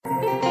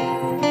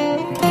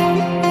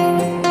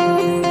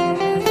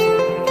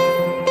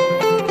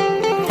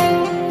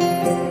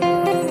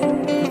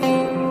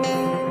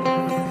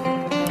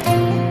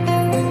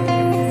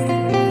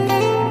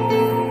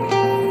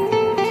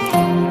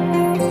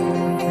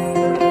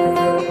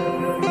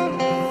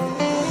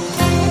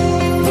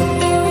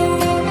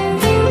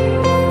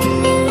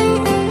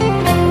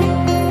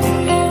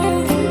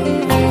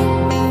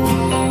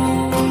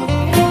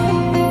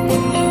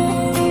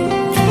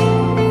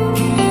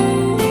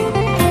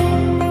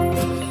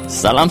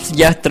Salam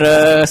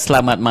sejahtera,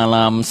 selamat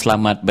malam,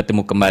 selamat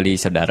bertemu kembali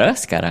saudara.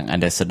 Sekarang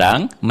anda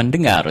sedang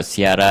mendengar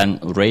siaran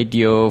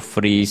Radio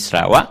Free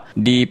Sarawak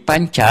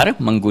dipancar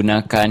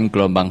menggunakan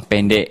gelombang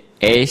pendek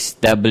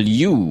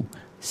SW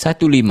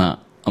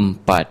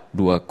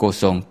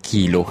 15420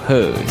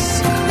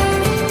 kHz.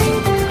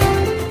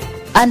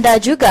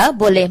 Anda juga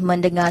boleh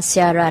mendengar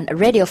siaran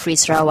Radio Free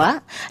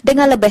Sarawak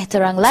dengan lebih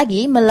terang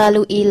lagi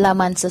melalui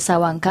laman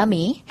sesawang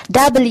kami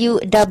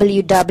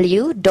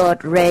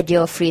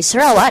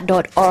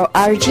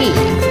www.radiofreesarawak.org.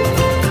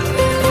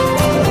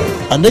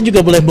 Anda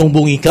juga boleh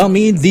menghubungi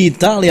kami di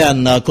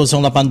talian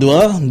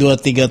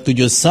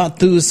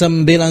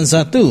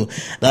 082-237191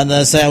 dan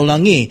saya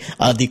ulangi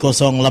di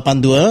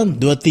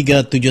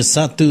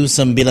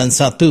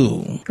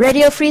 082-237191.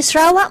 Radio Free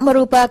Sarawak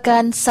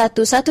merupakan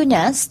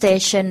satu-satunya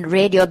stesen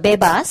radio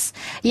bebas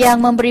yang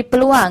memberi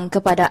peluang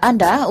kepada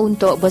anda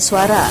untuk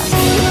bersuara.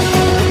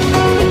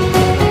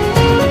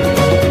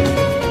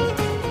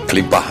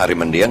 Kelimpah hari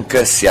mendiang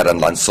ke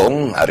siaran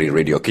langsung hari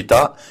radio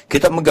kita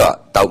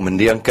megak tahu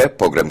mendiang ke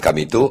program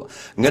kami itu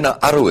ngena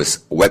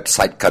arus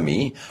website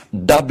kami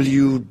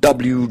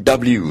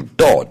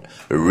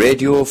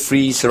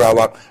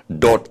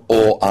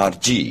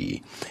www.radiofreesarawak.org.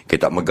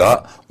 Kita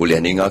megak boleh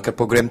dengar ke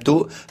program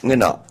tu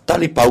ngena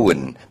tali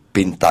paun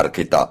pintar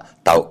kita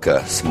tahu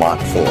ke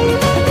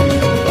smartphone.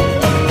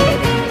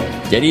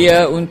 Jadi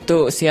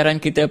untuk siaran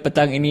kita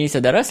petang ini,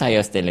 saudara, saya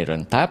Stanley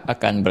Rentap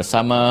akan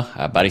bersama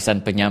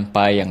barisan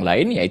penyampai yang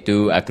lain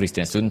iaitu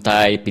Christian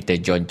Suntai,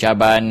 Peter John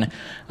Caban,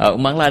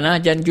 Umang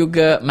Lana dan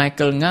juga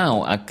Michael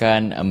Ngau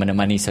akan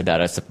menemani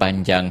saudara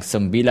sepanjang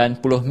 90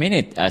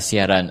 minit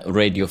siaran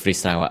Radio Free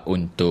Sarawak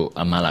untuk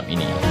malam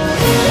ini.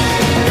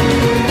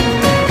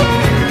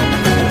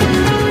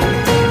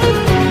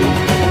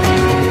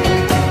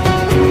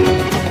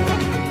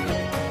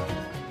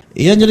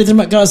 Ya, jadi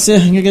terima kasih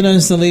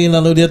ngaganan sekali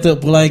lalu dia tu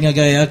pulai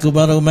ngagai aku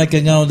baru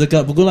makan ngau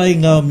dekat pulai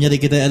ngau menjadi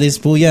kita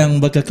Alice Puyang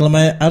bakal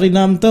kelamai hari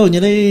 6 tu.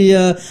 Jadi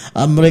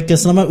mereka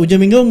selamat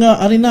ujung minggu ngau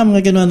hari 6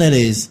 ngaganan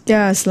Alice.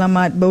 Ya,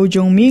 selamat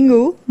berhujung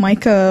minggu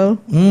Michael.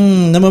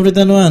 Nama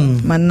berita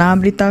nuan. Mana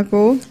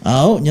beritaku?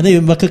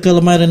 Jadi bakal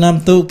kelamai hari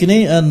 6 tu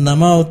kini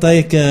nama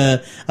utai ke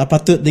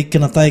patut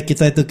dikenatai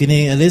kita itu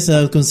kini Alice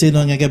kunci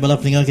nuan ngagai balap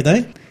tinggal kita.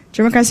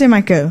 Terima kasih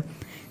Michael.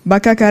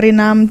 Bakal hari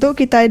 6 tu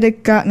kita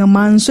dekat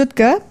ngemansut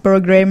ke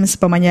program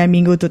sepanjang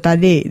minggu tu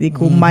tadi. Di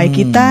kumai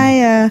kita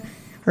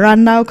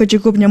randau ke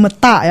cukupnya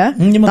metak ya.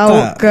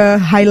 Tahu ke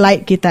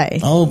highlight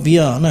kita. Oh,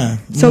 biar nah.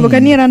 So bukan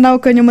ni randau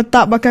ke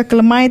nyemetak bakal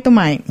kelemai tu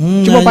Mike.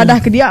 Cuba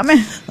padah ke dia meh.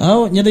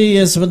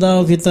 Jadi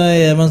sebenarnya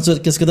kita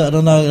maksud ke sekedar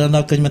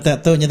randau ke nyemetak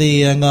tu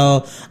jadi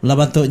ngau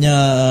labantuknya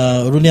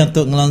runian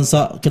tu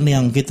ngelansak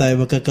keniang kita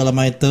bakal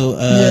kelemai tu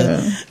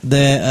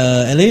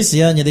Alice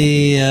ya.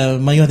 Jadi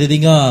mayuh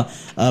didengar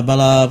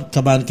bala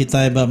kaban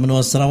kita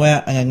menua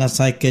Sarawak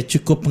ngasai ke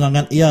cukup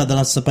pengangan ia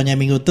dalam sepanjang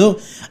minggu tu.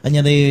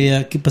 Jadi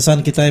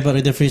pesan kita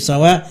Radio Free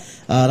Sarawak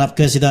harap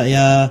ke sidak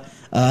ya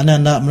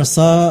anda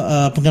merasa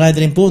pengerai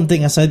terimpu untuk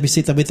ngasai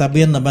bisik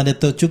tabi-tabian banda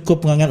tu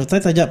cukup pengangat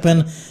utai tajak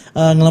pen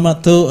ngelamat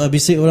tu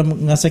bisik orang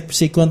ngasai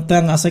bisik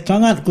kontang ngasai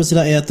kangat ku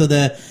sidak ya tu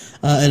de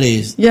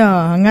Alice.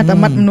 Ya, hangat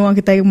amat menua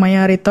kita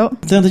maya hari tu.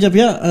 Tengah tajap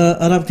ya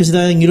harap ke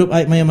sidak ngirup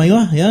air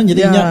maya-maya ya.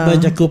 Jadi nyak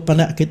berjaku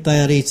panak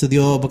kita hari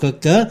studio bakal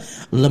ke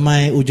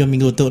lemai ujung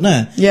minggu tu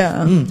nah.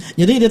 Ya.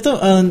 Jadi dia tu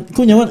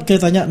ku nyawat ke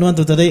tanya nuan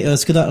tu tadi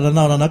sekedar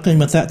ranau-ranau ke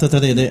matak tu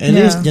tadi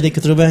Alice. Jadi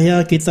keterubah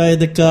ya kita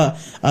dekat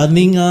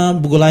ninga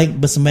bugulai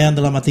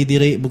bersembahyang dalam hati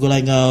diri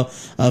bugulai ngau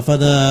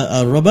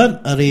Father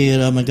Robert hari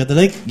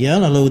Katolik ya.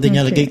 Lalu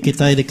udahnya lagi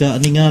kita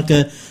dekat ninga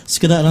ke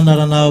sekedar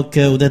ranau-ranau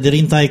ke udah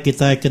dirintai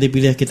kita ke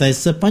dipilih kita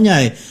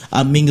sepanjang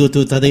minggu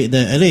tu tadi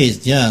the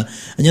Alice ya.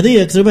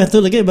 Jadi keterubah tu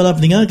lagi bala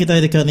pendengar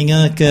kita dekat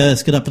ninga ke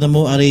sekedar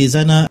penemu hari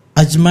Zaina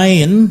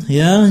Ajmain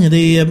ya.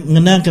 Jadi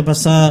mengenang ke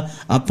pasal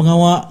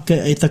pengawak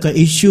ke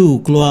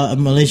isu keluar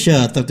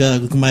Malaysia atau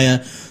ke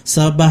kemaya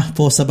Sabah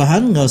for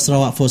Sabahan ngau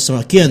Sarawak for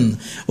Sarakian.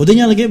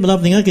 Udahnya lagi bala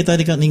pendengar kita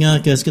dekat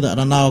ninga ke sekedar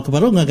ranau ke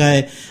baru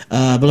ngagai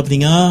bala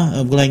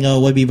pendengar bulai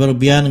ngau YB baru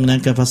bian mengenang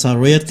ke pasal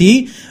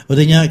royalty.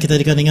 Udahnya kita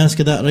dekat ninga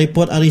sekedar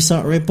report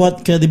arisa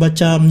report ke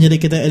dibaca menjadi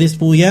kita Alice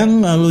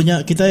Puyang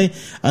lalunya kita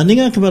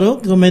ninga ke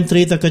baru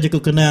komentari tak jaku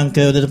kenang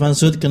ke udah depan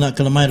sud kena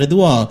kelemai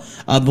ritual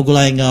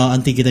bugulai ngau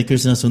anti kita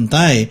Christian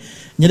Suntai.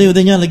 Jadi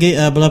udahnya lagi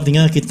bala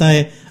pendengar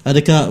kita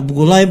dekat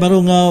bugulai baru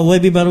ngau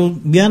YB baru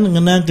bian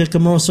mengenang ke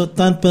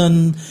kemerosotan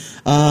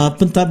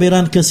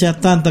pentadbiran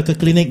kesihatan atau ke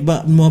klinik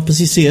mua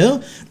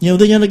pesisir. Yang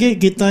udahnya lagi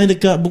kita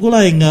dekat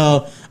bugulai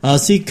ngau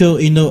Siko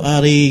Indo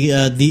Ari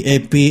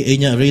DAP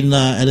inya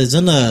Rina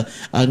Alexander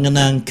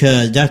ngenang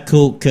ke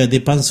jaku ke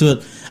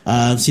dipansut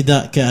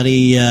sidak ke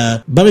hari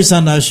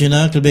Barisan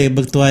Nasional lebih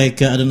bertuai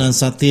ke adunan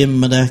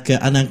satim medah ke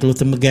anang keluar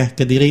temegah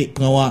ke diri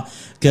pengawak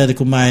ke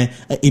dikumai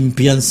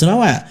impian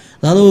Sarawak.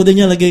 Lalu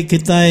dia lagi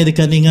kita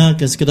dekat ninga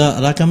ke sekedar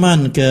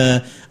rakaman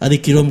ke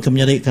adik kirim ke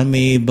menyadik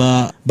kami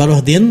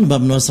Baruhdin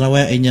menua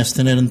Sarawak inya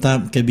setengah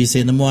rentap ke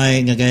bisi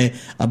nemuai ngagai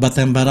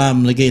Batang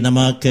Baram lagi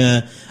nama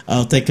ke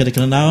utai ke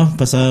dikenal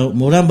pasal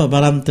muram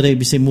baram teri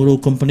bisi muru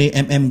company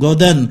MM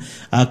Golden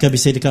ke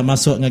bisi dekat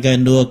masuk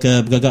ngagai dua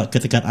ke bergagak ke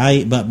tekat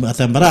ai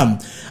Batang Baram.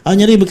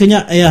 Nyari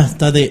berkenyak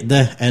tadi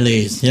dah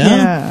Alice ya.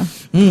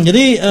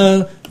 Jadi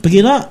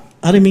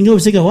pergilah hari Minggu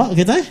bisi gawak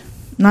kita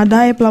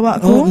Nadai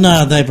pelawak Oh, ku.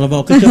 nadai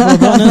pelawak.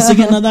 Pelawak dan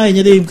sikit nadai.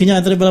 Jadi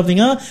mungkinnya antara balap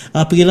tinggal.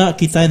 Pergilah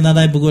kita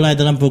nadai bergulai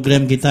dalam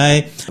program kita.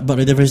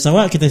 Radio Free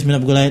Sarawak. Kita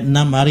sebenarnya bergulai 6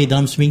 hari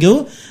dalam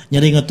seminggu.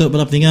 Jadi untuk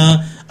balap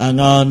tinggal.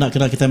 Nak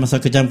kenal kita masa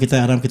kejam kita.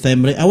 Haram kita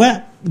beri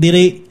awak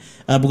diri.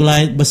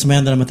 Bergulai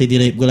bersemayam dalam hati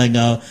diri. Bergulai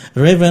ngau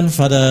Reverend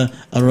Father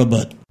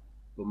Robert.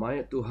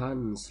 Pemain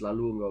Tuhan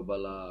selalu ngau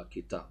bala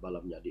kita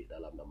balam jadi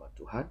dalam nama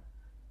Tuhan.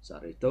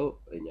 Saat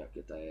itu,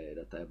 kita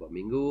datang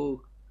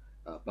berminggu.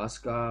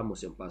 Pasca,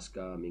 musim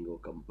Pasca,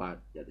 minggu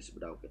keempat. Jadi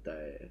sebenarnya kita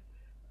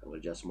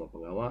kerja semua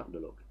pengawal.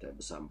 Dulu kita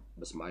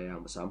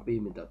bersemayang,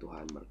 bersampi, minta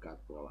Tuhan berkat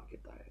pengawal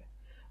kita.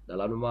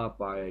 Dalam nama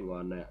apa yang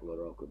nganak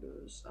Roh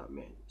Kudus.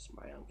 Amin.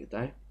 Semayang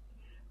kita.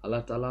 Allah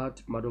Ta'ala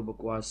madu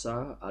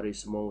berkuasa, hari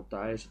semua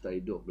utai serta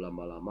hidup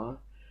berlama-lama.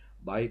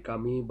 Baik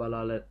kami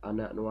balalet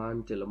anak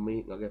nuan,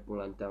 telemi, ngagai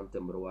pengelantang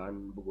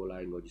temeruan,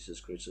 bugulai ngau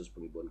Jesus Kristus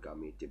pengibun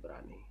kami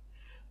tiberani.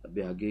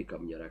 Lebih lagi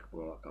kami menyerah ke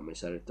pengawal kami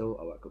saat itu,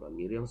 awak kena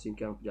ngiring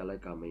singkang pejalai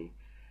kami.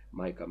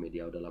 Mai kami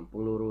diau dalam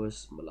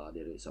penglurus, melah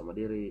diri sama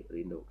diri,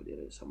 rindu ke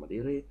diri sama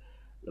diri.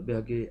 Lebih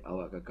lagi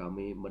awak ke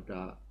kami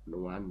medak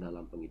nuan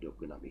dalam penghidup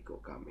genap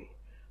ikut kami.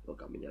 Lalu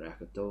kami menyerah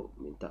ke tu,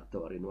 minta tu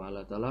rindu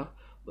Allah Ta'ala,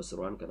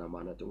 berseruan ke nama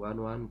anak Tuhan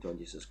Tuhan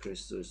Yesus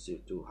Kristus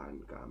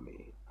Tuhan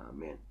kami.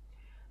 Amin.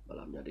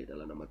 Malam jadi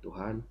dalam nama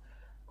Tuhan,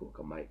 ku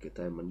kemai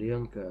kita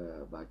mendiang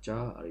ke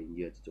baca hari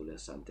Injil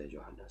tertulis Santai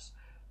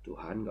Yohanes.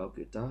 Tuhan kau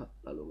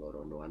kita, lalu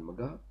ngoronuan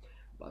megah,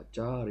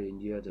 baca hari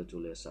Injil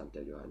tertulis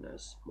Santai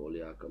Yohanes,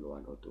 mulia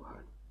kenuan oh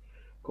Tuhan.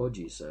 Ko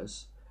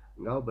Jesus,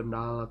 engkau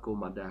benar aku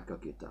madah ke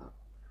kita.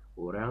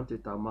 Orang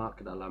titamak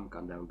ke dalam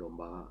kandang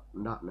domba,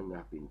 nak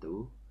nengah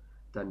pintu,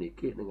 dan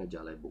dikit dengan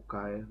jalai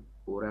bukai,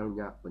 orang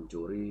nyak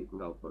pencuri,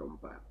 engkau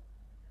perempat.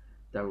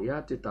 Dan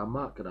ia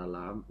titamak ke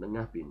dalam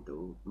nengah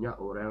pintu,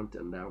 nyak orang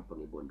tendang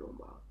pengibun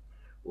domba.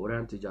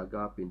 Orang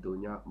terjaga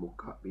pintunya,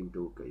 muka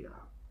pintu ke ia.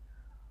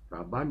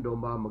 Raban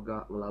domba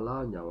megak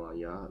ngelala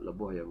nyawanya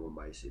lebuh yang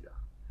ngumbai sidak.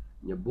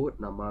 Nyebut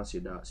nama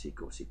sidak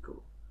siku-siku.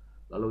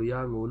 Lalu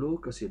ia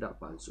ngulu ke sidak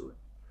pansut.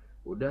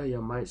 Udah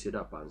ia mai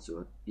sidak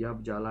pansut, ia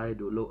berjalai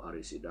dulu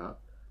hari sidak.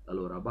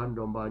 Lalu raban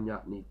dombanya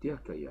nitiah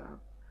ke ia.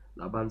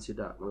 Laban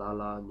sidak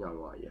ngelala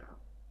nyawanya.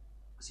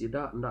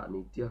 Sidak ndak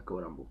nitiah ke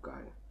orang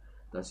bukai.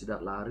 Dan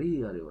sidak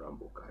lari dari orang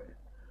bukai.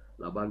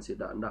 Laban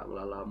sidak ndak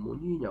ngelala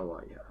munyi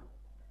nyawanya.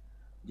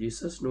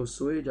 Jesus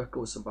nusui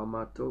jakau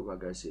sempama tu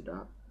ngagai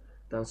sidak.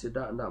 Dan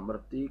sidak nak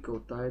merti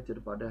kau tai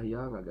daripada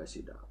yang agak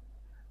sidak.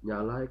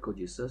 Nyalai kau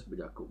Jesus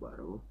berjaku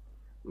baru.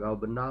 Ngau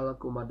benal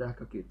aku madah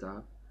ke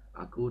kita.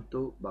 Aku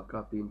tu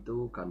baka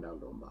pintu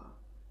kandang domba.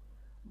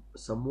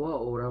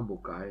 Semua orang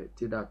bukai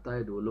tidak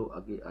tai dulu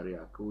agi hari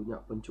aku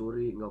nyak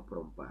pencuri ngau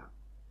perempat.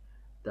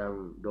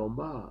 Dan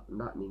domba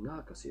nak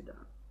ninga ke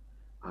sidak.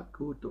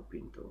 Aku tu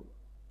pintu.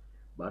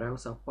 Barang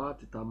siapa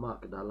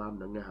ditamak ke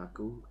dalam nengah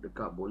aku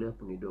dekat boleh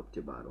penghidup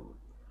baru.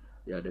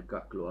 Dia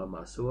dekat keluar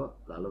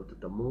masuk, lalu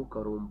tertemu ke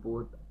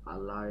rumput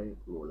alai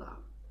ngulam.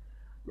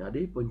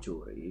 Jadi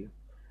pencuri,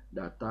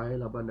 datai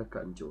laban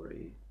dekat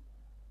mencuri,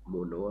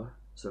 munuh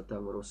serta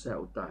merusak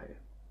utai.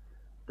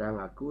 Dan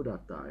aku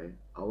datai,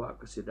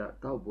 awak kesidak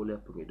tahu boleh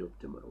penghidup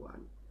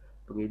temeruan.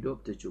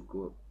 Penghidup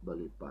tercukup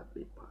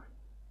berlipat-lipat.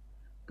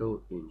 Tu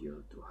Injil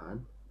Tuhan,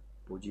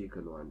 puji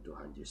kenuan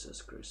Tuhan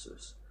Yesus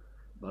Kristus.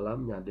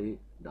 Balam nyadi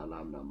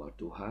dalam nama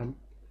Tuhan,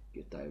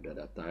 kita sudah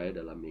datai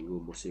dalam minggu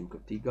musim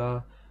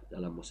ketiga,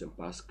 dalam musim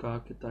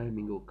Pasca kita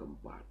minggu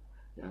keempat.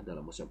 Ya,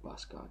 dalam musim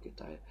Pasca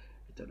kita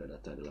dah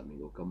datang dalam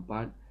minggu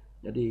keempat.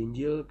 Jadi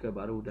Injil ke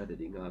baru dah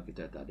dengar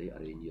kita tadi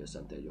hari Injil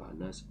Santai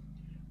Yohanes.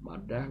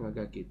 Madah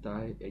ngagai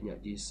kita enya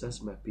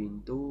Jesus mai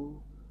pintu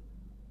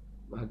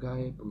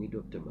ngagai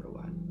penghidup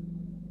temeruan.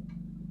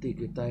 Ti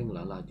kita yang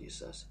lala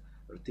Jesus.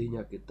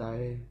 Artinya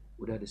kita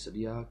udah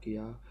disedia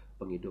kia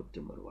penghidup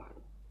temeruan.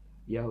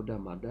 Ya udah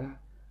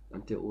madah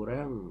nanti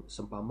orang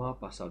sempama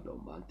pasal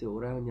domba, nanti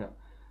orangnya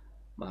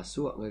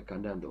masuk ke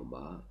kandang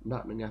domba,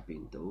 nak nengah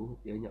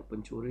pintu, ianya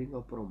pencuri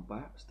ngau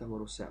perempat, sedang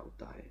merusak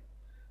utai.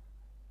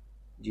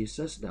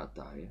 Jesus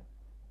datang,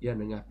 ia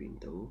nengah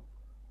pintu,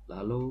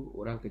 lalu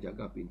orang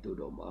kejaga pintu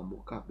domba,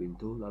 buka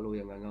pintu, lalu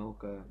yang ngau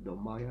ke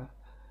domba ya,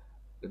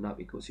 genap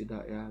ikut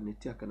sidak ya,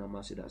 nitiah ke nama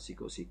sidak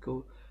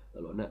siku-siku,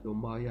 lalu nak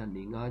domba ya,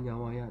 ninga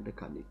nyawa ya,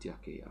 dekat nitiah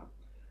ke ya.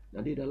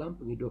 Jadi dalam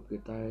penghidup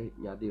kita,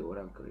 jadi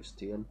orang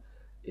Kristian,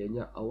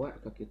 ianya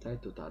awak ke kita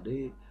itu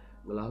tadi,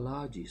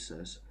 ngelala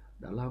Jesus,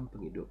 dalam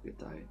penghidup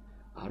kita,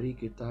 hari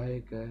kita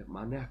ke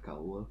mana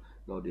kau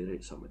ngau diri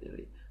sama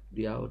diri,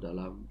 dia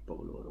dalam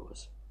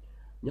penglurus.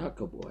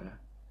 Nyak kebuah,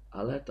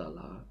 Allah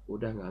Ta'ala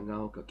udah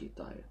ngangau ke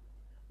kita.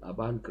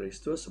 Laban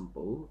Kristus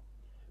sempuh,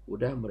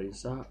 udah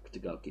merinsa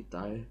ketegal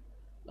kita,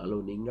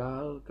 lalu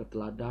ninggal ke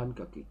teladan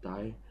ke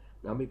kita,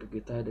 ngami ke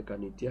kita dekat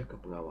nitiah ke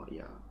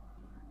pengawaknya.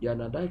 Ya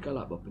nadai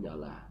kalak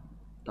berpenyalah,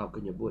 tau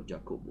kenyebut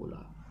Jakub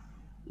pula.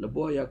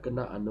 Lebuh yang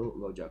kena anu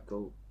ngau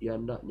Jakub, ia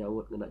nak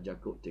nyawut kena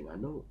Jakub ting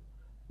anu.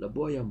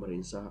 Lebuh yang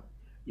merinsa,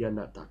 ia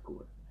nak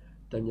takut.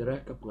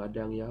 Tanyerah ke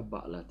pengadang ya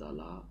ba'la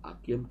ta'ala,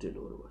 hakim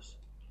telurus.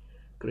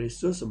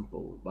 Kristus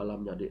sempuh,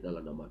 balam nyadik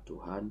dalam nama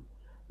Tuhan,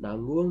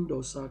 nanggung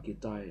dosa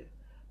kita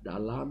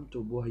dalam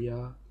tubuh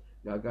ya,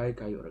 ngagai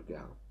kayu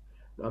regang.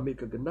 Ngambil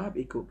kegenap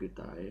ikut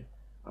kita,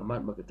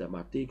 amat kita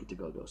mati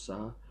ketika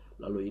dosa,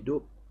 lalu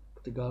hidup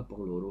ketika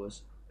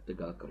penglurus,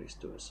 ketika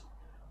Kristus.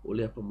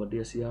 Oleh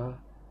pemedis ya,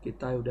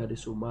 kita udah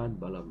disuman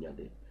balam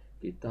nyadik.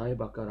 Kita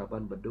bakar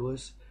aban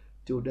bedus,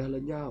 tu udah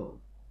lenyau.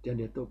 Dan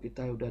itu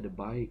kita udah ada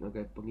baik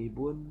ngagai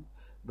pengibun,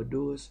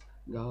 bedus,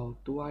 ngau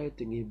tuai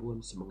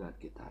tingibun semangat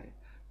kita.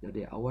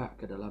 Jadi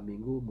awak ke dalam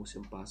minggu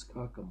musim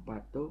Paskah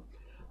keempat tu,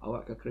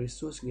 awak ke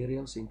Kristus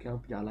ngiring singkang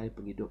penyalai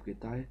penghidup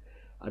kita.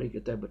 Hari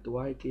kita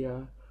bertuai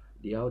kia,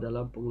 dia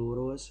dalam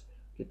penglurus,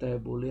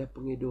 kita boleh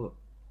penghidup.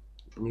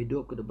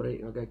 Penghidup ke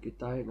debreik ngagai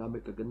kita,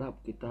 ngambil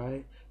kegenap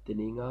kita,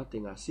 teninga,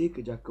 tengasi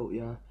ke Jakub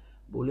ya,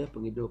 boleh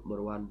penghidup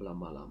meruan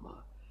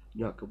belama-lama.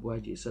 Nyak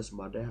kebuah Jesus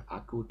madah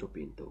aku tu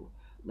pintu.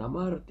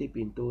 Nama arti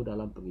pintu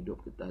dalam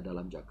penghidup kita,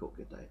 dalam Jakub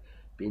kita.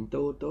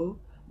 Pintu tu,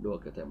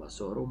 dua kita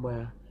masuk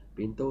rumah.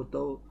 Pintu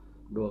tu,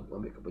 dua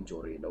ambil ke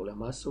pencuri. Dah boleh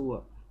masuk.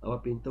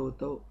 Awak pintu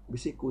tu,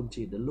 bisi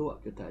kunci.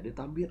 Deluak kita, dia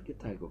tambir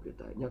kita ikut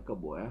kita. Nyak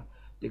kebuah,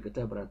 dia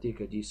kata berarti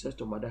ke Jesus,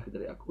 cuma dah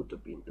dari aku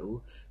tu pintu.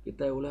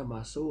 Kita boleh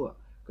masuk.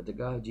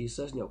 Ketika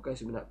Jesus nyokai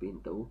seminat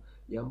pintu,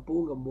 yang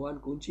pun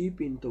ngemuan kunci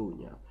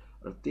pintunya.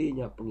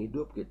 Artinya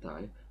penghidup kita,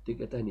 dia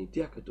kata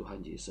nitiah ke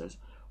Tuhan Jesus.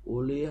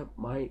 Oleh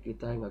mai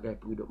kita ngagai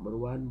penghidup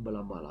meruan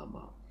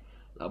berlama-lama.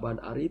 Laban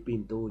ari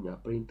pintunya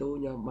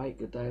mai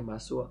kita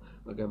masuk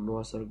ngagai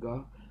menua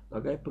surga,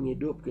 ngagai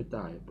penghidup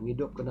kita,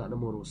 penghidup kena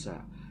nemu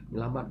rusak,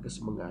 nyelamat ke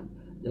semengan,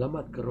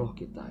 nyelamat ke roh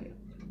kita.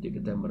 Jadi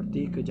kita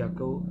merti ke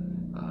Jakub,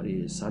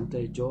 hari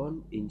Santai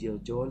John,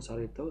 Injil John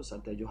sarito,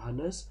 Santai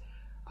Johannes,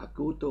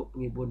 aku tu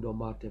pengibun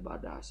domba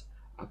tebadas.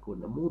 Aku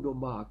nemu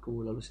domba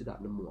aku lalu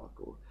sidak nemu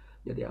aku.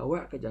 Jadi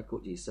awak ke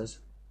Jakub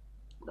Jesus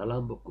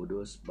dalam buku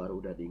kudus baru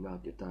dah dengar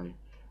kita.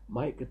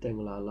 Mai kita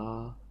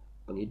ngelala,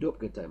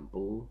 penghidup kita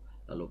empu,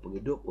 lalu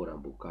penghidup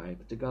orang bukai,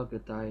 ketegal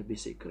kita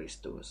bisik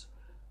Kristus.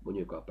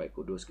 Bunyi kapai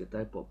kudus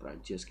kita, po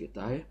Prancis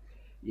kita,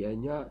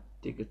 ianya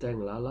kita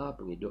ngelala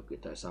penghidup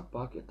kita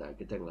siapa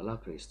kita ngelala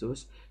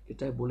Kristus,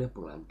 kita boleh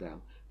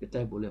penglantang,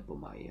 kita boleh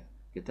pemaya.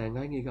 Kita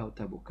ngai ngigau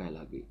ta bukai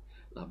lagi.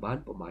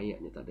 Laban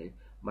pemayanya tadi,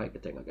 mai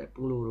kita ngagai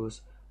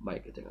penglurus, mai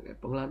kita ngagai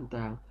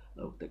penglantang,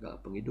 lalu ketegal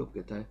penghidup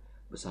kita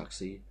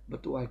bersaksi,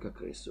 bertuai ke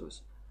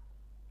Kristus,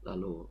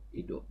 lalu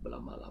hidup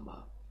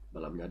berlama-lama.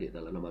 Balam nyadik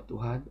dalam nama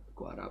Tuhan,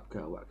 aku harap ke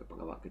awak ke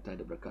pengawak kita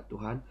ada berkat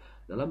Tuhan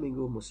dalam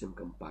minggu musim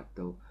keempat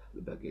tu,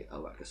 bagi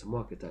awak ke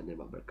semua kita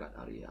nerima berkat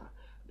Arya.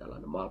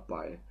 Dalam nama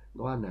Pai,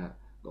 Nuana,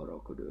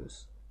 Roh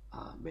Kudus.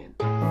 Amin.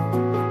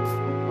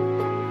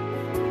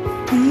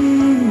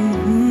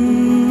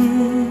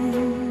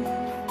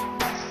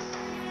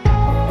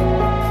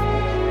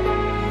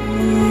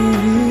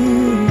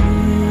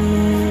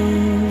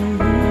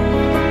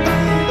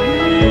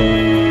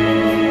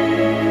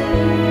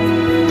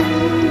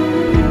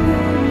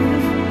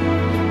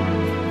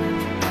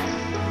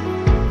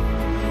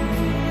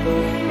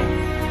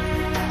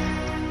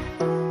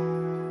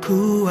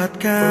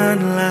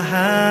 Kuatkanlah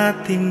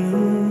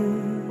hatimu,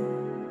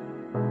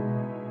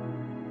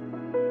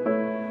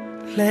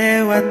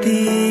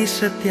 lewati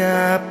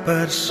setiap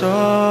persoalan.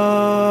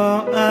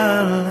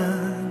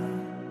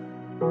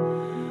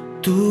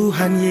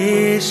 Tuhan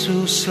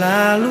Yesus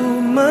selalu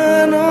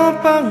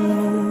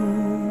menopangmu.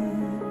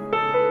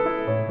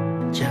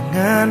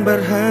 Jangan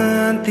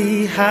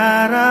berhenti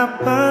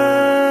harap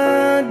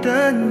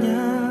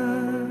padanya.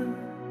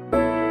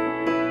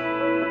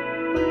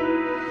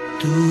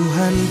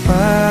 Tuhan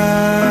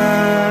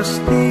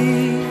pasti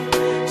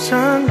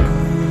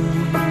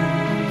sanggup,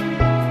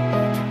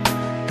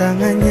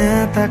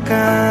 tangannya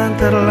takkan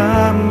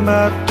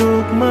terlambat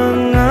untuk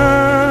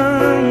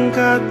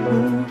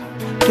mengangkatmu.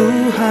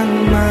 Tuhan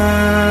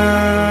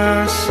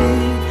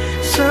masih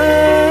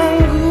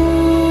sanggup,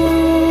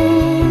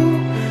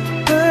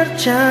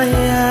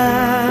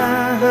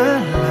 percayalah,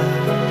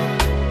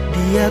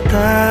 Dia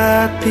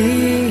tak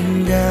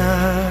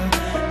tinggalkanmu.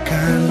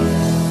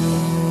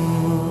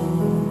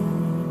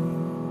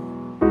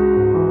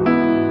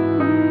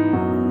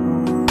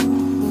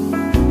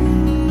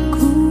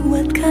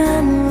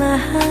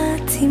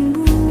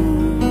 Hatimu,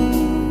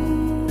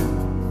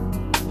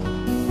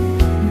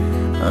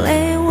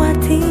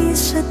 lewati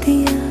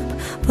setiap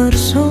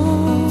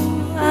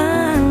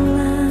persoalan.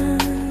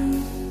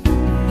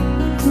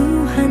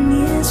 Tuhan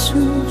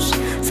Yesus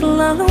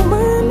selalu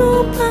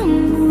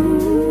menopangmu.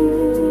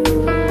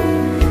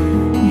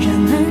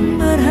 Jangan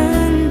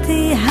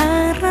berhenti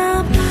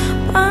harap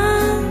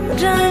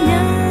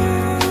padanya.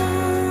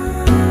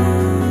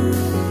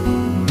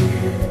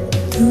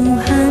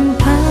 Tuhan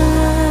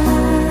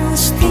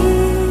pasti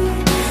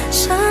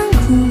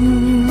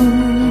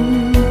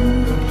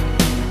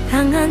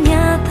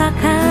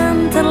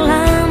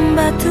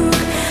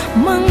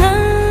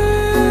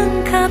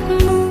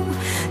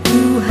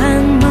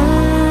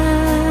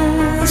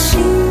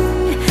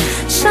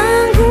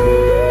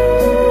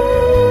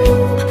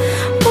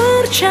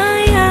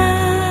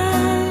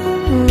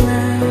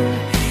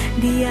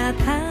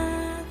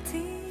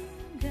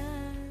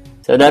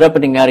Saudara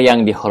pendengar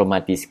yang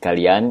dihormati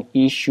sekalian,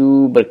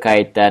 isu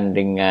berkaitan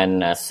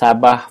dengan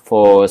Sabah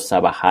for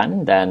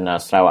Sabahan dan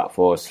Sarawak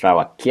for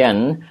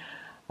Sarawakian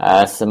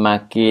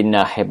semakin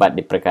hebat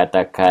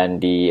diperkatakan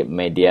di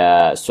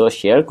media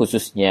sosial,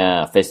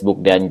 khususnya Facebook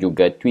dan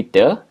juga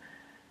Twitter.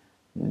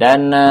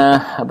 Dan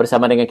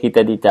bersama dengan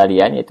kita di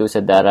talian iaitu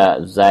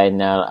saudara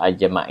Zainal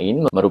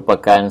Ajamain,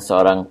 merupakan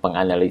seorang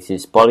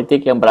penganalisis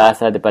politik yang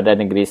berasal daripada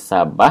negeri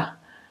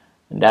Sabah.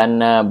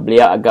 Dan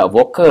beliau agak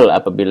vokal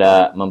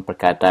apabila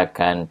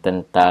memperkatakan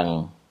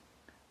tentang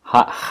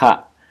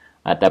hak-hak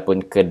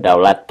ataupun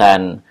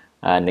kedaulatan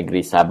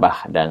negeri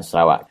Sabah dan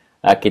Sarawak.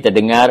 Kita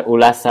dengar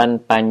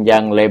ulasan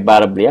panjang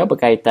lebar beliau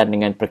berkaitan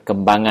dengan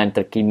perkembangan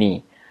terkini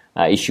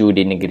isu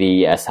di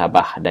negeri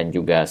Sabah dan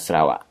juga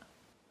Sarawak.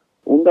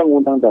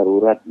 Undang-undang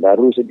darurat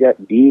baru saja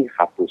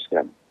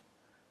dihapuskan.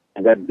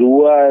 Ada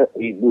 2011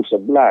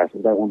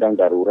 undang-undang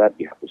darurat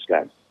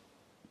dihapuskan.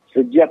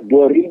 Sejak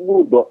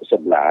 2011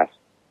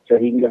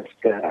 sehingga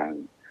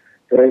sekarang,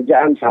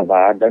 Kerajaan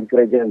Sabah dan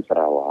Kerajaan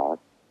Sarawak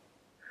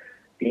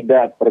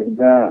tidak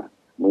pernah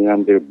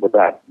mengambil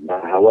berat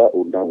bahawa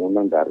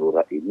undang-undang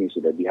darurat ini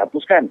sudah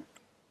dihapuskan.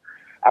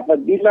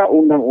 Apabila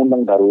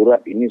undang-undang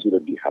darurat ini sudah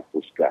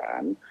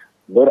dihapuskan,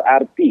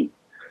 berarti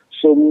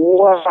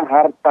semua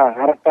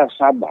harta-harta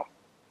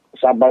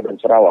Sabah dan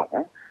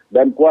Sarawak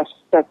dan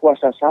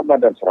kuasa-kuasa Sabah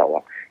dan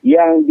Sarawak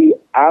yang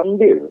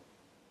diambil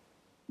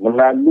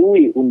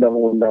melalui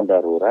undang-undang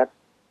darurat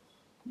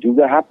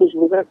juga hapus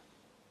bukan?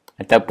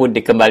 Ataupun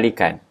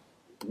dikembalikan?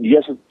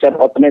 Dia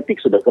secara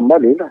otomatik sudah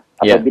kembali lah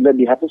apabila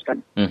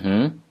dihapuskan.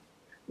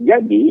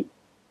 Jadi,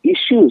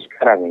 isu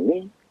sekarang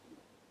ini,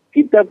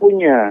 kita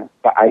punya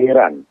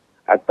perairan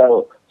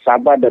atau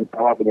Sabah dan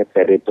Sarawak punya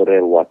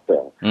territorial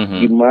water,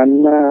 di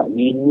mana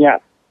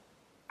minyak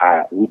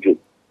wujud.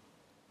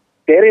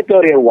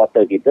 Territorial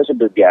water kita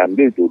sudah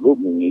diambil dulu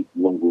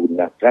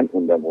menggunakan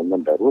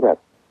undang-undang darurat.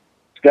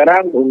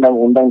 Sekarang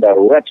undang-undang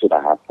darurat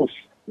sudah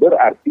hapus.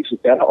 Berarti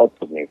secara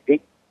otomatik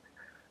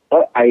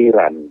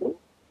perairan itu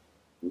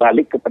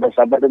balik kepada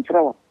Sabah dan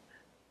Sarawak.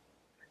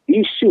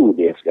 Isu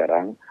dia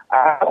sekarang,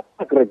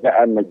 apa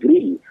kerajaan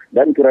negeri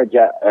dan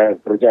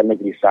kerajaan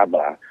negeri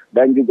Sabah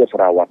dan juga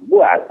Sarawak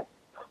buat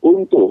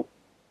untuk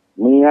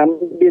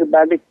mengambil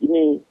balik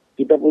ini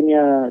kita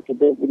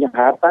punya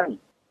harta.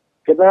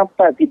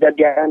 Kenapa tidak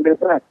diambil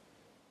berat?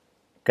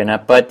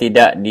 Kenapa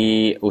tidak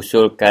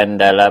diusulkan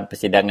dalam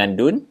persidangan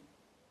DUN?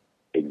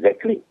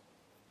 Exactly.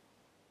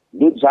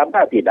 DUN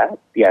Sabah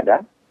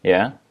tiada.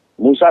 Ya.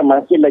 Musa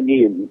masih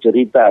lagi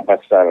cerita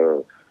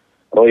pasal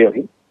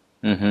Royohi.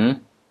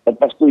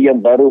 Lepas tu yang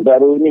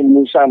baru-baru ini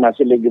Musa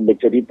masih lagi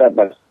bercerita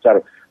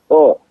pasal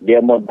dia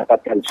mau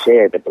dapatkan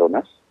share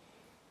Petronas.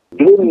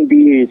 DUN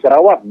di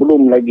Sarawak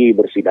belum lagi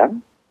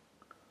bersidang.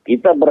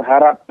 Kita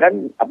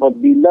berharapkan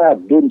apabila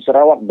DUN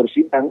Sarawak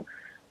bersidang,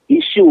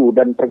 isu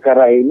dan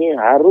perkara ini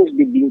harus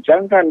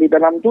dibincangkan di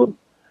dalam DUN.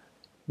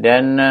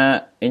 Dan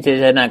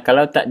Encik Zainal,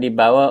 kalau tak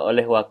dibawa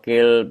oleh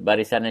wakil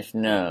Barisan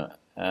Nasional,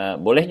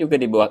 boleh juga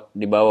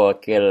dibawa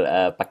wakil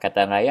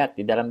Pakatan Rakyat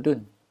di dalam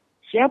DUN?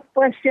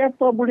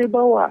 Siapa-siapa boleh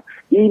bawa.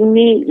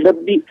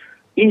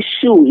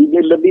 Isu ini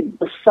lebih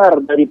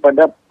besar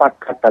daripada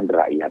Pakatan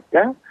Rakyat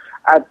kah?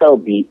 Atau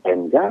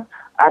BN kah?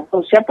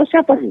 Atau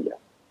siapa-siapa saja.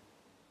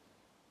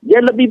 Dia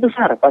lebih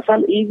besar.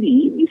 Pasal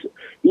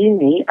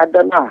ini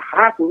adalah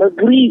hak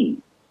negeri.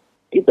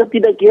 Kita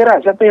tidak kira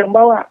siapa yang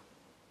bawa.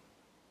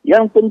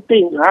 Yang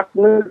penting hak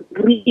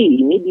negeri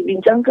ini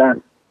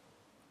dibincangkan.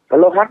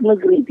 Kalau hak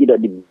negeri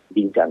tidak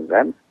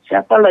dibincangkan,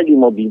 siapa lagi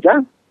mau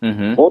bincang?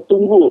 Mau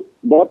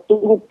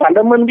tunggu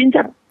parlimen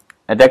bincang.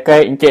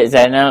 Adakah Encik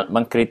Zainal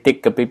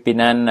mengkritik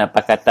kepimpinan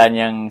pakatan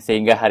yang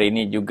sehingga hari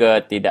ini juga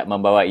tidak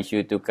membawa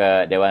isu itu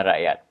ke Dewan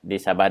Rakyat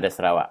di Sabah dan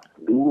Sarawak?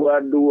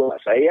 Dua-dua.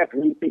 Saya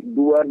kritik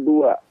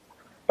dua-dua.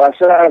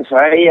 Pasal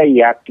saya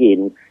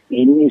yakin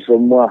ini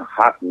semua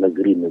hak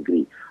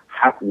negeri-negeri.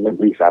 Hak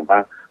negeri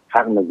Sabah,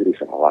 hak negeri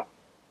Sarawak.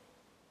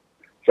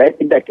 Saya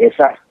tidak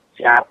kisah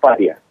siapa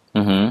dia.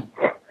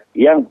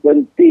 Yang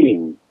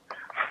penting,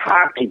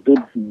 hak itu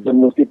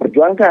mesti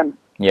perjuangkan.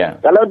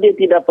 Kalau dia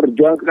tidak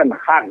perjuangkan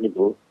hak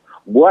itu,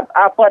 buat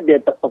apa dia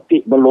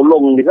terpekik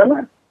melolong di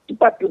sana?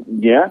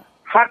 Sepatutnya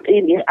hak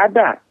ini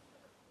ada.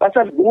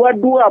 Pasal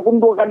dua-dua pun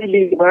 2 kali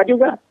 5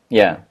 juga.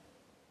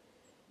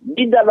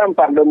 Di dalam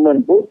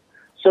parlimen pun,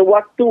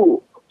 sewaktu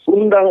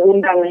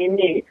undang-undang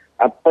ini,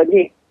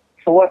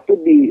 sewaktu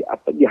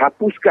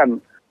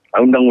dihapuskan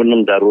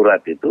undang-undang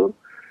darurat itu,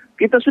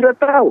 kita sudah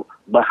tahu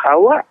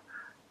bahawa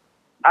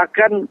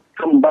akan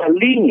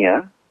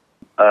kembalinya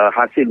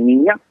hasil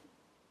minyak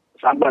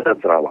Sabah dan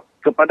Sarawak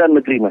kepada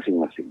negeri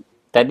masing-masing.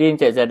 Tadi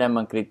Encik Zainal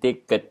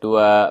mengkritik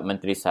Ketua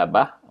Menteri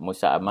Sabah,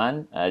 Musa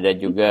Aman, dan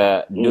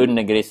juga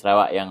DUN Negeri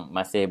Sarawak yang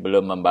masih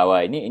belum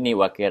membawa ini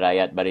Wakil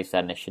Rakyat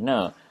Barisan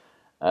Nasional.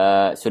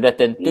 Sudah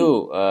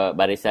tentu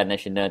Barisan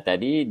Nasional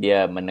tadi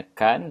dia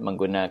menekan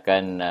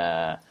menggunakan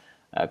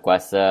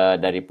kuasa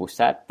dari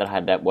pusat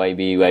terhadap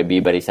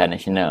YB Barisan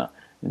Nasional.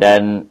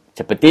 Dan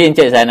Seperti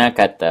Encik Zainal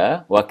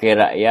kata, wakil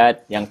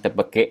rakyat yang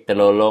terpekik,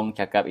 terlolong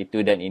cakap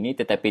itu dan ini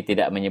tetapi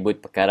tidak menyebut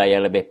perkara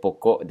yang lebih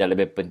pokok dan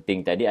lebih penting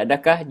tadi.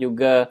 Adakah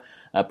juga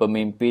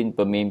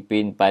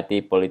pemimpin-pemimpin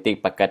parti politik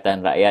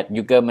Pakatan Rakyat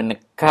juga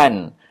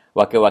menekan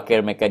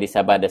wakil-wakil mereka di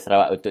Sabah dan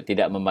Sarawak untuk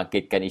tidak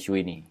membangkitkan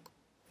isu ini?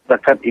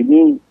 Setakat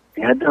ini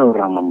tiada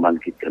orang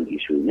membangkitkan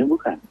isunya,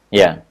 bukan?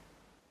 Ya.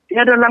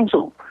 Tiada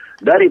langsung.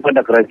 Daripada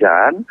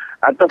kerajaan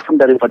ataupun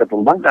daripada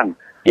pembangkang.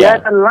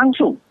 Tiada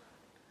langsung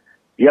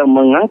yang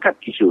mengangkat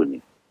isu ini.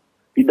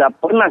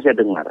 Tidak pernah saya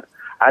dengar.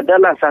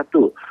 Adalah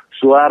satu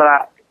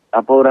suara,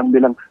 apa orang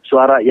bilang,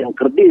 suara yang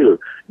kerdil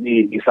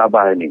di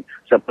Sabah ini.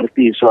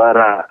 Seperti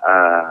suara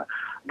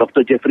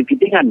Dr. Jeffrey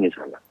Kitingan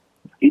misalnya.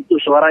 Itu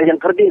suara yang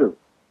kerdil.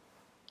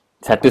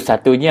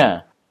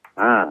 Satu-satunya.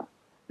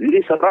 Di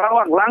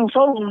Sarawak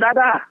langsung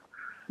dadah.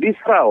 Di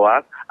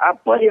Sarawak,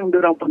 apa yang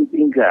diorang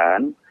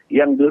pentingkan,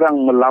 yang diorang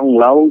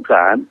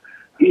melaung-laungkan,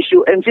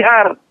 isu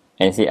NCR.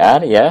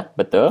 NCR, ya,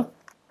 betul.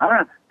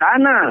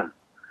 Tanah.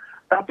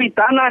 Tapi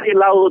tanah di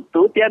laut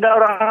tu tiada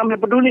orang ambil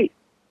peduli.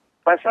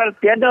 Pasal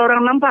tiada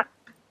orang nampak.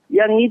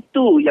 Yang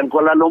itu yang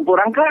Kuala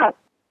Lumpur angkat.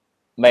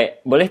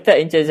 Baik, boleh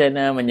tak Encik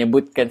Zainal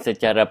menyebutkan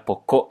secara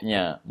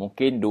pokoknya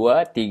mungkin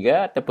 2,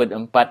 3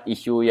 ataupun 4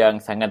 isu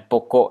yang sangat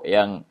pokok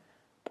yang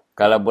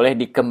kalau boleh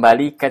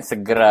dikembalikan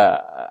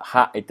segera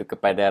hak itu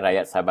kepada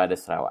rakyat Sabah dan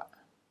Sarawak?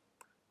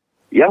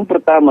 Yang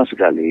pertama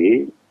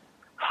sekali,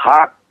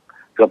 hak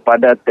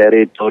kepada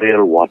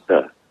territorial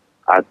water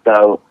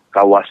atau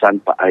kawasan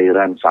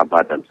perairan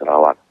Sabah dan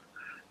Sarawak.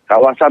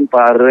 Kawasan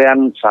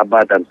perairan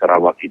Sabah dan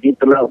Sarawak ini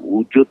telah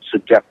wujud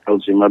sejak tahun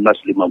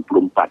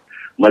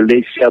 1954.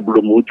 Malaysia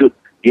belum wujud,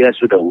 dia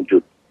sudah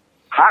wujud.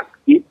 Hak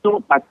itu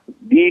patut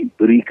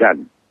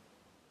diberikan.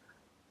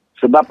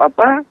 Sebab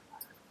apa?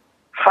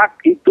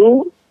 Hak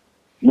itu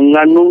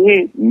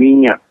mengandungi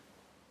minyak.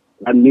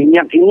 Dan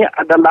minyak ini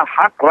adalah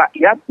hak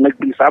rakyat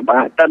negeri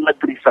Sabah dan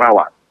negeri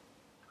Sarawak.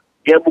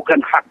 Dia bukan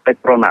hak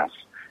Petronas.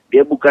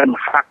 Dia bukan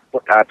hak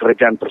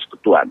kerajaan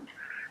persekutuan.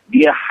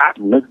 Dia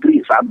hak negeri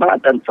Sabah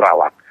dan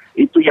Sarawak.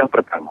 Itu yang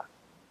pertama.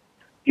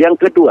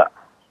 Yang kedua,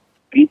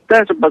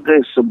 kita sebagai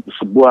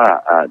sebuah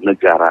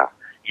negara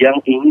yang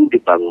ingin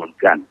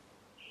dibangunkan.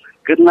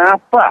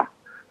 Kenapa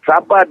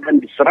Sabah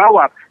dan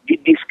Sarawak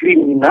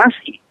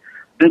didiskriminasi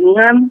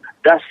dengan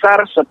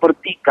dasar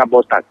seperti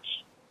kabotaj?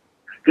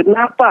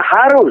 Kenapa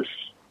harus?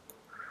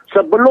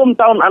 Sebelum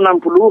tahun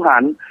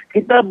 60-an,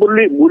 kita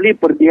boleh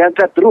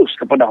berniaga terus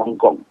kepada Hong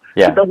Kong.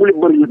 Yeah. Kita boleh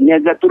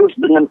berniaga terus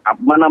dengan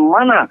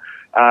mana-mana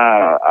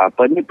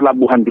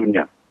pelabuhan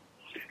dunia.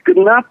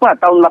 Kenapa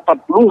tahun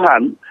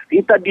 80-an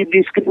kita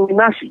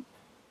didiskriminasi?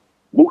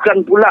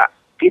 Bukan pula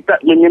kita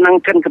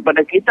menyenangkan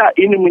kepada kita,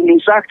 ini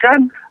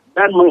menyusahkan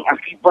dan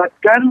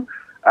mengakibatkan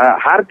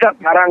harga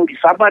barang di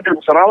Sabah dan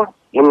Sarawak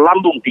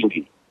melambung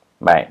tinggi.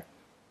 Baik.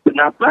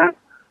 Kenapa?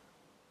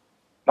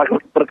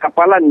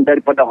 Perkapalan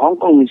daripada Hong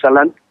Kong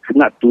misalnya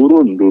kena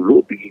turun dulu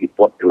di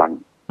Port Klang.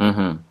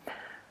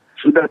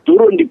 Sudah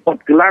turun di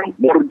Port Klang,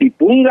 baru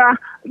dipunggah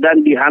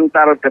dan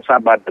dihantar ke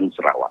Sabah dan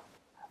Sarawak.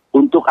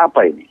 Untuk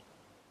apa ini?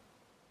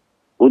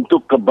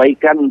 Untuk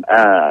kebaikan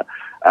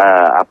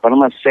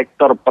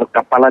sektor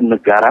perkapalan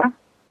negara,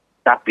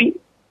 tapi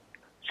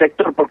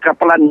sektor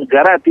perkapalan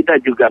negara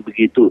tidak juga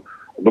begitu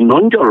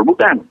menonjol,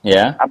 bukan?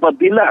 Yeah.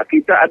 Apabila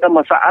kita ada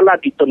masalah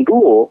di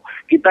Tenduo,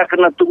 kita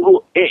kena tunggu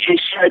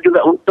Asia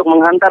juga untuk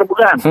menghantar,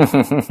 bukan?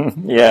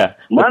 Yeah,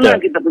 mana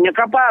betul. kita punya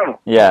kapal?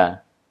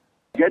 Yeah.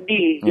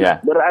 Jadi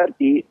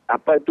berarti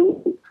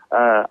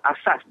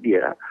asas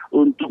dia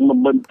untuk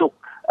membentuk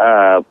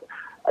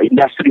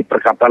industri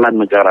perkapalan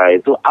negara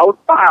itu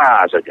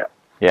apa saja.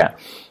 Ya.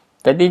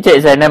 Tadi Cik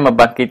Zainal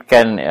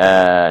membangkitkan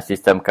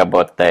sistem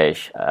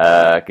kabotaj.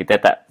 Kita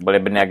tak boleh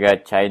berniaga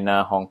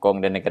China, Hong Kong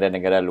dan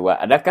negara-negara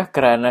luar. Adakah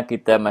kerana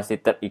kita masih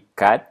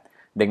terikat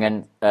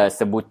dengan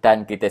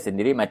sebutan kita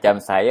sendiri macam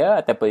saya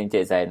ataupun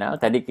Encik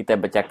Zainal? Tadi kita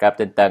bercakap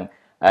tentang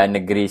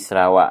negeri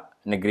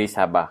Sarawak, negeri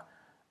Sabah.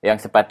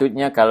 Yang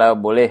sepatutnya kalau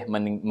boleh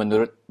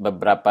menurut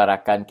beberapa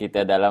rakan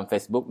kita dalam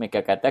Facebook,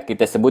 mereka kata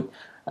kita sebut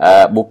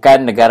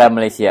bukan negara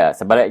Malaysia.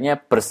 Sebaliknya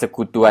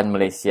Persekutuan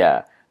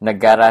Malaysia.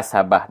 Negara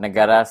Sabah,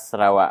 negara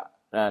Sarawak,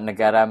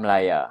 negara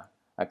Melaya.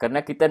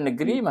 Kerana kita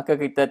negeri, maka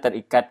kita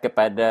terikat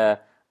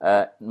kepada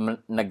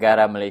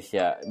negara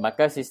Malaysia.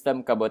 Maka sistem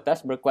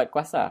kabotaj berkuat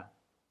kuasa.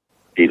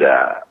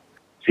 Tidak.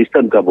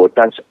 Sistem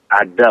kabotaj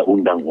ada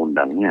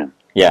undang-undangnya.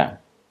 Ya.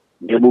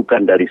 Dia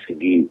bukan dari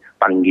segi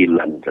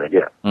panggilan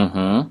saja.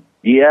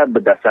 Dia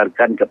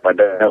berdasarkan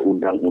kepada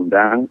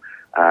undang-undang,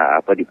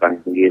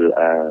 dipanggil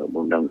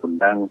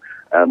undang-undang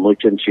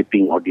Merchant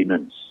Shipping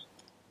Ordinance.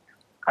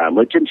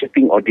 Merchant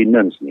Shipping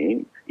Ordinance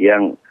ni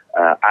yang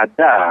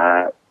ada,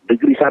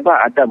 negeri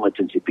Sabah ada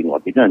Merchant Shipping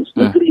Ordinance.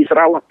 Negeri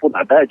Sarawak pun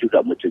ada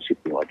juga Merchant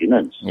Shipping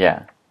Ordinance.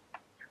 Yeah.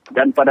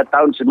 Dan pada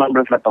tahun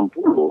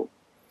 1980,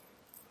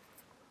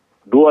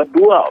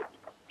 dua-dua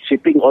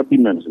Shipping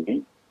Ordinance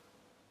ni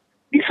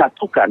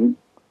disatukan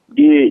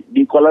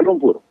di Kuala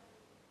Lumpur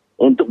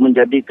untuk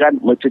menjadikan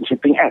Merchant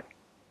Shipping Act.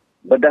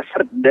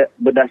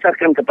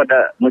 berdasarkan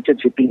kepada Merchant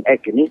Shipping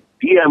Act ini,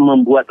 dia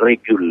membuat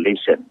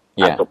regulation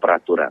atau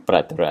peraturan.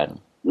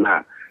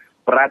 Nah,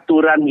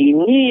 peraturan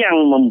ini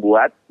yang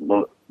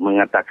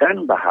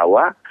mengatakan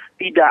bahawa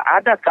tidak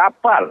ada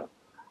kapal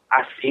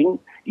asing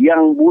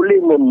yang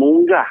boleh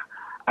memunggah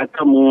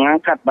atau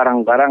mengangkat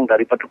barang-barang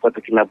daripada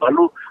Kota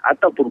Kinabalu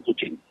ataupun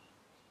Kuching.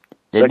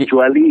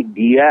 Kecuali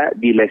dia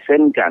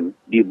dilesenkan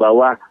di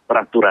bawah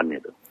peraturan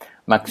itu.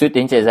 Maksud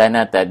Encik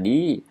Zainal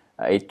tadi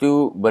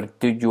itu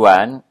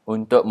bertujuan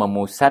untuk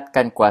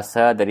memusatkan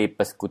kuasa dari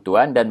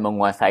persekutuan dan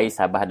menguasai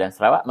Sabah dan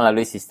Sarawak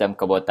melalui sistem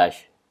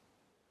kabotaj.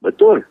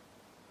 Betul.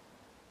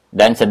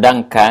 Dan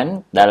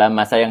sedangkan dalam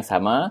masa yang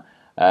sama,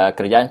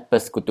 kerajaan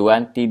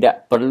persekutuan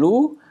tidak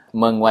perlu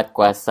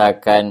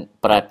menguatkuasakan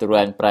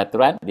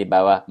peraturan-peraturan di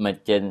bawah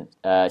Merchant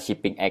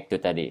Shipping Act itu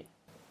tadi.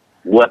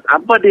 Buat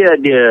apa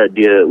dia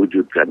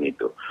wujudkan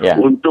itu? Ya.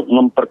 Untuk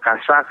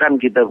memperkasakan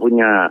kita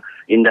punya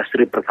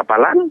industri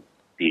perkapalan?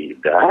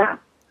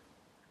 Tidak.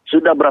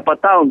 Sudah berapa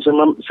tahun,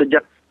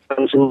 sejak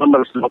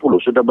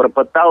 1950, sudah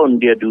berapa tahun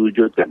dia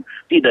diwujudkan.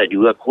 Tidak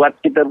juga kuat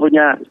kita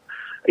punya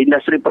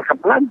industri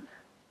perkapalan.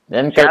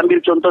 Dan saya ambil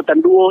contoh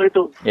Tanduo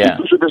itu. Ya.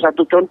 Itu sudah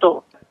satu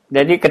contoh.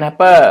 Jadi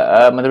kenapa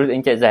menurut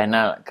Encik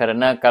Zainal?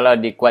 Kerana kalau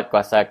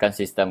dikuatkuasakan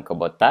sistem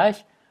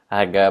kabotaj,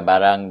 harga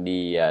barang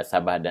di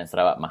Sabah dan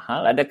Sarawak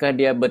mahal, adakah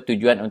dia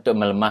bertujuan untuk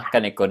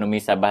melemahkan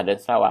ekonomi Sabah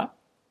dan Sarawak?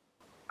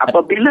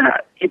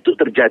 Apabila itu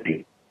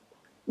terjadi,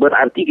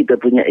 berarti kita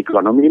punya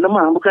ekonomi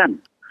lemah,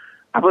 bukan?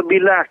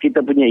 Apabila kita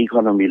punya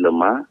ekonomi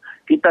lemah,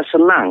 kita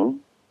senang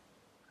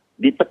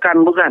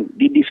ditekan, bukan?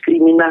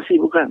 Didiskriminasi,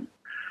 bukan?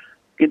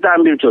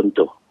 Kita ambil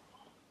contoh.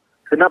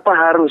 Kenapa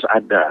harus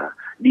ada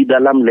di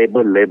dalam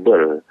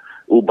label-label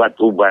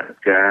ubat-ubat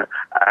ke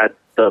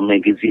atau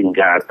magazine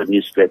ke atau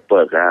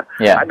newspaper ke,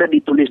 ada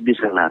ditulis di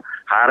sana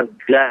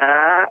harga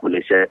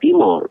Malaysia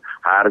Timur,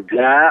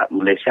 harga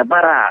Malaysia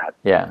Barat.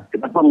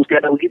 Kenapa mesti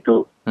ada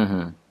begitu?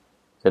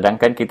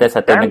 Sedangkan kita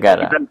satu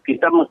negara.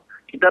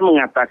 Kita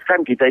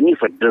mengatakan kita ini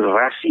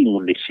Federasi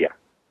Malaysia.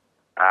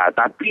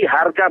 Tapi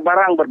harga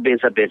barang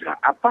berbeza-beza.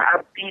 Apa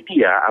arti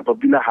dia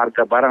apabila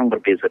harga barang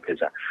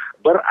berbeza-beza?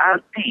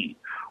 Berarti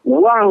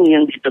wang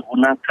yang kita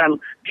gunakan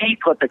di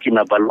Kota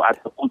Kinabalu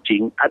atau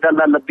Kuching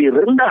adalah lebih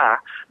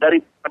rendah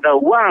daripada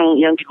wang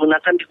yang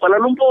digunakan di Kuala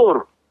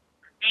Lumpur.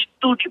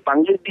 Itu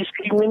dipanggil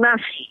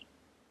diskriminasi.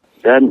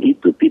 Dan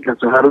itu tidak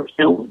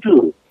seharusnya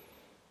wujud.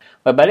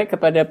 Berbalik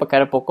kepada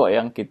perkara pokok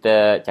yang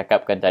kita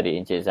cakapkan tadi,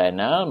 Encik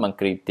Zainal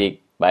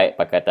mengkritik baik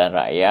Pakatan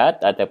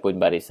Rakyat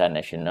ataupun Barisan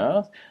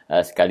Nasional,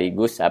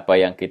 sekaligus apa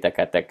yang kita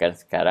katakan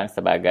sekarang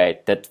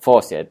sebagai third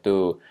force,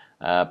 iaitu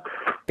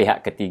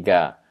pihak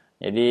ketiga.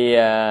 Jadi,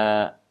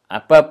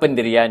 apa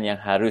pendirian yang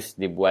harus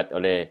dibuat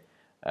oleh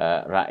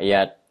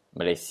rakyat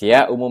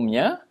Malaysia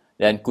umumnya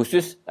dan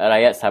khusus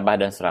rakyat Sabah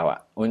dan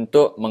Sarawak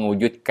untuk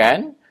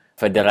mewujudkan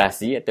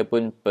federasi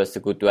ataupun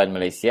persekutuan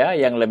Malaysia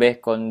yang lebih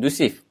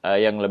kondusif,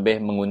 yang lebih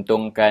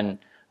menguntungkan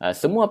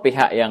semua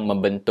pihak yang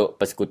membentuk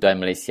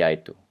persekutuan Malaysia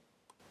itu?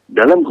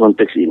 Dalam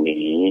konteks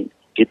ini,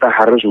 kita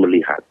harus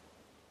melihat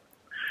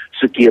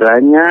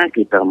sekiranya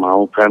kita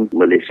maukan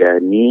Malaysia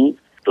ini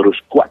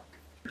terus kuat,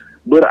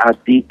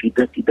 berarti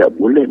kita tidak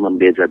boleh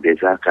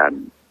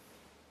membeza-bezakan.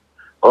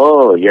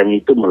 Oh, yang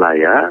itu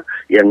Melaya,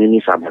 yang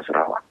ini Sabah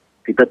Sarawak.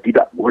 Kita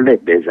tidak boleh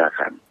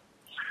bezakan.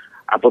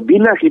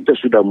 Apabila kita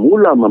sudah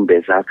mula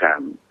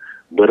membezakan,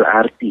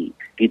 berarti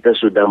kita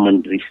sudah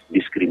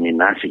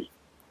mendiskriminasi.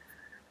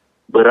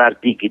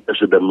 Berarti kita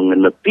sudah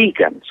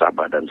mengenepikan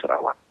Sabah dan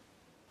Sarawak.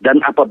 Dan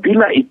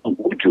apabila itu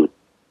wujud,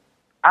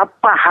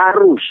 apa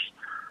harus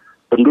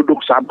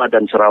penduduk Sabah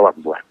dan Sarawak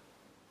buat?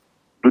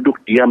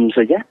 Duduk diam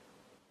saja?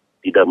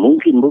 Tidak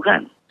mungkin,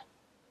 bukan?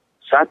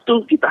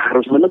 Satu, kita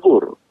harus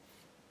menegur.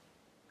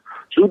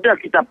 Sudah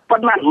kita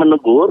pernah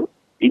menegur,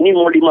 ini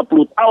mau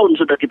 50 tahun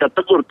sudah kita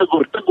tegur,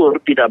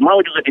 tidak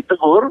mau juga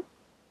ditegur.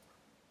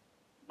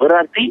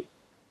 Berarti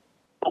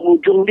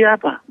penghujung dia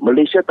apa?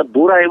 Malaysia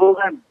terburai,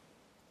 bukan?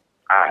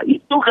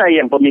 Itukah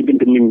yang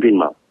pemimpin-pemimpin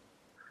mau?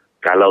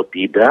 Kalau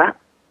tidak,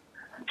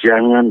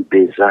 jangan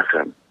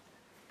bezakan.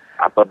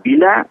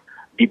 Apabila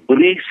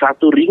diberi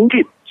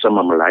RM1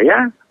 sama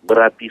Melaya,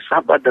 berarti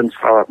Sabah dan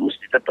Sarawak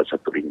mesti dapat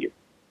RM1.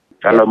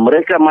 Kalau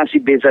mereka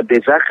masih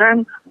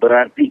beza-bezakan,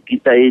 berarti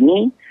kita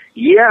ini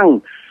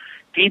yang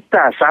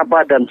kita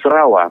Sabah dan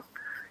Sarawak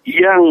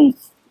yang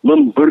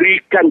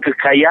memberikan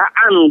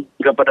kekayaan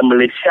kepada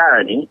Malaysia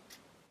ini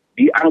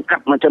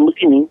diangkat macam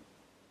begini,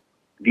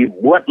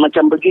 dibuat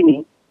macam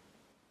begini,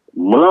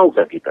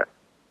 maukah kita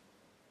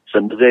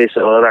sebagai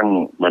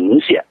seorang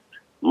manusia,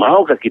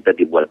 maukah kita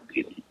dibuat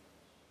begini?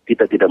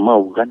 Kita tidak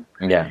mau, kan?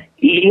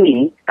 Ini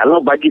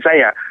kalau bagi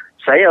saya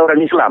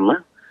orang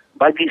Islam,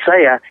 bagi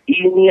saya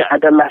ini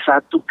adalah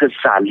satu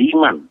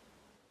kesaliman.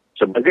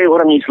 Sebagai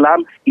orang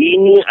Islam,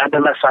 ini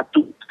adalah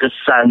satu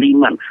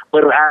kesaliman.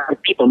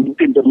 Berarti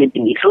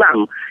pemimpin-pemimpin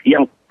Islam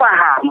yang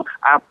paham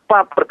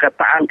apa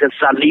perkataan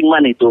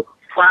kesaliman itu,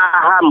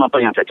 paham apa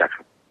yang saya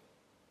cakap.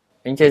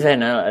 Encik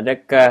Zainal,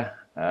 adakah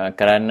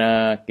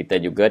kerana kita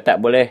juga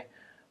tak boleh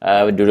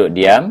duduk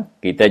diam.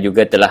 Kita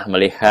juga telah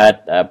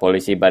melihat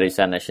polisi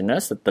Barisan Nasional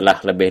setelah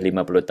lebih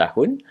 50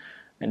 tahun.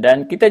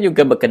 Dan kita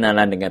juga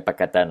berkenalan dengan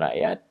Pakatan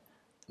Rakyat.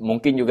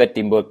 Mungkin juga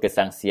timbul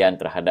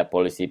kesangsian terhadap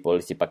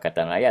polisi-polisi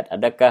Pakatan Rakyat.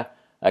 Adakah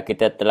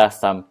kita telah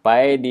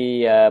sampai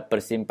di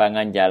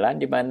persimpangan jalan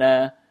di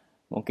mana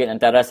mungkin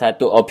antara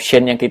satu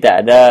option yang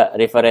kita ada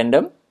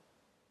referendum?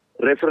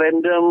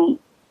 Referendum,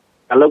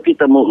 kalau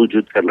kita mau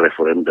wujudkan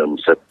referendum,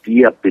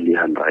 setiap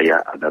pilihan raya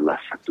adalah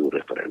satu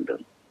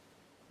referendum.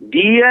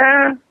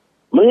 Dia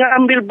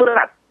mengambil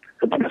berat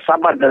kepada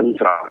Sabah dan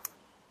Sarawak.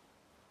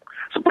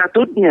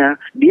 Sepatutnya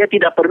dia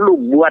tidak perlu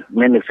buat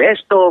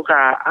manifesto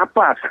kah,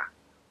 apakah,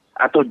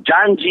 atau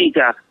janji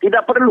kah,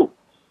 tidak perlu.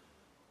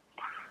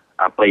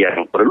 Apa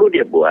yang perlu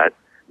dia buat,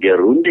 dia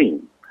runding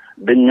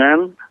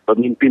dengan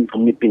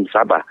pemimpin-pemimpin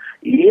Sabah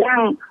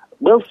yang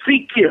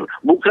berfikir,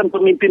 bukan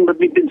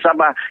pemimpin-pemimpin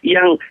Sabah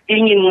yang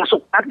ingin masuk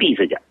parti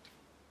saja.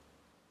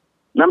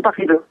 Nampak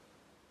itu?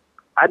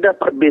 Ada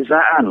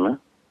perbezaan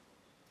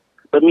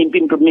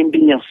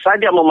pemimpin-pemimpin yang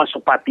saja mau masuk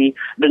parti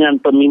dengan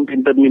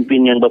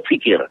pemimpin-pemimpin yang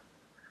berfikir.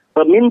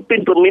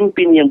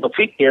 Pemimpin-pemimpin yang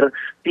berfikir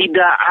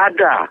tidak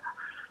ada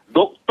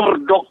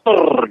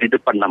doktor-doktor di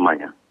depan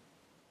namanya.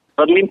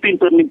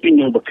 Pemimpin-pemimpin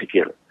yang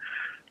berfikir.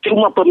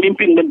 Cuma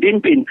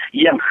pemimpin-pemimpin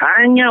yang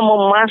hanya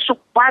mau masuk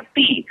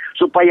parti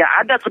supaya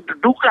ada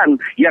kedudukan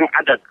yang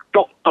ada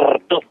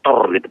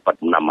doktor-doktor di depan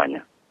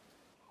namanya.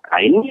 Nah,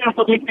 ini yang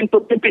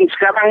pemimpin-pemimpin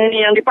sekarang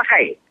ini yang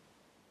dipakai.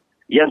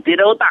 Yang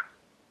tidak otak.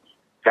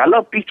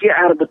 Kalau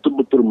PKR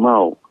betul-betul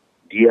mau,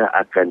 dia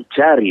akan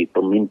cari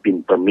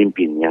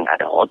pemimpin-pemimpin yang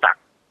ada otak.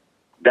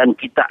 Dan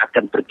kita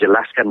akan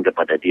perjelaskan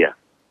kepada dia.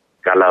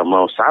 Kalau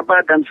mau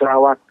Sabah dan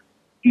Sarawak,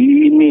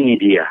 ini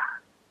dia.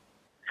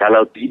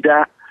 Kalau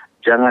tidak,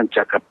 jangan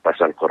cakap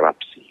pasal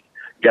korupsi.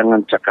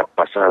 Jangan cakap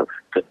pasal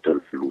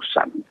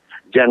keterlulusan.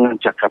 Jangan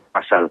cakap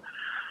pasal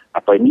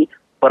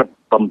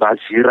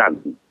pembaziran.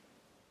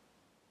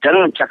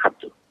 Jangan cakap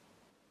tu.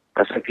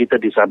 Pasal kita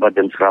di Sabah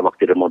dan Sarawak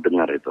tidak mau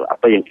dengar itu.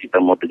 Apa yang kita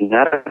mau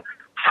dengar,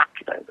 hak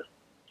kita itu.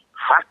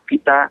 Hak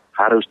kita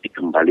harus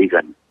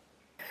dikembalikan.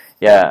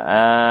 Ya,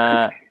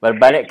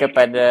 berbalik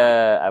kepada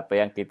apa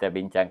yang kita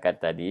bincangkan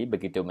tadi,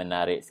 begitu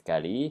menarik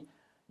sekali.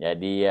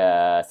 Jadi,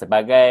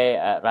 sebagai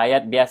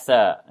rakyat biasa,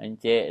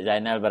 Encik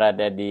Zainal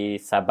berada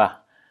di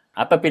Sabah.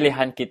 Apa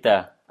pilihan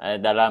kita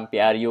dalam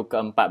PRU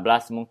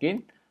ke-14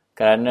 mungkin?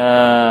 Kerana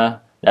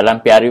dalam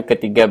PRU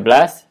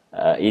ke-13,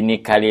 ini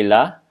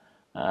kalilah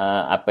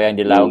apa yang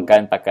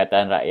dilakukan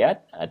Pakatan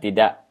Rakyat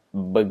tidak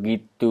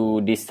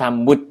begitu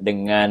disambut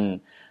dengan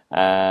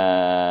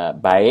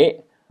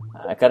baik.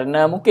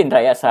 Kerana mungkin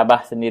rakyat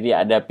Sabah sendiri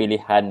ada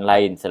pilihan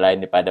lain selain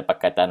daripada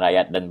Pakatan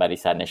Rakyat dan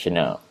Barisan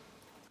Nasional.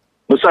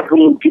 Besar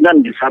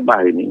kemungkinan di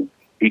Sabah ini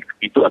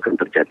itu akan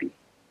terjadi.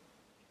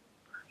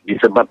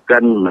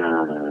 Disebabkan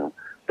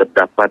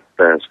terdapat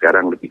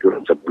sekarang lebih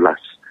kurang 11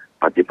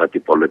 parti-parti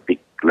politik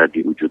telah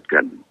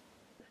diwujudkan.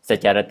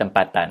 Secara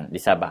tempatan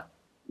di Sabah?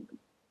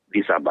 Di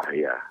Sabah,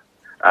 ya.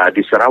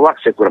 Di Sarawak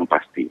saya kurang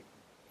pasti.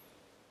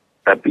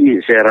 Tapi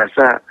saya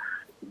rasa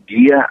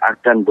dia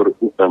akan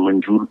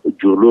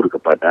menjulur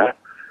kepada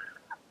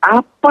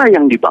apa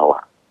yang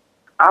dibawa.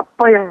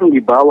 Apa yang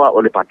dibawa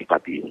oleh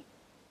parti-parti ini.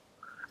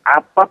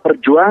 Apa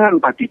perjuangan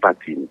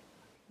parti-parti ini.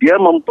 Dia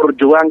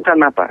memperjuangkan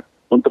apa?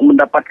 Untuk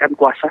mendapatkan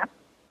kuasa.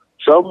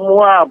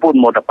 Semua pun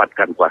mau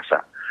dapatkan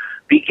kuasa.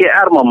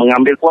 PKR mau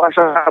mengambil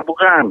kuasa,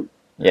 bukan?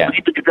 Yeah.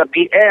 Begitu juga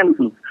PN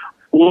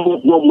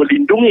mau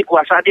melindungi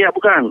kuasa dia,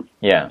 bukan?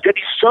 Yeah. Jadi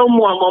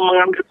semua mau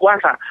mengambil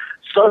kuasa.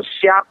 So,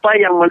 siapa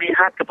yang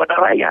melihat kepada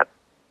rakyat?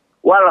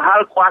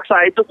 Walhal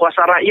kuasa itu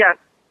kuasa rakyat.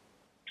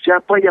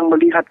 Siapa yang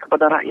melihat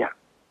kepada rakyat?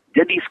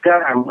 Jadi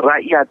sekarang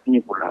rakyat ini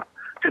pula,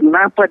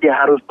 kenapa dia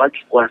harus bagi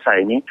kuasa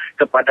ini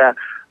kepada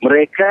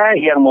mereka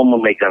yang mau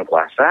memegang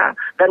kuasa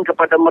dan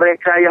kepada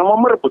mereka yang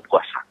mau merebut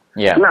kuasa?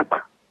 Yeah.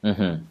 Kenapa?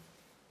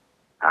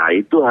 Nah,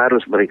 itu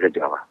harus mereka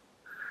jawab.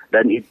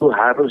 Dan itu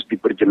harus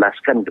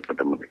diperjelaskan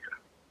kepada mereka.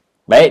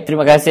 Baik,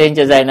 terima kasih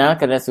Encik Zainal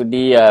kerana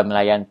sudi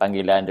melayan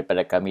panggilan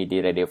daripada kami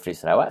di Radio Free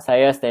Sarawak.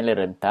 Saya Stanley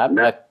Rentap.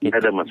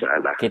 Tidak ada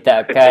masalah.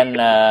 Kita akan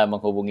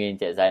menghubungi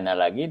Encik Zainal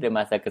lagi di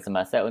masa ke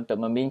semasa untuk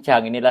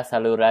membincang. Inilah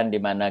saluran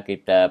di mana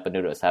kita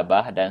penduduk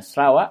Sabah dan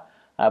Sarawak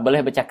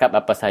boleh bercakap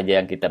apa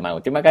saja yang kita mahu.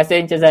 Terima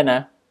kasih Encik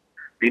Zainal.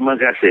 Terima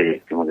kasih.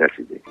 Terima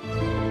kasih.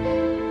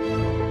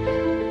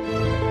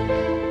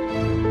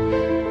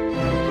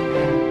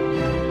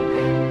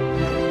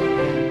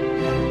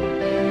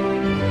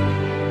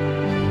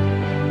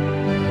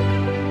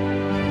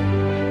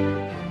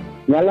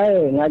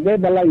 Ngalai ngagai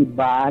balai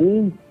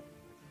ban,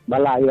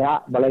 balaya,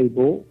 balai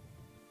ibu.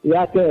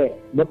 Ya ke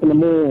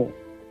berpenemu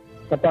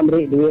kata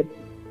beri duit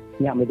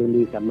nyak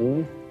meduli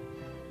kami.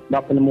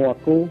 Bak penemu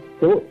aku,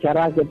 tu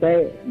cara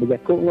kita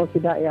berjakuk ngau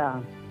tidak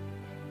ya.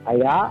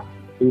 Ayah,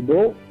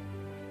 ibu,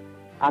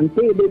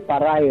 anti di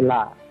parai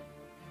lah.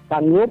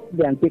 Sanggup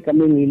di anti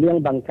kami ngiling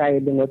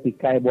bangkai dengan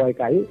tikai buai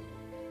kayu.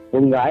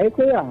 Unggai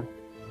ko ya.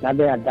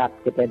 Nada adat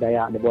kita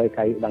daya di buai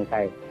kayu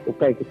bangkai.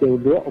 Ukai kita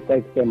uduk, ukai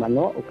kita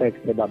manok, ukai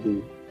kita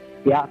babi.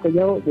 Ya aku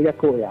jauh, dia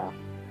aku ya.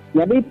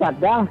 Jadi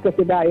pada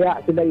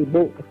kesedaya sudah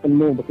ibu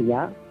ketemu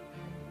berkenyak.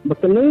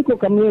 Berkenai ku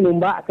kami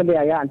numbak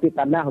kedaya anti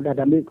tanah sudah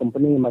ambil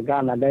company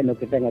magang ada no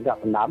kita ngagak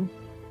pendam.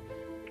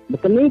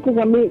 Berkenai ku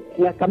kami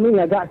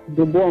ngagak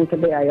dubong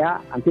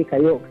kedaya anti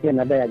kayu kian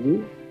ada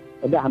lagi.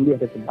 Sudah ambil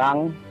ada tebang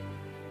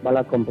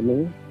bala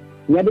company.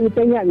 Jadi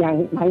itanya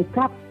yang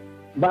nangkap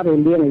baru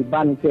dia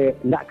iban ke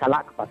ndak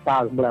kalak ke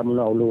pasal sebelah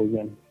menolong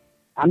nya.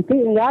 Anti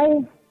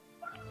engai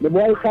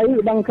dibuai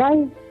kayu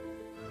bangkai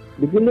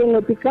digiling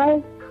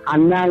ngetikai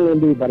anang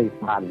di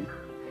barisan.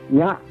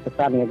 Nya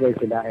pesan ngagai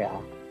sedaya.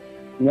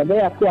 Jadi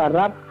aku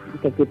harap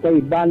kita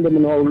iban di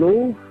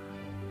Menolu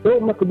tu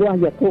makbuah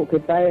jatuh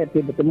kita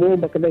bertemu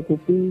berkedai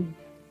kopi,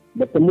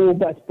 bertemu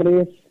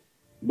berekspres,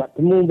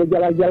 bertemu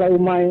berjalan-jalan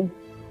umai.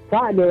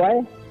 Tak ada wai.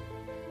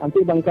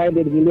 Nanti bangkai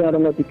dia digiling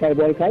orang ngotikai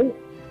boy kai.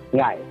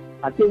 Ngai.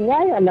 Hati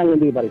ngai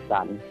anang di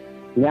barisan.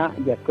 Nya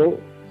jatuh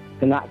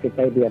kena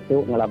kita dia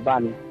tu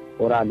ngelaban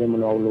orang di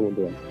Menolu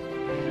dia.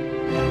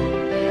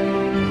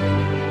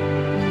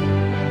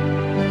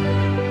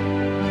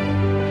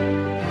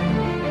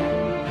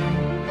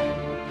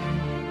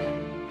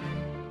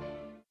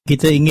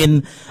 Kita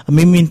ingin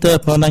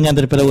meminta pandangan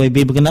daripada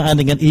YB berkenaan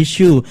dengan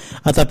isu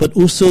ataupun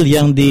usul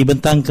yang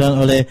dibentangkan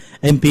oleh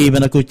MP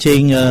Bandar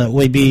Kuching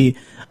YB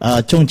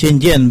Chong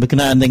Chen Jian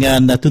berkenaan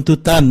dengan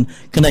tuntutan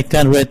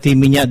kenaikan royalti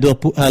minyak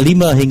 5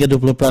 hingga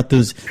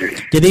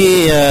 20%. Jadi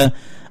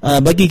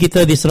bagi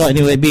kita di Sarawak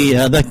ini YB,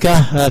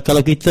 adakah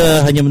kalau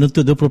kita hanya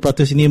menuntut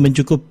 20% ini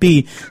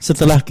mencukupi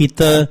setelah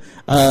kita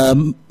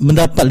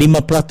mendapat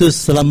 5%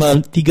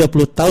 selama 30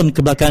 tahun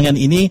kebelakangan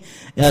ini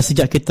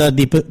sejak kita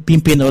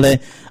dipimpin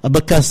oleh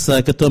bekas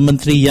Ketua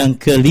Menteri yang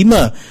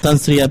kelima Tan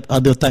Sri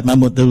Abdul Taib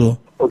Mahmud dulu?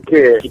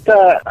 Okey,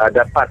 kita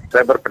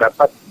saya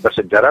berpendapat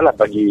bersejarahlah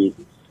bagi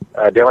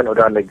Dewan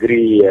Undangan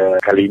Negeri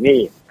kali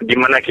ini, di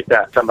mana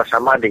kita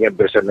sama-sama dengan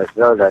Barisan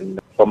Nasional dan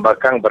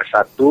Pembangkang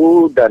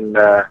bersatu dan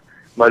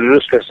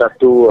meluluskan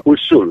satu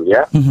usul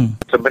ya.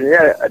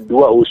 Sebenarnya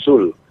dua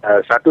usul.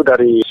 Satu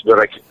dari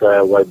saudara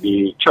kita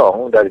YB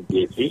Chong dari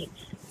DAP,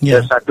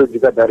 dan satu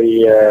juga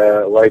dari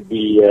YB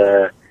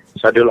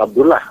Sadul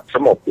Abdullah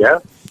Semop ya,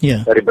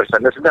 dari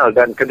Barisan Nasional,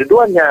 dan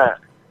kedua-duanya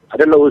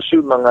adalah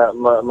usul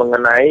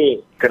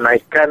mengenai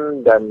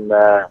kenaikan dan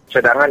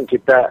cadangan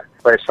kita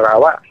supaya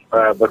Sarawak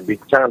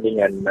berbincang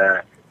dengan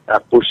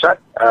pusat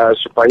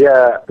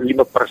supaya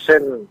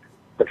 5%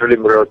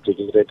 petroleum royalty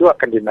kita itu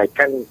akan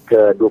dinaikkan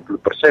ke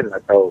 20%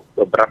 atau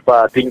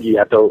beberapa tinggi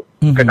atau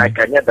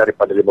kenaikannya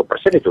daripada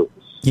 5% itu.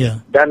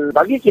 Dan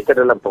bagi kita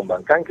dalam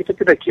pembangkang, kita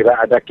tidak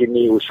kira ada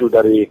kini usul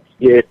dari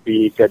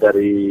DAP ke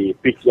dari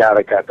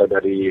PKR ke atau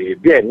dari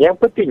BN.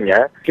 Yang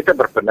pentingnya kita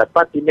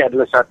berpendapat ini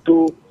adalah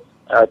satu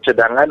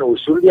cadangan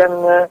usul yang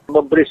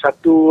memberi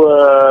satu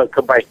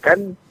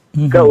kebaikan,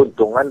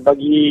 keuntungan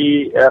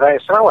bagi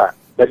rakyat Sarawak.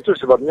 Dan itu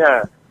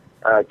sebabnya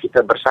kita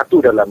bersatu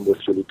dalam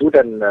usul itu,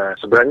 dan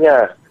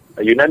sebenarnya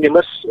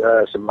unanimous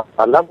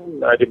semalam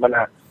di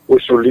mana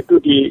usul itu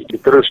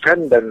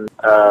diteruskan, dan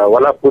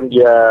walaupun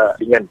dia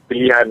dengan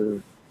pilihan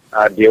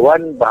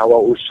Dewan bahawa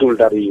usul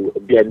dari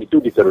BN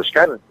itu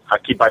diteruskan,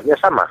 akibatnya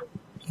sama.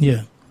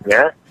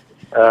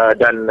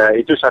 Dan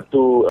itu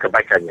satu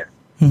kebaikannya.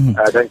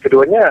 Dan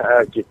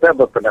keduanya kita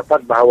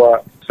berpendapat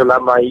bahawa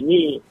selama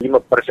ini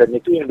 5%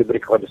 itu yang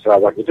diberikan kepada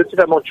Sarawak itu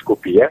tidak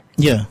mencukupi ya.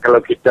 Kalau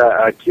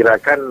kita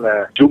kirakan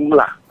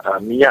jumlah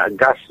minyak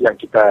gas yang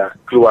kita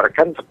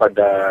keluarkan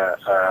kepada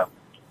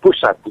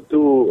pusat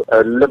itu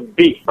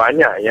lebih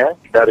banyak ya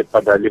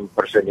daripada 5%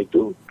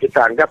 itu,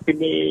 kita anggap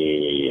ini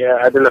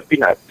adalah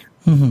peanut.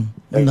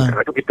 Dan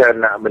karena itu kita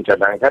nak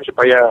mencadangkan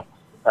supaya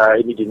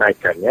ini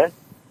dinaikkan ya.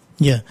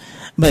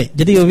 Baik.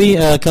 Jadi Yobi,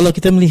 kalau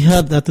kita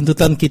melihat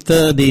tuntutan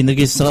kita di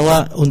negeri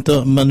Sarawak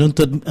untuk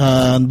menuntut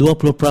 20%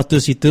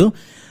 itu,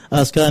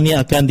 sekarang ini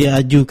akan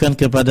diajukan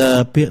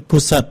kepada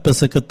pusat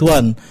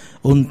persekutuan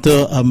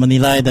untuk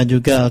menilai dan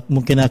juga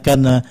mungkin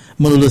akan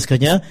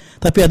meluluskannya.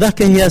 Tapi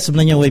adakah ia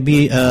sebenarnya YB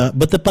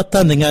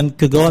bertepatan dengan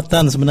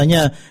kegawatan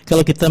sebenarnya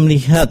kalau kita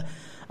melihat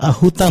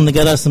hutang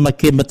negara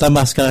semakin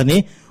bertambah sekarang ini,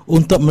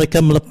 untuk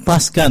mereka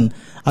melepaskan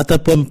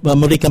ataupun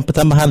memberikan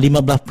pertambahan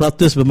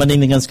 15%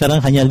 berbanding dengan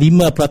sekarang hanya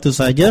 5%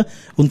 saja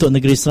untuk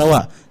negeri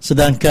Sarawak.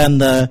 Sedangkan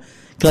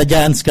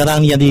kerajaan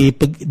sekarang yang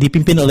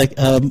dipimpin oleh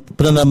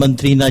Perdana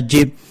Menteri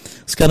Najib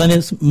sekarang ini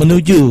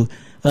menuju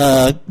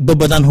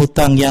bebanan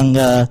hutang yang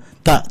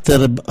tak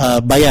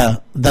terbayar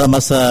dalam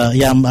masa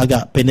yang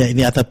agak pendek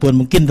ini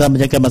ataupun mungkin dalam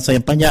jangka masa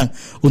yang panjang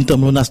untuk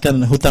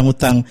melunaskan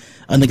hutang-hutang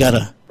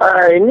negara.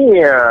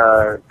 Ini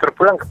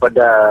terpulang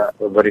kepada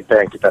berita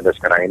yang kita ada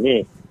sekarang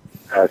ini.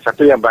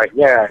 Satu yang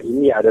baiknya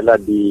ini adalah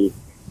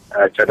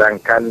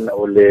dicadangkan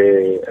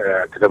oleh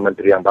Ketua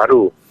Menteri yang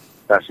baru,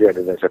 Nasir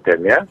dan Setem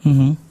ya.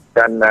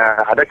 Dan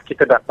ada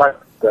kita dapat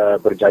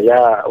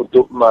berjaya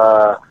untuk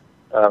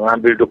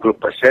mengambil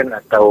 20%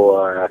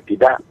 atau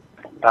tidak.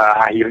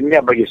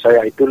 Akhirnya bagi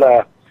saya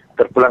itulah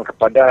terpulang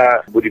kepada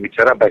budi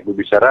bicara, baik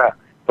budi bicara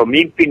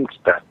pemimpin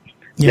kita.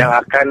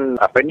 Yang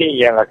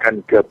akan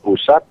ke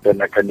pusat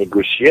dan akan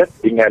negosiat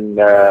dengan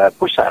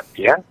pusat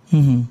ya.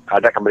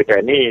 Adakah mereka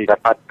ini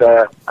dapat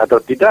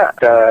atau tidak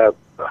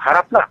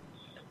haraplah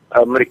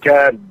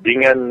mereka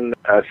dengan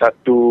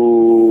satu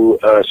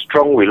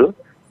strong will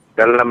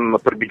dalam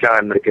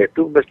perbincangan mereka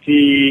itu mesti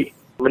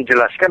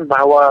menjelaskan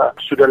bahawa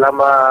sudah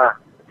lama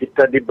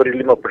kita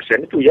diberi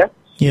 5% itu ya.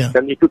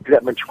 Dan itu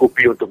tidak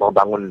mencukupi untuk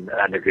membangun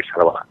negeri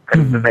Sarawak.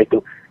 Karena itu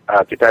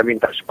kita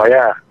minta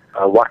supaya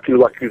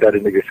wakil-wakil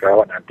dari negeri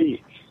Sarawak nanti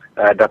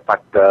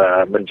dapat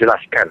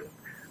menjelaskan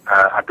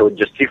atau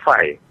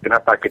justify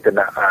kenapa kita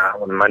nak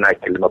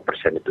menaiki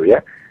 5% itu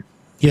ya.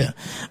 Ya,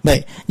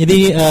 baik.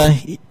 Jadi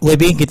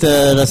WB,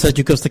 kita rasa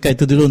cukup setakat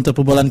itu dulu untuk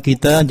perbualan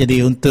kita. Jadi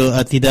untuk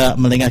tidak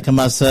melengahkan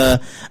masa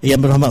yang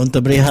berhormat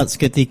untuk berehat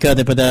seketika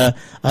daripada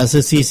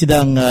sesi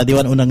sidang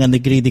Dewan Undangan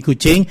Negeri di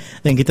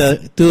Kuching, dan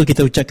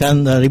kita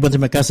ucapkan ribuan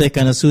terima kasih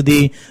kerana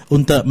sudi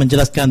untuk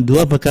menjelaskan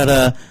dua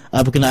perkara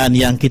berkenaan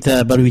yang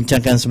kita baru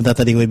bincangkan sebentar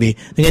tadi,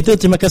 WB. Dengan itu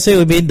terima kasih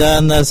WB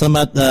dan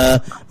selamat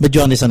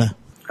berjuang di sana.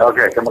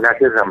 Okey, terima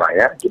kasih sama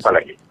ya. Jumpa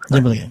lagi.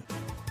 Jumpa lagi.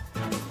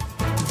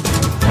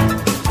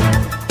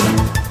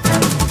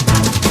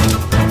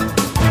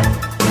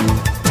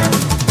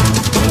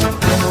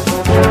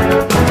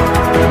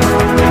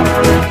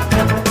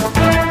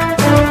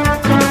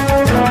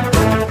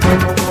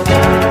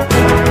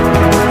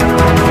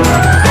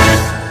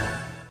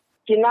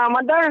 Cina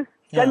Madang,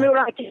 kami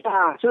orang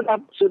Cina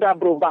sudah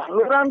berubah.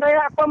 Lurang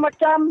Dayak apa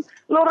macam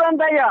Lurang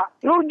Dayak.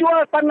 Lu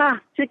jual tanah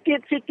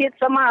sikit-sikit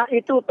sama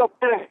itu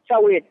toko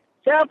sawit.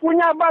 Saya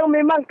punya abang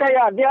memang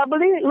kaya. Dia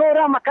beli,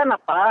 lurang makan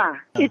apa?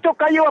 Itu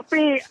kayu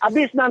api,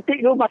 habis nanti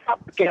lu masak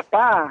pakai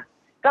apa?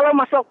 Kalau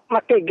masuk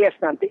pakai gas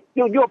nanti,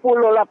 70,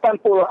 80,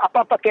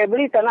 apa pakai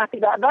beli tanah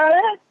tidak ada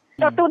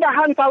Satu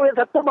dahan sawit,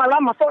 satu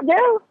malam masuk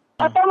jail.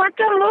 Apa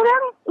macam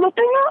lurang? Lu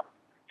tengok.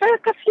 Saya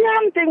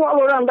kasihan tengok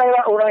lurang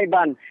Dayak orang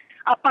Iban.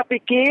 Apa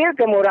pikir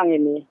kamu orang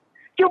ini?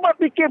 Cuba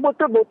pikir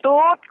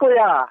betul-betul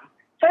kuya.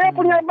 Saya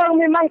punya abang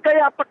memang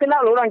kaya apa kena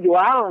orang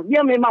jual.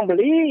 Dia memang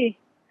beli.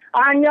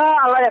 Hanya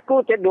alai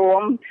aku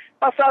cedom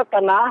pasal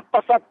tanah,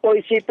 pasal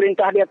polisi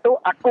perintah dia tu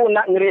aku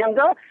nak ngeriang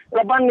ke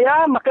leban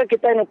dia, maka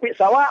kita nupi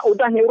sawah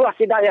udah nyuruh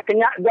sidak ya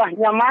kenyak dah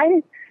nyamai,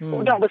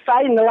 udah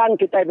besar nelan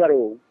kita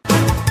baru.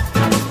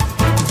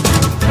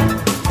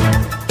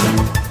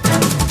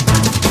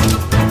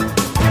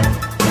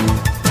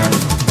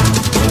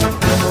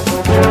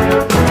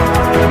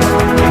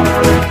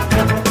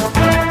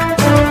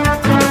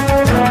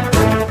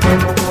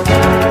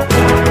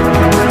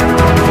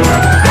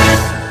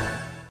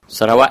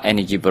 Sarawak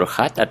Energy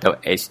Berhad atau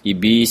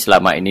SEB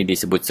selama ini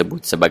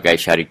disebut-sebut sebagai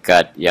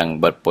syarikat yang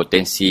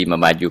berpotensi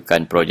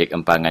memajukan projek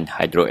empangan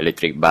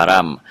hidroelektrik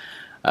Baram.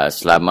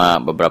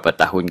 Selama beberapa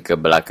tahun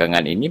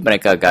kebelakangan ini,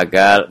 mereka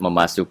gagal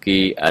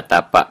memasuki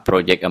tapak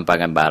projek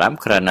empangan Baram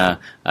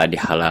kerana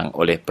dihalang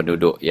oleh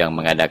penduduk yang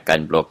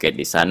mengadakan blokad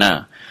di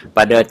sana.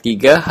 Pada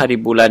 3 hari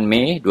bulan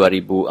Mei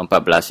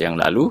 2014 yang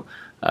lalu,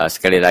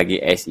 sekali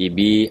lagi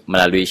SEB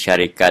melalui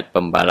syarikat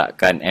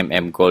pembalakan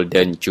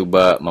Golden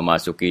cuba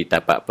memasuki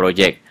tapak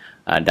projek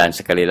dan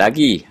sekali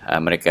lagi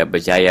mereka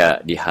berjaya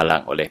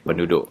dihalang oleh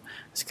penduduk.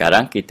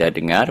 Sekarang kita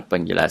dengar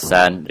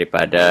penjelasan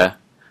daripada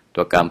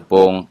Tua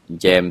Kampung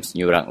James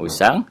Nyurang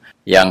Usang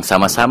yang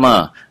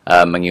sama-sama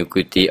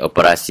mengikuti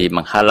operasi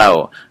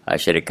menghalau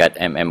syarikat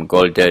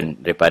Golden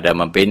daripada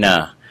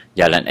membina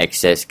jalan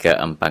akses ke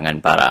empangan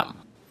Baram.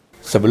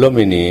 Sebelum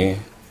ini,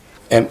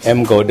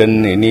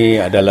 Golden ini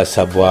adalah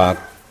sebuah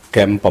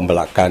kamp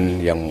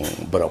pembelakan yang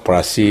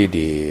beroperasi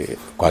di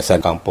kawasan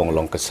Kampung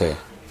Long Keseh.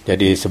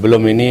 Jadi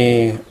sebelum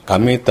ini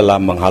kami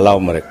telah menghalau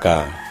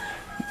mereka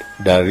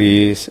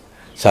dari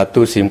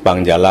satu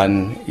simpang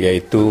jalan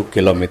iaitu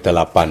kilometer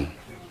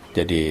 8.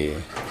 Jadi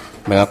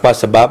mengapa?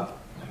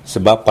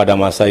 Sebab pada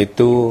masa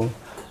itu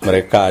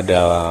mereka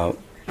ada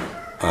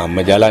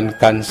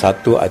menjalankan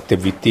satu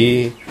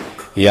aktiviti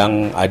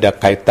yang ada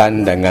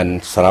kaitan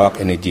dengan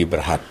Sarawak Energy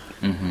Berhad.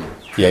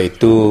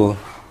 Iaitu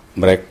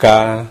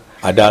mereka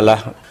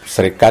adalah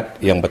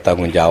syarikat yang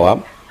bertanggungjawab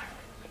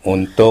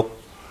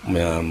untuk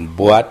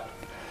membuat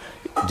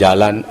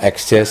jalan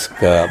akses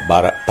ke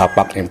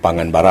tapak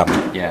empangan Baram.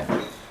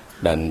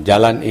 Dan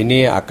jalan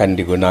ini akan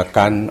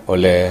digunakan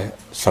oleh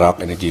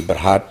Sarawak Energy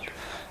Berhad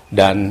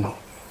dan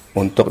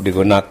untuk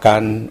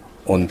digunakan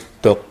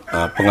untuk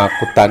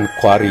pengangkutan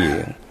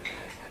kuari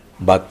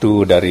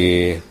batu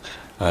dari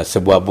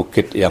sebuah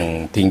bukit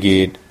yang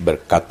tinggi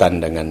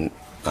berkaitan dengan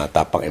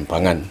tapak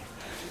empangan.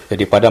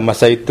 Jadi pada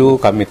masa itu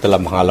kami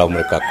telah menghalau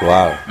mereka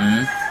keluar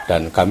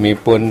dan kami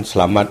pun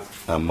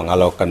selamat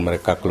menghalaukan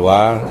mereka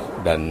keluar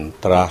dan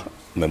telah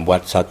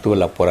membuat satu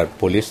laporan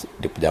polis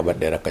di Pejabat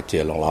Daerah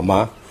Kecil Long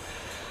Lama,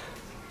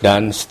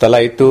 dan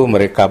setelah itu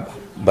mereka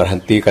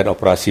berhentikan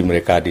operasi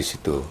mereka di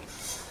situ.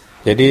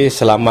 Jadi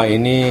selama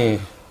ini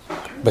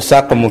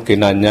besar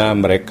kemungkinannya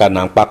mereka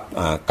nampak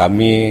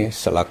kami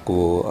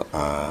selaku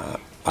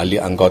ahli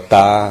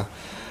anggota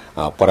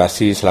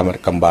operasi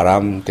Selamatkan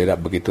Baram tidak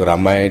begitu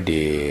ramai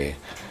di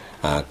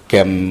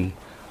camp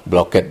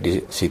blokade di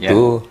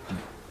situ,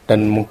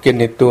 dan mungkin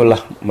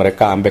itulah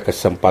mereka ambil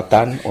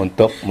kesempatan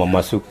untuk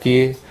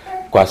memasuki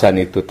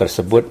kawasan itu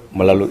tersebut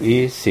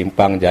melalui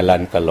simpang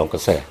jalan ke Long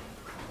Keseh.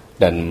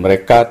 dan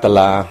mereka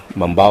telah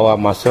membawa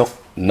masuk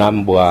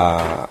 6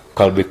 buah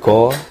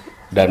kalbiko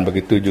dan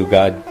begitu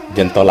juga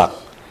jentolak.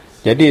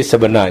 Jadi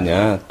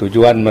sebenarnya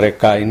tujuan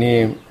mereka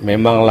ini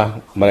memanglah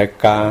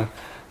mereka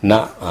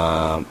nak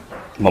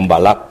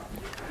membalak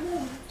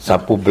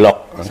sapu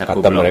blok,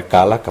 kata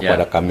mereka lah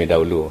kepada kami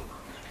dahulu.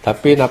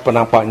 Tapi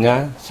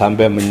nampaknya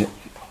sambil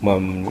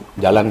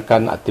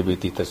menjalankan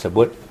aktiviti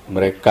tersebut,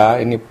 mereka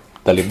ini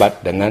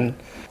terlibat dengan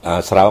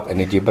Sarawak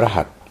Energi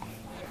Berhad.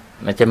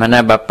 Macam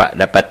mana Bapak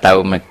dapat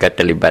tahu mereka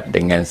terlibat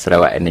dengan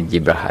Sarawak Energi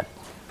Berhad?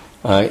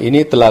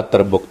 Ini telah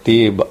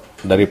terbukti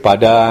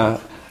daripada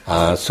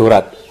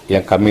surat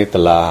yang kami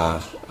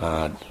telah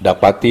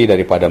dapati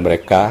daripada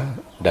mereka,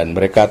 dan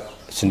mereka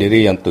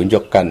sendiri yang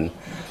tunjukkan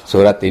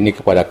surat ini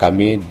kepada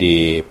kami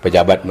di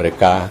pejabat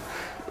mereka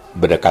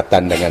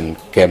berdekatan dengan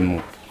kem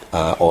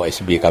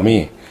OSB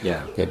kami.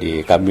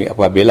 Jadi kami,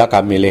 apabila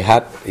kami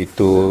lihat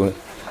itu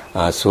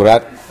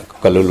surat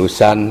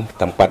kelulusan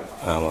tempat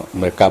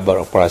mereka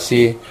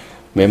beroperasi,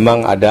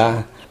 memang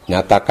ada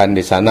nyatakan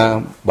di sana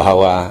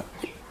bahawa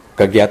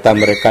kegiatan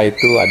mereka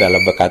itu adalah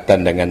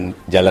berkaitan dengan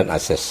jalan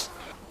akses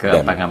ke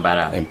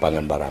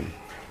Empangan Baram.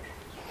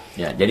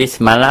 Ya, jadi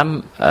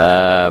semalam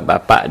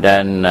Bapak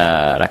dan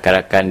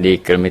rakan-rakan di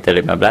kilometer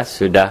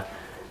 15 sudah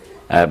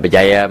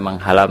berjaya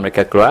menghalau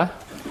mereka keluar?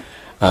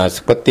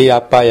 Seperti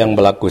apa yang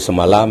berlaku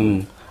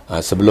semalam,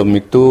 sebelum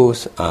itu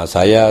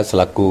saya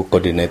selaku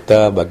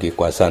koordinator bagi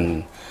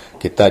kawasan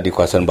kita di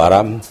kawasan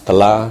Baram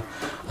telah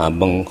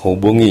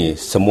menghubungi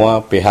semua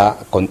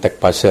pihak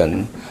contact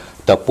person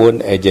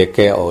ataupun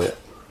AJK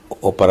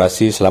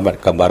operasi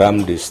selamatkan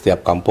Baram di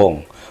setiap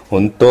kampung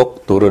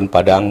untuk turun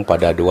padang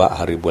pada 2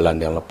 hari bulan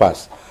yang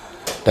lepas.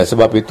 Dan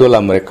sebab itulah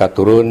mereka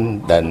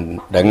turun, dan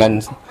dengan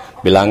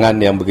bilangan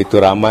yang begitu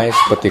ramai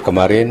seperti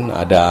kemarin,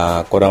 ada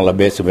kurang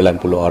lebih 90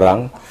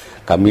 orang,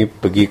 kami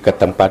pergi ke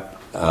tempat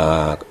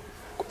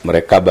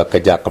mereka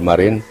bekerja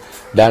kemarin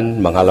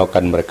dan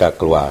menghalaukan mereka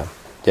keluar.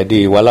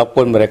 Jadi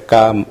walaupun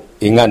mereka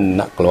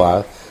ingin nak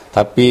keluar,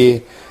 tapi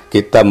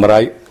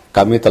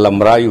kami telah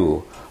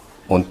merayu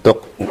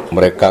untuk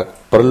mereka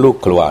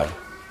perlu keluar.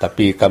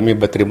 Tapi kami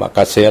berterima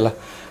kasih lah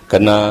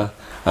kerana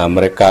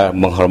mereka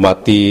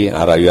menghormati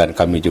rayuan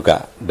kami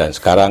juga. Dan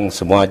sekarang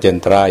semua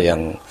jentera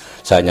yang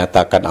saya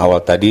nyatakan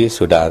awal tadi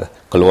sudah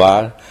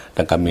keluar,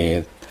 dan kami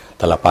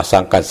telah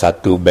pasangkan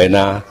satu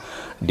banner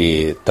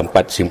di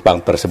tempat simpang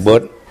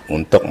tersebut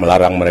untuk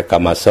melarang mereka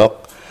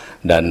masuk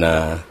dan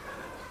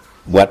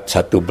buat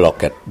satu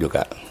bloket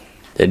juga.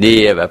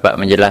 Jadi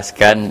Bapak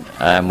menjelaskan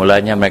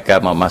mulanya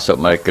mereka mau masuk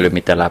melalui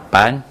kilometer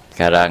 8,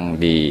 sekarang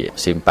di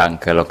simpang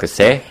ke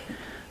Lokeseh.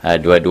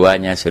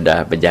 Dua-duanya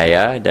sudah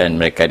berjaya dan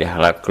mereka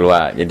dihalau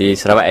keluar. Jadi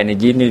Sarawak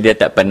Energi ini dia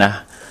tak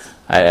pernah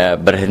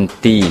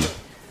berhenti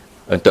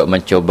untuk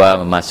mencuba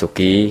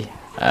memasuki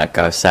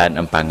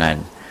kawasan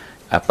Empangan.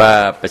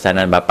 Apa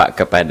pesanan Bapak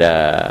kepada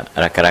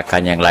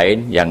rakan-rakan yang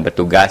lain yang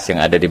bertugas yang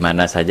ada di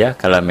mana saja,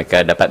 kalau mereka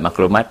dapat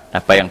maklumat,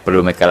 apa yang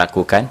perlu mereka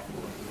lakukan?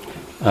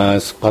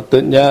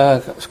 Sepatutnya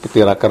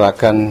seperti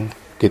rakan-rakan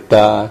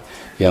kita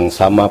yang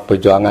sama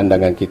perjuangan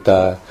dengan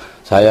kita,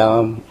 saya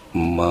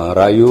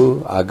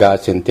merayu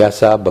agar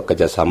sentiasa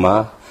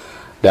bekerjasama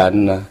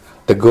dan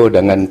teguh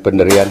dengan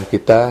pendirian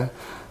kita,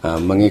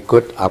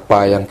 mengikut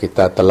apa yang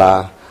kita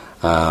telah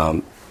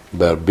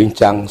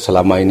berbincang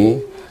selama ini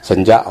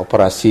sejak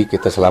operasi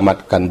kita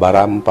selamatkan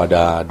Baram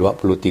pada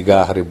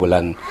 23 hari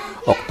bulan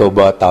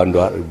Oktober tahun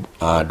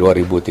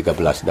 2013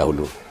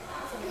 dahulu.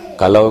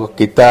 Kalau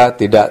kita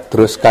tidak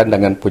teruskan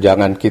dengan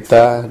perjuangan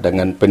kita,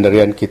 dengan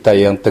pendirian kita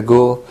yang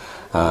teguh,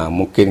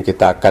 mungkin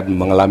kita akan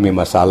mengalami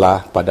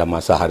masalah pada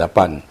masa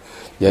hadapan.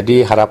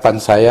 Jadi harapan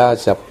saya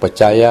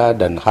percaya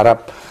dan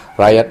harap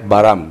rakyat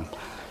Baram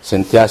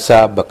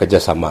sentiasa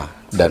bekerjasama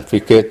dan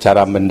fikir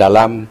cara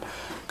mendalam,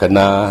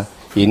 kerana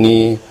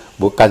ini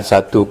bukan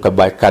satu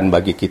kebaikan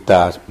bagi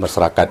kita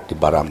masyarakat di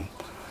Baram.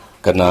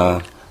 Kerana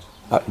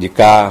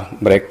jika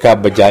mereka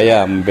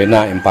berjaya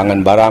membina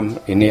Empangan Baram,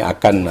 ini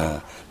akan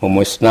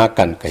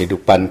memusnahkan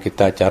kehidupan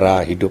kita,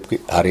 cara hidup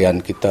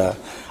harian kita,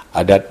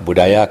 adat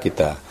budaya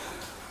kita.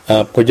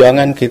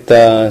 Perjuangan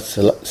kita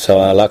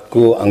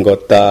selaku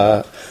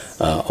anggota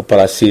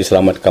operasi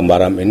Selamatkan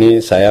Baram ini,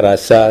 saya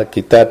rasa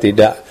kita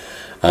tidak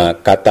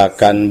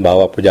katakan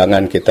bahawa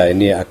perjuangan kita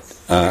ini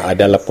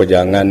adalah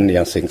perjuangan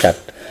yang singkat.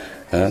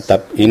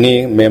 Tapi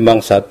ini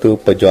memang satu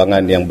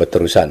perjuangan yang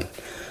berterusan.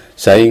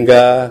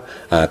 Sehingga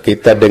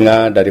kita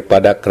dengar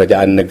daripada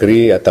kerajaan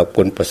negeri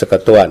ataupun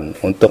persekutuan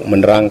untuk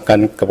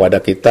menerangkan kepada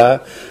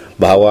kita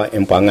bahawa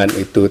Empangan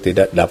itu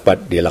tidak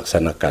dapat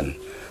dilaksanakan.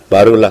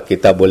 Barulah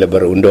kita boleh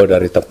berundur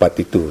dari tempat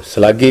itu.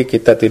 Selagi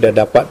kita tidak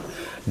dapat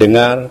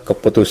dengar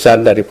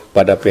keputusan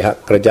daripada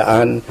pihak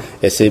kerajaan,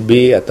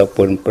 SAB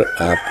ataupun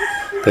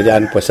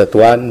kerajaan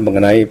persatuan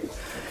mengenai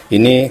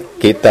ini,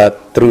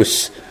 kita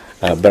terus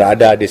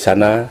berada di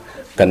sana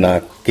kerana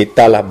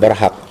kitalah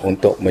berhak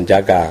untuk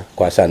menjaga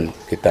kawasan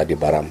kita di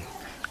Baram.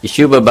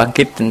 Isu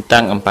berbangkit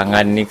tentang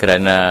Empangan ini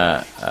kerana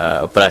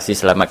operasi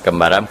Selamatkan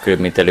Baram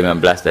kilometer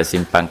 15 dan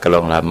simpang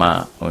Kelong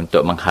Lama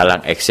untuk menghalang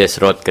akses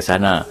road ke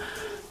sana.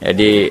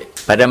 Jadi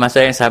pada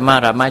masa yang sama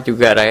ramai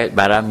juga rakyat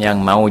Baram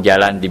yang mau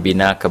jalan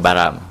dibina ke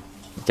Baram.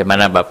 Macam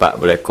mana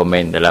Bapak boleh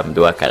komen dalam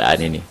dua keadaan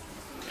ini?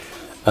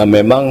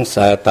 Memang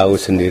saya tahu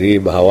sendiri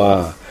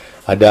bahawa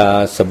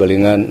ada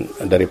sebelingan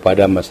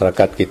daripada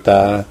masyarakat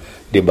kita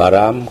di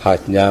Baram,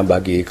 khasnya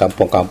bagi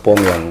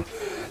kampung-kampung yang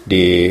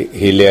di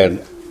hilir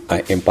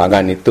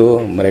Impangan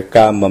itu,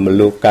 mereka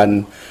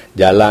memerlukan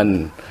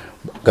jalan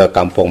ke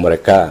kampung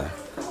mereka.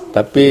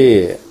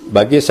 Tapi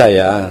bagi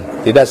saya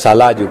tidak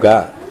salah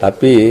juga,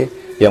 tapi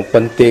yang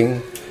penting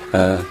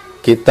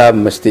kita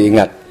mesti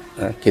ingat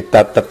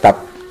kita tetap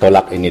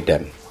tolak ini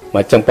dam.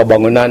 Macam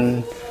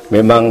pembangunan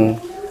memang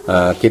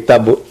kita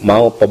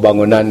mau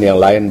pembangunan yang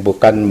lain,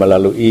 bukan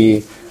melalui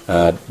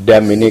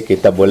dam ini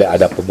kita boleh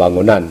ada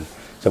pembangunan.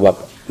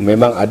 Sebab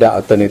memang ada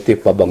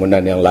alternatif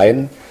pembangunan yang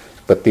lain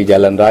seperti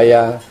jalan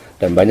raya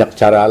dan banyak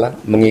cara lah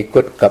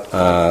mengikut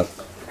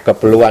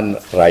keperluan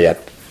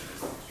rakyat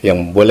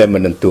yang boleh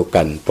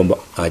menentukan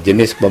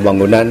jenis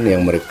pembangunan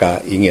yang mereka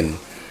ingin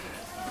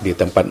di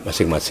tempat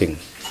masing-masing.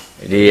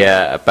 Jadi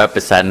apa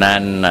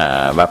pesanan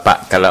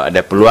Bapak kalau ada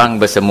peluang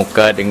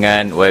bersemuka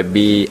dengan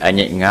YB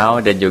Anyek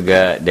Ngau dan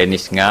juga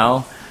Dennis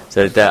Ngau,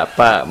 serta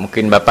apa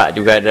mungkin Bapak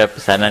juga ada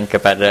pesanan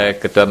kepada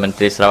Ketua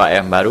Menteri Sarawak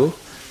yang baru,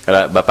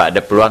 kalau Bapak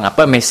ada peluang,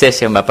 apa mesej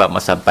yang Bapak mau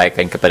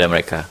sampaikan kepada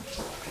mereka?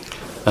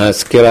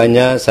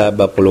 Sekiranya saya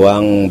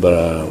berpeluang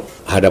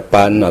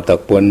berhadapan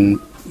ataupun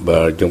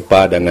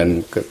berjumpa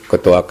dengan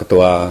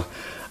ketua-ketua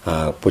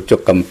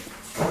pucuk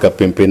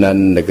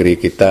kepimpinan negeri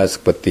kita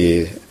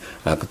seperti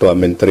Ketua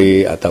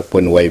Menteri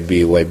ataupun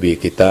YB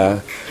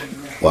kita,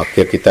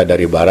 wakil kita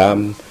dari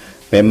Baram,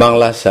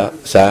 memanglah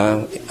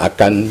saya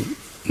akan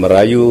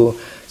merayu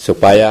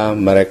supaya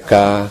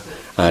mereka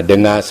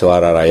dengar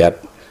suara rakyat,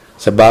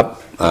 sebab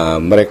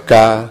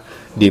mereka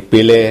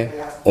dipilih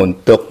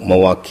untuk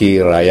mewakili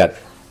rakyat,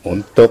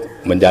 untuk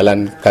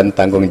menjalankan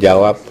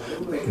tanggungjawab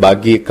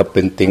bagi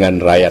kepentingan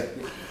rakyat,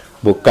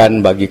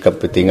 bukan bagi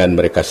kepentingan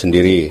mereka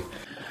sendiri.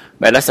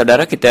 Baiklah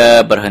saudara,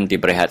 kita berhenti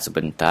berehat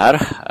sebentar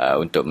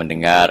untuk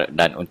mendengar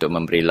dan untuk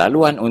memberi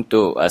laluan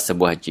untuk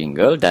sebuah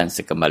jingle, dan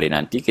sekembali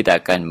nanti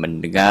kita akan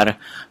mendengar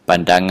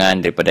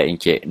pandangan daripada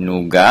Encik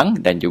Nugang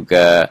dan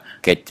juga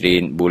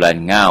Catherine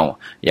Bulan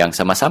Ngau yang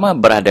sama-sama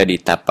berada di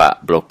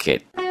tapak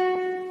blokade.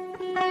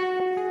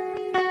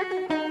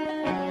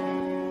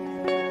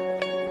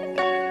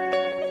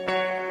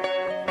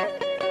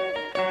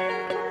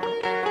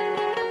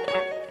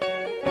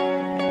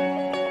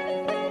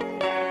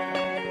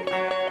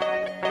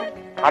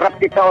 Harap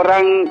kita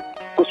orang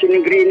Kursi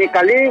Negeri ini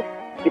kali,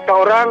 kita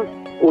orang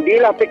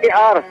udilah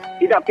PKR.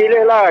 Tidak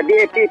pilihlah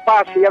DAP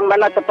PAS yang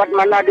mana tempat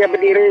mana dia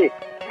berdiri.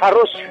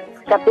 Harus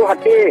satu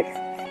hati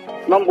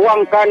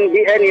membuangkan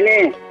BN ini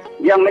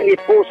yang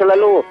menipu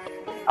selalu.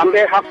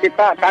 Ambil hak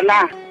kita,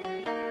 tanah,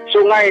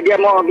 sungai dia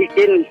mau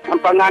bikin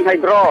empangan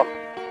hidro.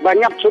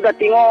 Banyak sudah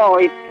tengok,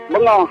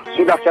 Bengoh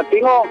sudah saya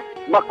tengok,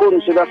 Bakun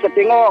sudah saya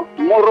tengok,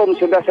 Murum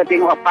sudah saya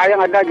tengok. Apa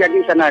yang ada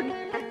jadi sana.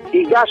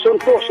 3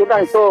 suntuk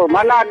sudah itu.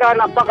 Mana ada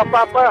nampak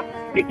apa-apa,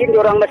 bikin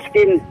orang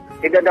miskin,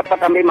 tidak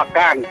dapat ambil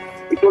makan.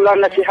 Itulah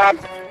nasihat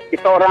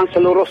kita orang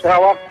seluruh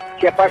Sarawak.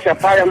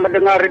 Siapa-siapa yang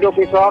mendengar Radio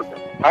Fiswak,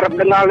 harap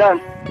dengarlah,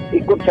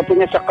 ikut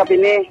satunya cakap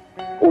ini.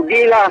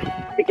 Udilah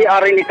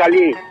PKR ini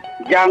kali.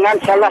 Jangan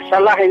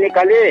salah-salah ini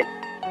kali.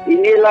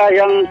 Inilah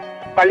yang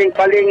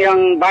paling-paling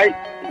yang baik,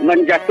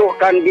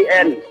 menjatuhkan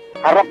BN.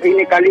 Harap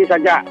ini kali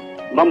saja,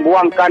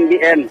 membuangkan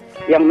BN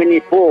yang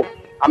menipu,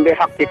 ambil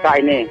hak kita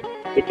ini.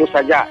 Itu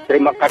saja.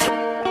 Terima kasih.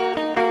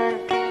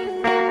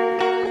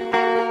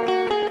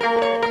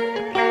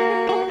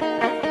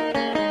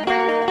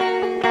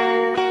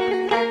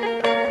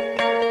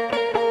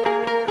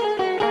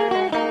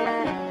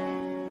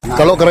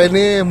 Kalau kali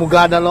ini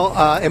muga ada lo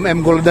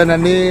MM Golden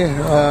ini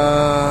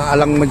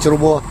alang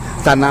menceroboh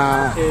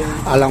tanah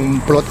alang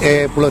plot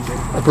E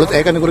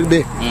kan kurang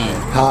deh.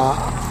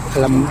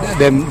 Alam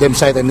dem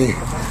site ini.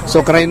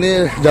 So kali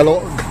ini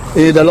dalo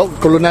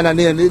kulunan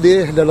ini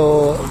di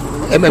dalo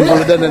MM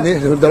Golden ini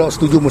dalo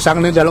setuju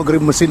musang ni dalo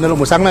green mesin dalo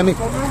musang na ni.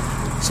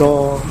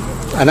 So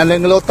anan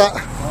lang lota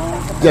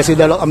jasi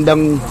dalo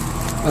amdang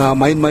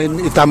main-main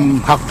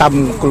hitam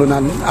haktam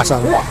kulunan asal.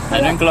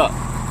 Anan kalau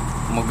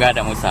muga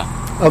ada musang.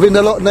 Abin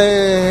dalo na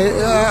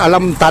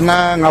alam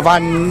tanah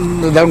ngawan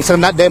dalam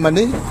senat dem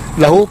ni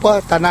lahu pa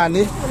tanah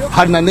ni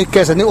han ni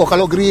kes ni o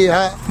kalau gri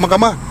ha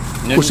mahkamah.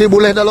 Usi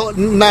boleh dalo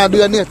na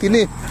dia ni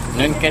tini.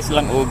 Nun kes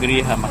lang o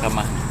gri ha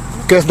mahkamah.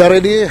 Kes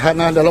dari di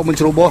hana dalam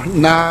menceroboh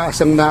na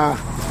seng na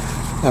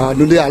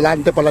nundi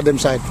alan te pala dem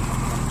site.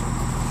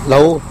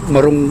 Lau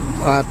merung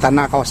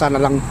tanah kawasan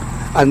alang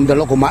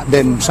andalo kuma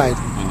dem site.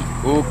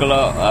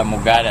 Kalau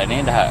muga ada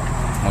ni dah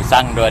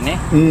musang dua ni.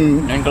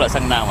 Nun kalau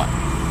sang nama.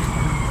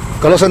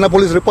 Kalau sana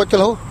polis report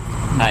kalau.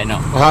 Hai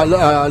no.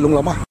 Lung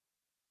lama.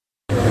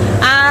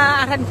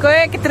 Aran kowe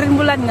Catherine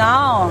Bulan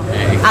Ngau.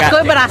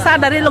 Aku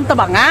berasal dari Long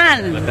Tebangan.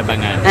 Long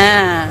Tebangan.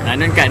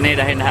 Nun kat ni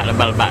dah hendak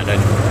lebal bak dah.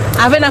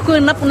 Aben aku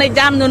nak punai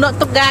jam nunuk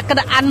tuga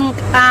keadaan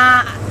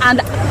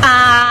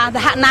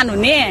dah nanu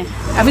ni.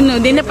 Abin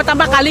din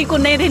pertama kali ku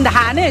nei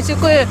dah ni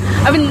siku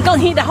abin kau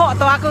hi dah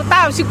tu aku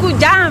tahu siku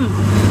jam.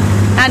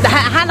 Nah dah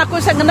han aku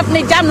sengenep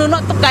ni jam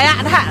nunuk tu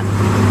gaya dah.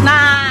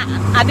 Nah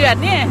ada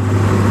ni.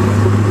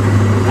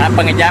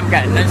 Apa ngejam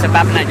kan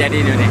sebab nak jadi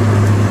tu ni.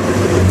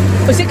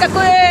 Usik aku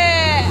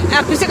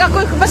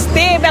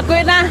pasti aku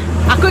na.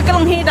 Aku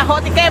kalau hi dah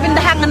tikai abin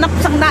dah ngenep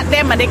sang nak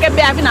dem ade ke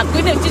be abin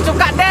aku ni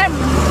suka dem.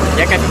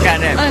 Ya kan suka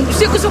dem.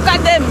 Siku suka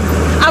dem.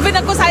 Abin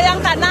aku sayang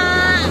tak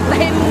nak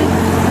lain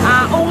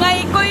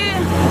ungai ko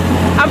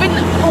abin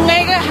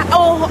ungai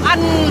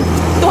an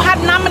Tuhan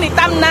nama ni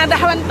tam na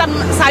dahan tam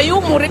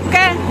sayu murid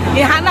ke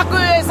ihan aku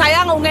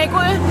sayang ungai ko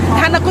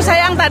ihan aku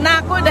sayang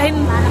tanah aku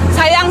dahin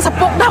sayang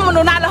sepuk dah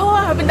menuna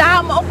lah abin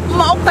dah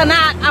mau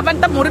tanah aban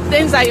tam murid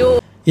dahin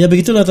sayu. Ya,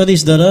 begitulah tadi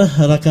saudara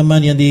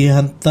rakaman yang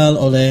dihantar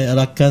oleh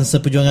rakan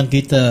seperjuangan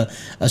kita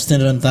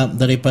Stanley Rentap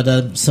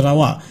daripada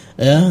Sarawak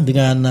ya,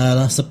 dengan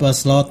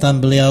selepas lawatan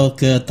beliau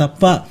ke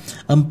tapak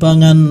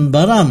Empangan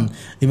Baram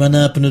di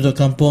mana penduduk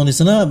kampung di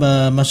sana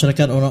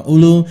masyarakat orang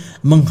Ulu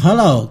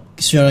menghalau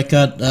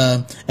syarikat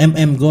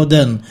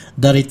Gordon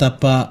dari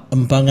tapak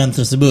empangan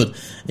tersebut.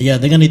 Ya,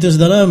 dengan itu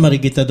saudara,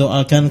 mari kita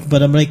doakan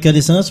kepada mereka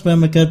di sana supaya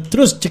mereka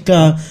terus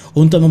cekal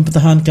untuk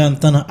mempertahankan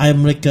tanah air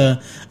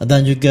mereka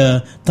dan juga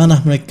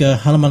tanah mereka,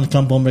 halaman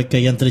kampung mereka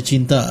yang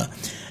tercinta.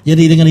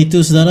 Jadi dengan itu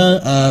saudara,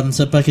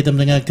 selepas kita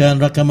mendengarkan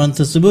rakaman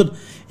tersebut,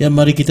 ya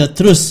mari kita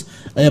terus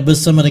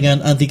bersama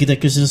dengan anti kita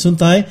Christian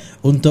Suntai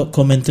untuk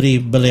komentari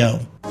beliau.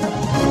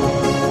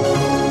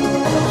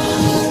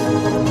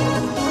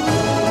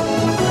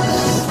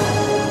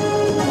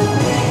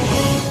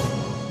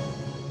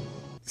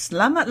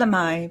 Selamat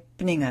lemai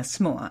peningat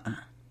semua.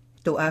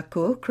 Tu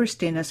aku,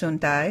 Christina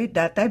Suntai,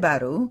 datai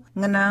baru,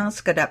 ngenang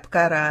sekedap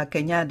perkara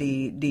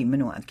kenyadi di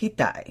menua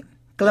kita.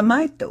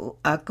 Kelemai tu,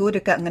 aku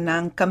dekat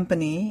ngenang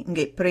company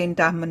ngik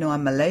perintah menua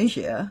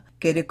Malaysia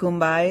ke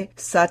dikumbai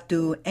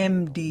satu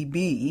MDB,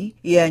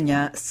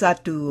 ianya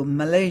satu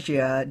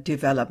Malaysia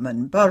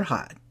Development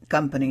Berhad.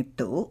 Company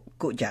tu,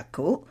 kuk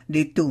jaku,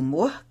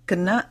 ditumbuh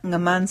kena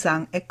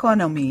ngemansang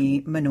ekonomi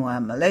menua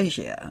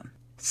Malaysia.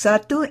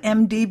 Satu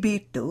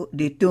MDB tu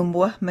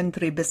ditumbuh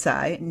Menteri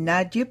Besar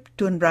Najib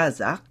Tun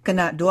Razak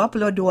kena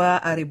 22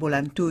 hari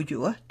bulan 7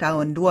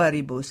 tahun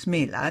 2009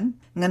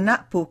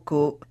 ngenak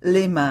pokok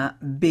 5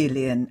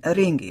 bilion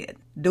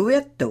ringgit.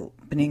 Duit tu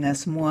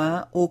peningat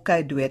semua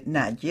ukai duit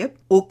Najib,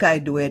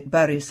 ukai duit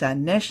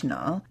Barisan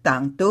Nasional,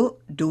 tang tu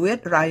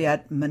duit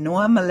rakyat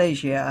menua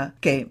Malaysia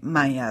ke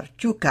mayar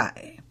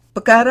cukai.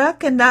 Perkara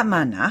kendak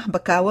mana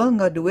berkawal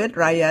ngau duit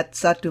rakyat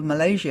satu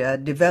Malaysia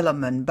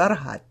Development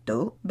Berhad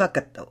tu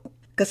beketu.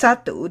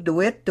 Kesatu,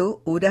 duit tu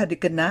udah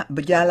dikena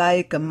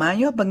berjalai ke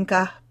mayo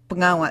bengkah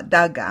pengawat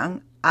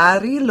dagang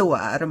ari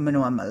luar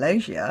menua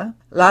Malaysia,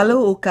 lalu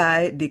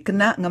ukai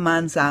dikena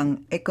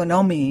ngemansang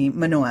ekonomi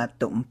menua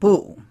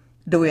tumpu.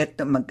 Duit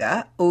tu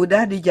megah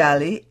udah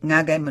dijali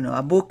ngagai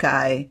menua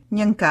bukai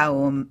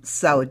nyengkaum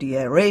Saudi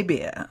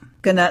Arabia.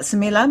 Kena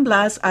 19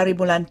 hari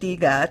bulan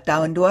 3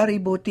 tahun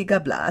 2013,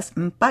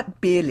 4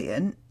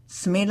 bilion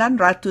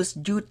 900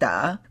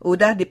 juta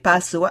udah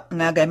dipasuk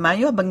ngagai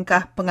mayo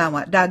bengkah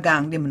pengawat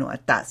dagang di menua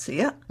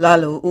Tasir,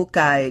 lalu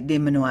ukai di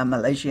menua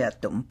Malaysia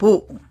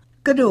tumpu.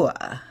 Kedua,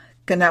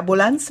 kena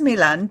bulan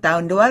 9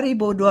 tahun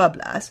 2012,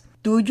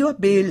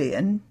 7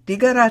 bilion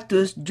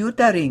 300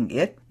 juta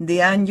ringgit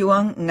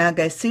dianjuang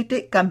ngagai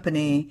Sitik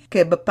Company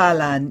ke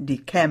Bepalan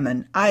di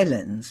Cayman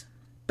Islands.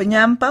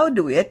 Penyampau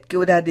duit ke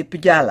udah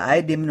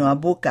dipejalai di menua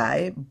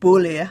bukai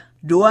boleh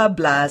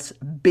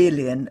 12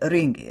 bilion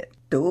ringgit.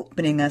 Tu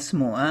peningat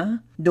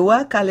semua,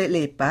 2 kali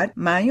lipat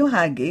mayu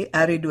hagi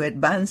hari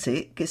duit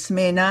bansi ke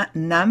semena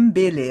 6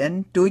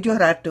 bilion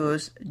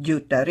 700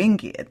 juta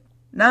ringgit.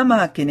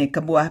 Nama kini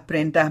kebuah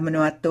perintah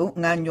menua tu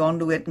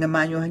nganjong duit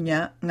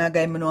ngemayuhnya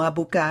ngagai menua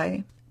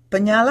bukai.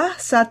 Penyalah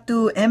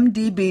satu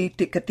MDB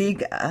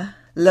ketiga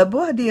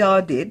lebuh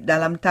diaudit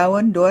dalam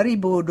tahun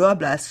 2012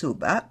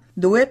 subak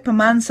duit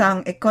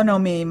pemansang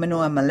ekonomi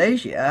menua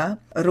Malaysia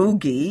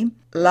rugi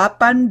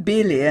 8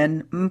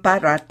 bilion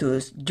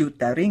 400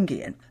 juta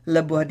ringgit.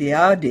 Lebuh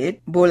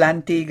diaudit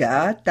bulan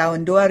 3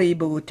 tahun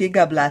 2013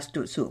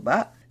 tu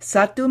subak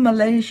satu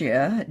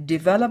Malaysia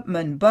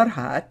Development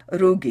Berhad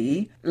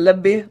rugi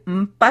lebih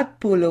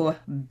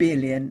 40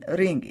 bilion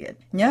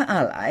ringgit. Nya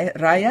alai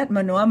rakyat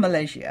menua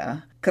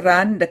Malaysia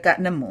keran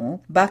dekat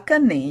nemu,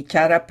 bahkan ni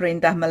cara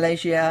perintah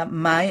Malaysia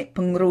mai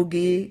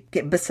pengrugi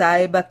ke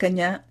besar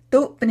bakanya.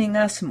 Tu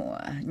peningat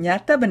semua,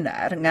 nyata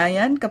benar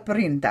ngayan ke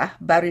perintah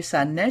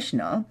Barisan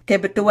Nasional ke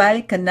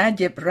betuai ke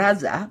Najib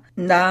Razak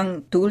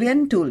nang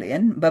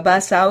tulian-tulian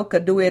babasau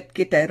ke duit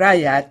kita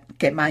rakyat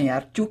ke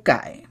mayar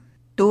cukai.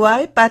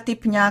 Tuai Parti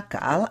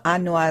Penyakal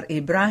Anwar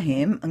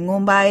Ibrahim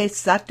ngumbai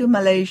satu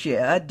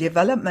Malaysia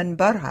Development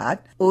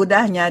Berhad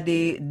udah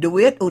nyadi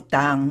duit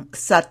utang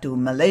satu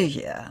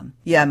Malaysia.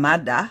 Ya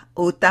madah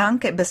utang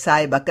ke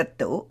besar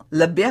baketu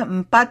lebih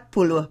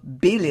 40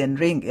 bilion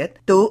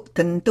ringgit tu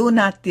tentu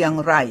nat yang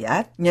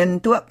rakyat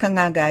nyentuak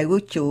kengagai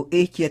wucu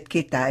icit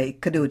kita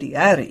kedudi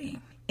hari.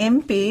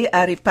 MP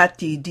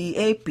Aripati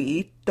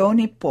DAP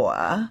Tony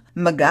Poa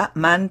megak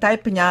mantai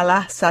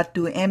penyalah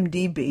 1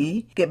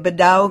 MDB ke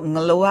bedau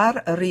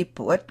ngeluar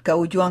report ke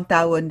ujung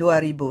tahun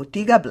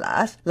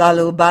 2013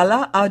 lalu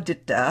bala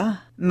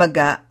auditor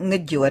megak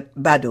ngejut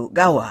badu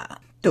gawa.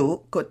 Tu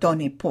ko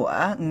Tony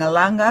Poa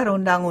ngelanggar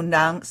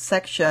undang-undang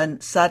Section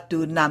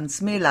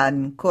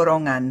 169-1.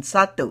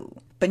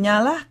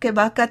 Penyalah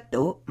kebakat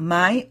tu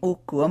mai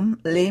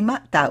hukum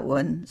 5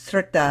 tahun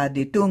serta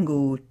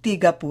ditunggu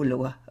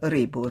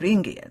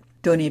RM30,000.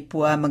 Tony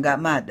Poa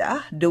megak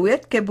madah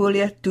duit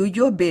keboleh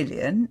 7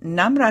 bilion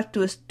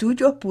 670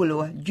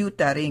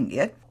 juta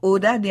ringgit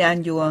udah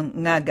dianjung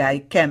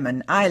ngagai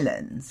Cayman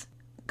Islands.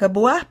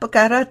 Kebuah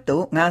perkara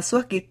tu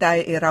ngasuh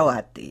kita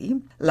Irawati,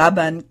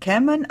 laban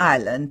Cayman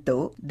Island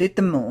tu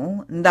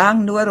ditemu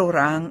ndang 2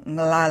 orang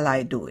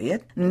ngelalai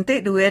duit, nanti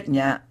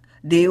duitnya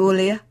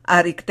diulih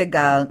hari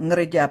ketegal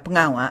ngereja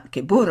pengawak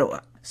ke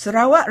buruk.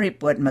 Sarawak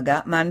report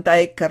megak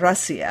mantai ke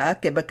Rusia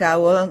ke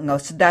bekawal ngau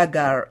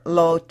sedagar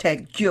Low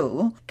Tech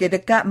Jew ke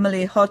dekat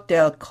meli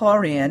Hotel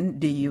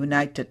Korean di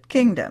United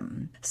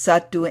Kingdom.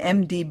 1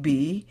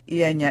 MDB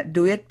ianya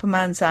duit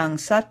pemansang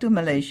 1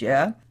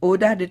 Malaysia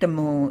udah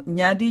ditemu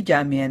nyadi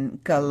jamin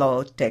ke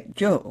Low Tech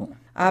Jew.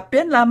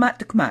 Apian lama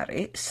tu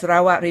kemari,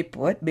 Sarawak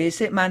report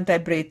basic mantai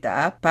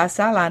berita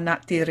pasal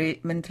anak tiri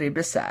Menteri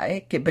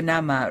Besar ke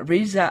bernama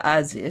Riza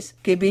Aziz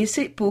ke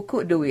basic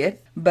pukuk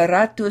duit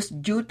beratus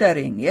juta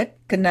ringgit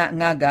kena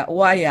ngagak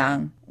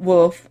wayang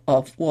Wolf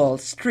of Wall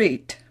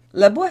Street.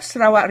 Lebuh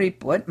Sarawak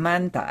report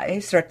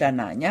mantai serta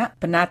nanya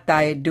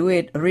penatai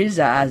duit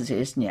Riza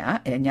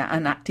Aziznya, ianya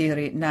anak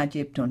tiri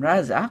Najib Tun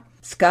Razak,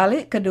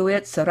 sekali ke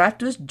duit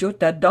 $100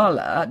 juta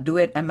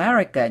duit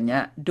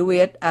Amerikanya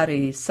duit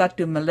dari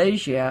 1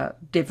 Malaysia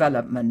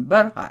Development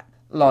Berhad.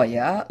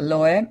 Lawyer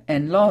Loeb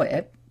and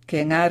Loeb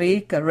ke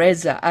ngari ke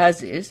Reza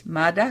Aziz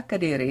madah ke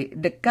diri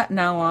dekat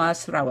nawa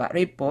Sarawak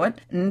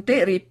report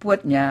nanti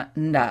reportnya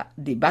ndak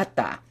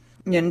dibata.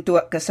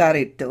 Nyentuak kesar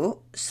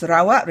itu,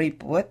 Sarawak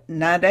report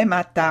nadai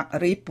matak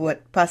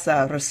report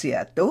pasal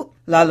Rusia tu,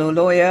 lalu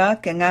lawyer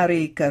ke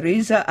ngari ke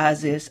Riza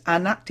Aziz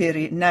anak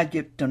tiri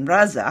Najib Tun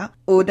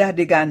Razak udah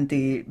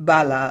diganti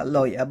bala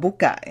lawyer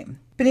bukai.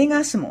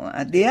 Peningat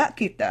semua, dia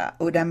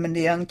kita udah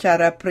mendiang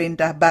cara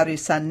perintah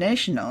Barisan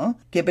Nasional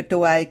ke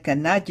betuai ke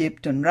Najib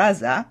Tun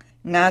Razak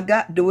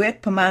ngagak duit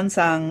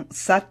pemansang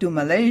 1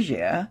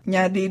 Malaysia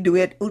nyadi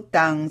duit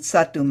utang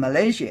 1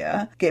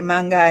 Malaysia ke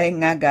manggai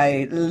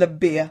ngagai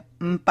lebih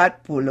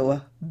 40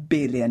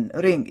 bilion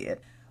ringgit.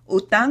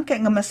 Utang ke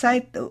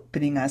ngemasai tu,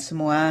 peningat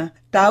semua,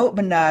 tahu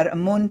benar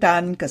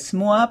muntan ke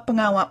semua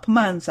pengawak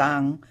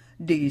pemansang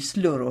di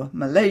seluruh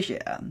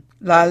Malaysia.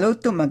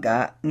 Lalu tu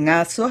mega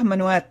ngasuh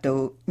menua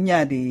tu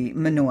nyadi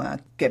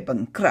menua ke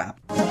bengkrap.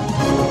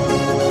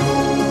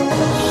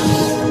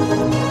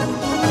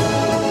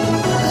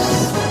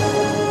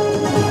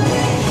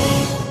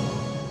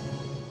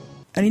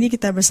 Hari ini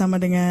kita bersama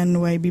dengan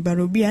YB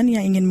Barubian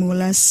yang ingin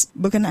mengulas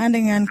berkenaan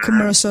dengan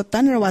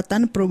kemerosotan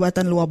rawatan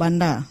perubatan luar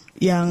bandar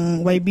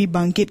yang YB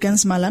bangkitkan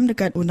semalam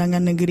dekat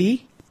undangan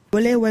negeri.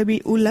 Boleh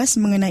YB ulas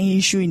mengenai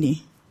isu ini?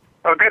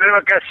 Okey,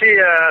 terima kasih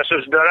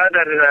saudara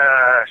dan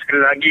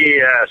sekali lagi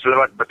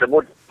selamat bertemu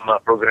dalam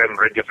program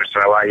Radio Free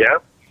Sarawak ya.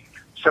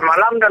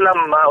 Semalam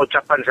dalam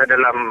ucapan saya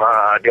dalam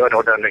Dewan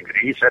Undangan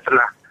Negeri, saya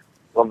telah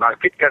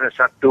membangkitkan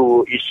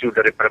satu isu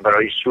daripada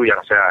beberapa isu yang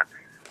saya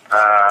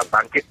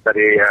bangkit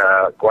dari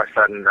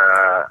kawasan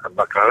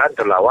Bakalan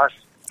Terlawas.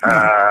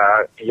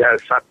 Ya,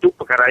 satu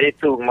perkara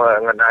itu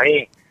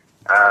mengenai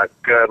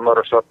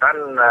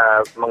kemerosotan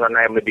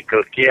mengenai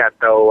medical care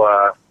atau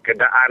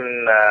keadaan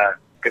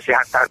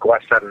kesihatan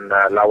kawasan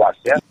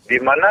Lawas ya, di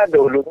mana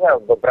dahulunya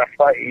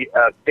beberapa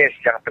kes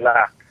yang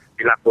telah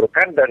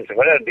dilaporkan dan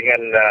sebenarnya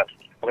dengan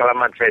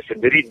pengalaman saya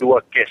sendiri 2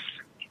 kes.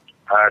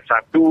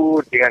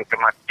 Satu dengan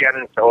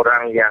kematian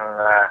seorang yang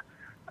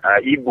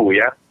ibu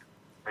ya,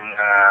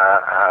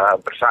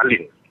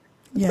 bersalin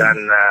dan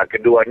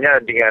keduanya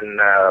dengan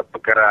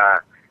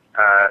perkara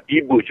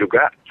ibu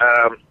juga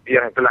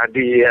yang telah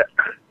di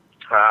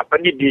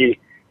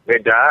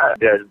beda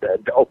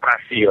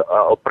operasi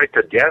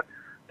operated ya,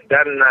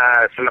 dan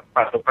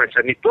selepas operasi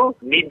itu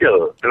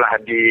needle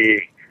telah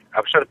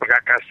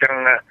perkakas yang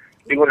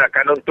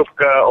digunakan untuk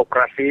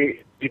operasi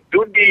itu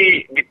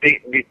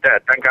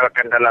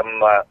ditanggalkan dalam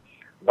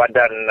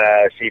badan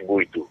si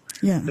ibu itu.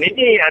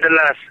 Ini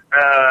adalah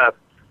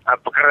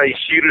perkara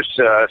serius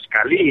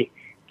sekali,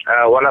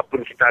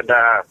 walaupun kita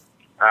ada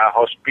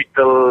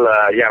hospital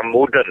yang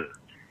modern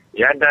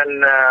ya, dan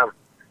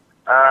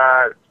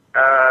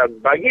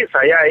bagi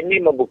saya ini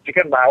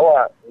membuktikan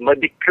bahawa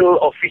medical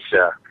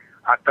officer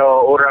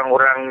atau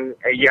orang-orang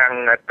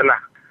yang telah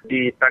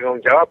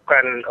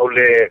ditanggungjawabkan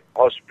oleh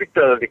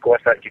hospital di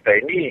kawasan kita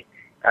ini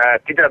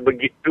tidak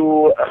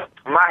begitu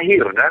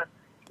mahir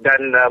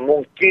dan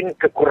mungkin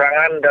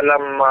kekurangan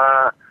dalam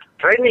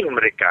training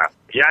mereka.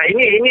 Ya,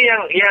 ini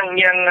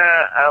yang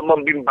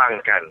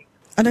membimbangkan.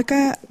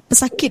 Adakah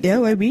pesakit ya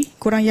YB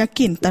kurang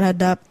yakin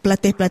terhadap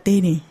pelatih-pelatih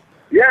ini?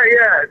 Ya,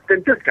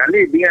 tentu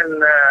sekali dengan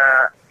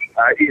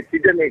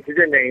insiden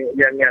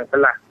yang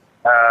telah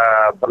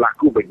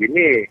berlaku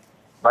begini,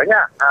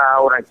 banyak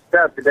orang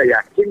kita tidak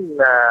yakin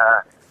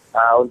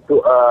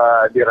untuk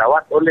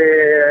dirawat oleh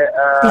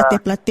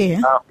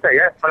pelatih-pelatih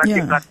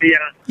pelatih-pelatih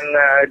yang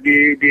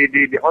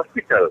di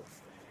hospital.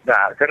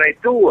 Nah, kerana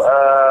itu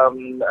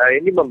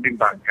ini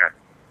membimbangkan.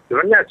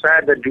 Sebenarnya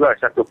saya ada juga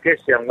satu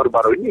kes yang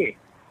baru-baru ini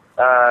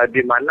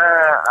di mana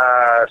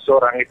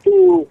seorang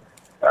itu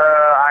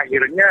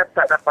akhirnya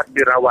tak dapat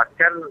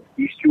dirawatkan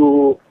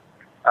isu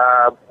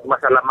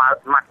masalah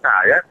mata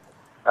ya.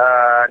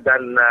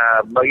 Dan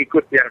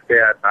mengikut yang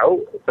saya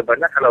tahu,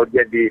 sebenarnya kalau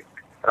dia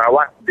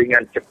dirawat dengan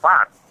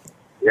cepat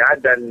ya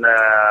dan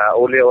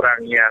oleh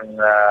orang yang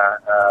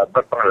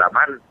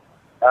berpengalaman,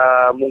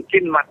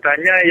 mungkin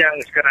matanya yang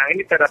sekarang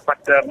ini tak dapat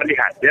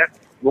melihat ya,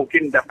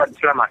 mungkin dapat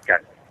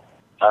diselamatkan.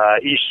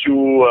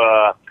 Isu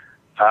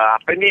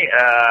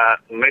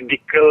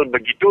medical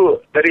begitu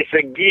dari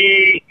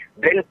segi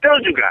dental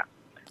juga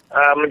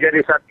menjadi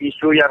satu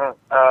isu yang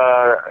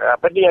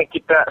yang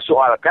kita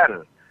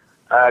soalkan.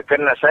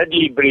 Kerana saya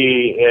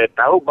diberi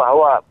tahu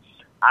bahawa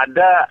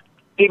ada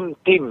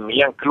tim-tim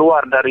yang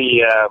keluar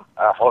dari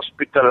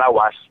hospital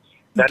lawas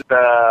dan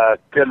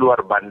ke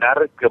luar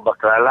bandar ke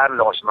Baklalan,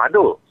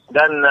 Losmado.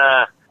 Dan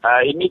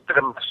ini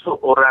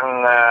termasuk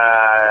orang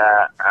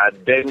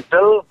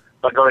dental,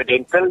 pegawai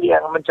dental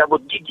yang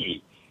mencabut gigi.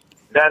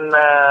 Dan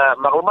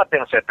maklumat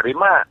yang saya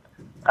terima,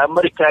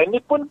 mereka ini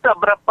pun tak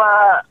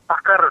berapa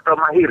pakar atau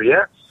mahir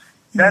ya.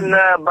 Dan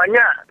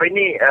banyak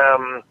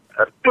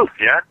tooth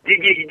ya,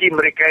 gigi-gigi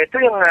mereka itu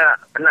yang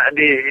nak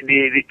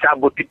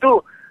dicabut itu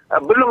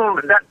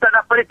belum tak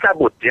dapat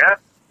dicabut ya.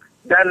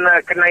 Dan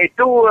kerana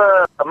itu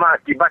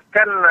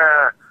mengakibatkan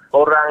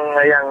orang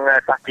yang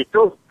sakit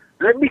itu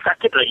lebih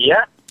sakit lagi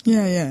ya.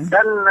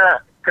 Dan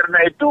kerana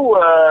itu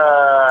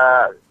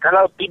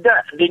kalau tidak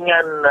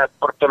dengan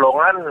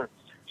pertolongan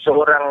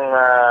seorang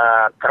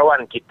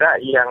kawan kita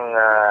yang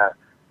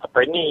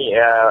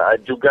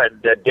juga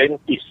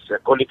dentist,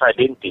 qualified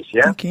dentist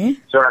ya.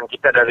 Seorang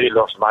kita dari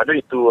Losmado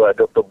itu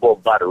Dr.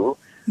 Bob Baru.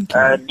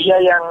 Dia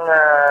yang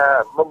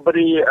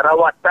memberi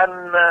rawatan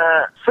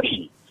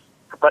free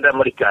kepada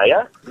mereka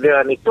ya.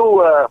 Dan itu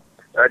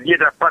dia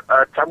dapat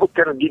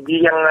cabutkan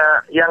gigi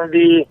yang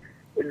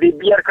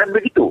dibiarkan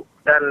begitu.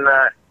 Dan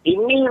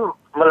ini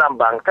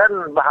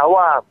melambangkan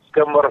bahawa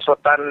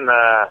kemerosotan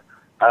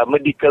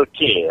medical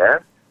care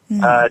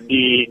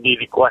di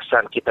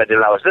kawasan kita di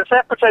Laos. Dan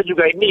saya percaya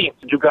juga ini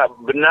juga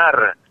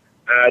benar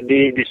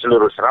di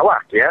seluruh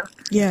Sarawak ya.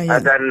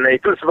 Dan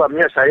itu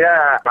sebabnya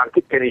saya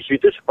bangkitkan isu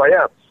itu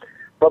supaya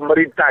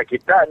pemerintah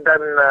kita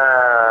dan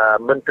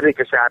Menteri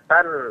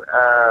Kesihatan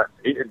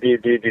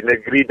di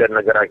negeri dan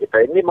negara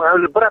kita ini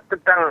mengambil berat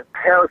tentang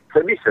health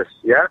services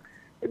ya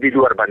di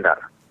luar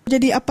bandar.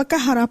 Jadi apakah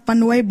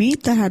harapan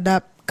YB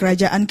terhadap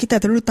kerajaan kita,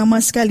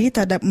 terutama sekali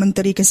terhadap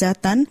Menteri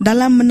Kesihatan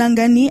dalam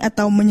menangani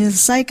atau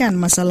menyelesaikan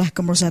masalah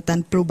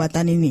kemerosatan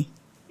perubatan ini?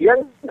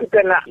 Yang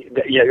kita nak,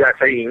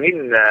 saya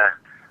ingin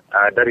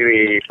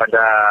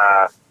daripada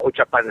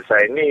ucapan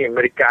saya ini,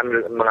 mereka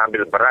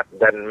mengambil berat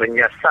dan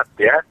menyiasat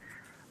ya.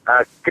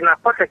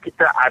 Kenapakah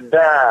kita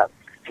ada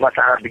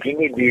masalah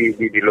begini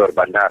di luar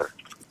bandar?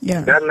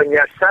 Dan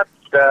menyiasat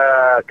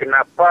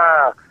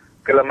kenapa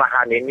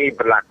kelemahan ini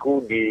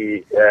berlaku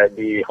di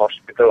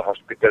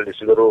hospital-hospital di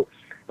seluruh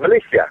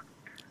Malaysia.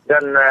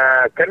 Dan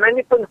kerana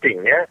ini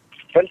penting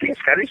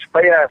sekali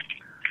supaya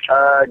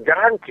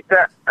jangan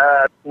kita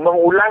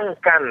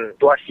mengulangkan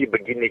situasi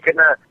begini.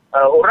 Kerana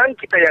orang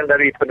kita yang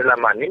dari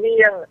pedalaman ini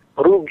yang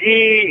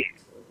rugi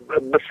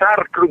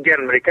besar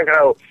kerugian mereka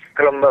kalau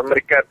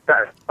mereka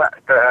tak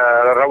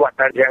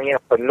rawatan yang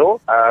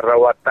penuh,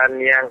 rawatan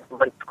yang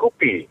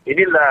mencukupi.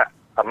 Inilah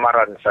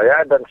amaran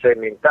saya dan saya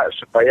minta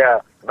supaya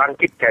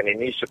bangkitkan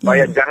ini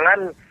supaya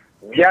jangan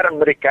biar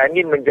mereka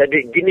ini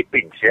menjadi guinea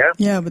pigs ya.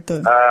 Ya,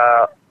 betul.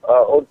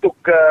 Untuk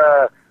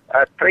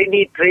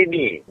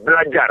trainee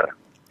belajar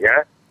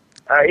ya.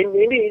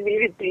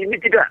 Ini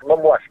tidak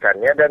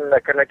memuaskan ya, dan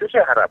kerana itu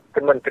saya harap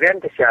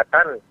Kementerian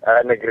Kesihatan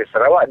Negeri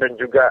Sarawak dan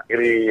juga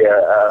negeri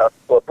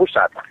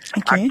pusat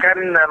akan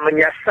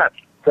menyiasat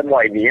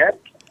semua ini ya.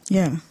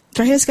 Ya.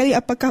 Terakhir sekali,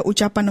 apakah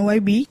ucapan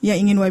YB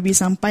yang ingin YB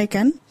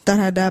sampaikan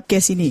terhadap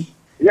kes ini?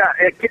 Ya,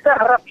 kita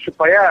harap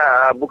supaya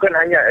bukan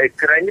hanya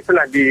kerana ini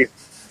telah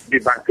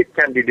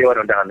dibangkitkan di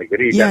Dewan Undangan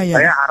Negeri dan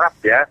saya harap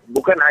ya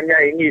bukan hanya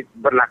ini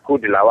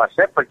berlaku di Lawas.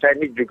 Saya percaya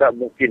ini juga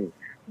mungkin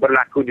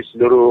berlaku di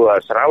seluruh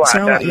Sarawak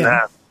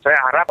dan saya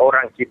harap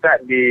orang kita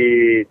di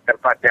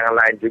tempat yang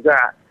lain juga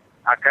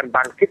akan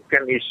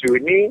bangkitkan isu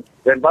ini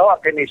dan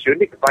bawakan isu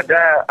ini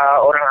kepada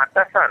orang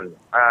atasan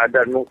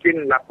dan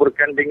mungkin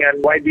laporkan dengan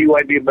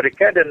YB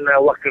mereka dan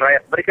wakil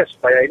rakyat mereka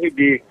supaya ini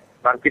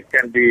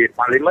dibangkitkan di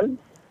Parlimen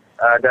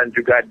dan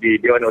juga di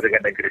Dewan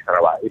Undangan Negeri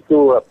Sarawak.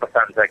 Itu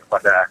pesan saya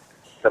kepada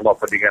semua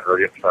pendengar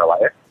Radio Sarawak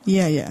ya.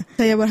 Ya.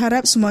 Saya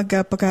berharap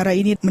semoga perkara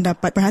ini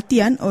mendapat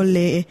perhatian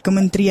oleh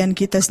kementerian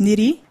kita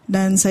sendiri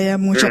dan saya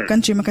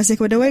mengucapkan terima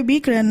kasih kepada YB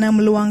kerana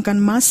meluangkan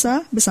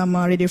masa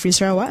bersama Radio Free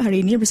Sarawak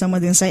hari ini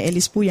bersama dengan saya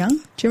Alice Puyang.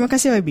 Terima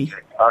kasih YB.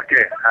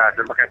 Okey,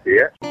 terima kasih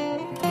ya.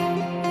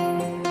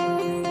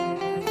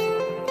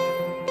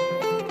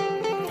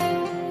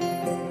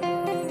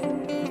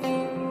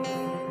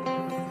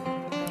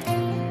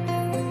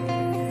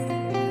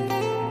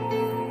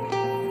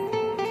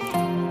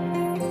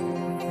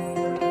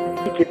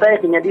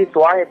 kita kena di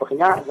tuai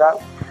berkenyak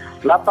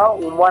nak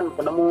tahu umuan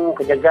penemu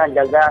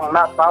kejagaan-jagang,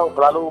 nak tahu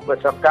lalu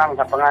berserkang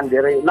kapangan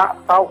diri, nak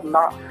tahu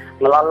nak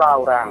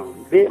ngelala orang.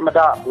 Di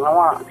meda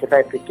pengawak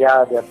kita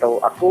fikir dia tahu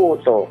aku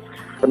tu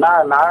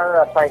benar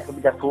saya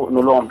kebijaku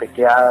nulung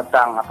fikir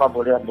tang apa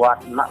boleh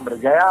buat nak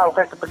berjaya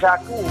okey kepada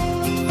aku.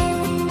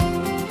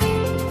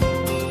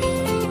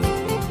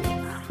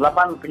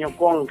 8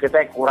 penyokong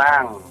kita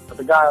kurang.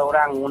 Ketiga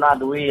orang guna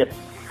duit.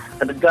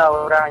 Ketiga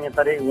orang yang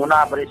tadi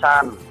guna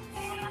barisan.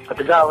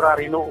 Ketiga orang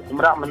rindu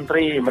kemedak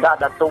menteri, medak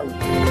datung.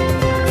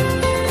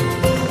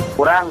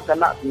 Kurang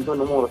kena tentu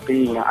nomor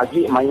tiga.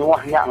 Agi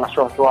mayuahnya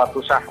ngasuh tua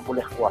tusah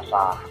boleh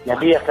kuasa.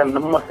 Jadi akan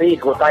nomor tiga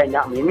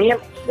kotanya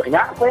mimit.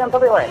 Banyak apa yang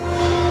tadi weh.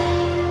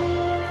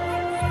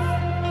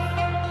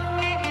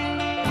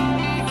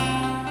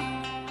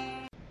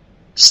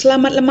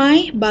 Selamat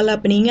lemai bala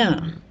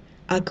peninga.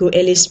 Aku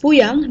Alice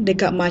Puyang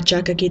dekat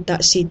maca ke kitab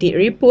City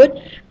Report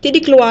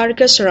dikeluar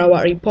ke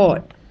Sarawak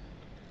Report.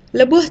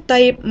 Lebuh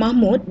Taib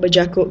Mahmud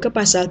berjakuk ke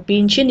pasal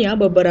pincinnya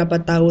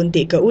beberapa tahun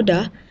ke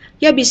udah,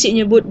 ya bisik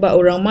nyebut ba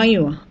orang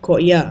Melayu,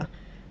 kok ya.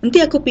 Nanti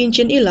aku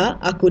pincin ila,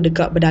 aku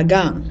dekat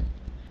berdagang.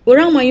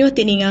 Orang Melayu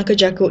tininga ke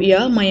jakuk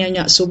ya,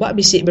 mayanyak subak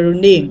bisik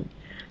berunding.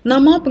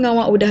 Nama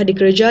pengawal udah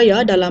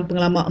dikerjaya dalam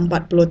pengalaman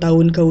 40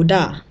 tahun ke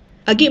udah.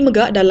 Agi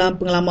megak dalam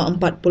pengalaman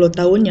 40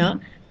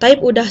 tahunnya, Taib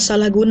udah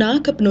salah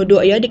guna ke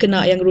penduduk ia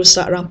dikena yang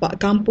rusak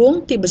rampak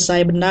kampung ti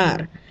besai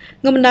benar.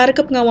 Ngebenar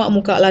ke pengawak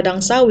muka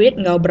ladang sawit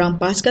ngau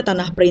berampas ke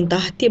tanah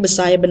perintah ti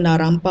besai benar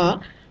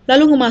rampak,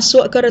 lalu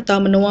ngemasuk ke reta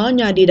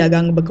menuanya di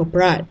dagang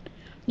berkooperat.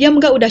 Yang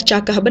megak udah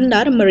cakah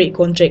benar merik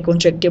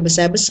kontrak-kontrak ti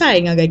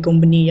besai-besai ngagai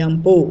company yang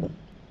pu.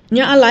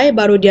 Nya alai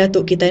baru dia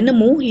tuk kita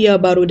nemu,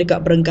 ia baru dekat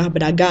berengkah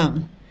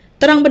berdagang.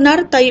 Terang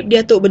benar Taib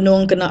dia tu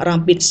benung kena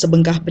rampit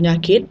sebengkah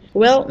penyakit.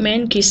 Well,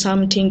 man ki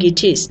something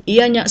gitis.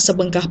 Ianya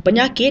sebengkah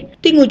penyakit,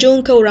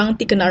 tingujung ke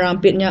orang ti kena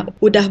rampitnya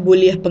udah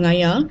boleh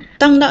pengaya.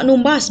 Tang nak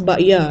numbas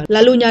bak ia.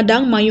 Lalu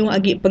nyadang mayung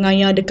agi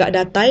pengaya dekat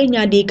datai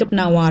nyadi ke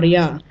penawar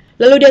ia.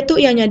 Lalu dia tu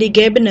ia nyadi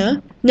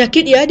gabena,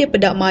 nyakit ia dia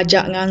pedak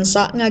majak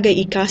ngansak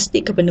ngagai ikas ti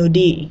ke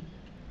penudi.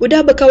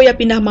 Udah bekau ia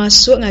pindah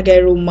masuk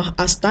ngagai rumah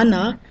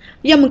astana,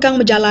 ia mengkang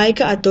menjalai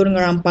ke atur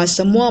ngerampas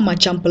semua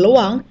macam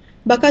peluang.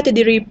 Bakal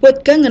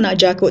direport ke ngena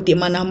jakut ti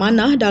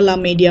mana-mana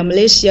dalam media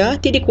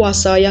Malaysia ti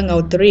dikuasa yang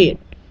ngau terit.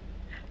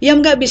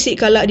 Yang gak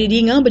bisik kalak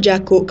didinga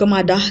berjakut ke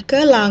madah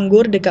ke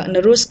langgur dekat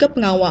nerus ke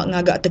pengawak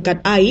ngagak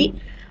tekat air,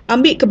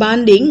 ambil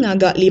kebanding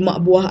ngagak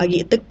 5 buah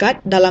agi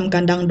tekat dalam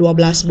kandang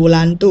 12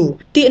 bulan tu.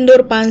 Ti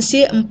endur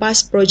pansi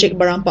empas projek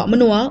berampak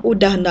menua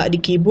udah ndak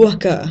dikibuh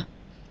ke.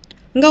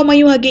 Ngau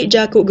mayu agi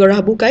jakut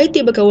gerah bukai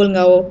ti berkawal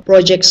ngau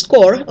project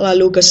score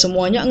lalu ke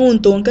semuanya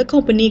nguntung ke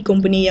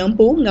company-company yang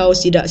pu ngau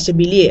sidak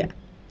sebilik.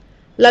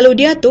 Lalu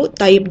dia tu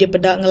Taib dia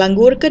pedak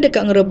ngelanggur ke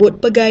dekat ngerebut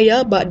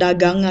pegaya bak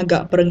dagang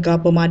ngagak perengkah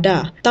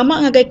pemadah.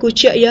 Tamak ngagai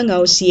kuciak yang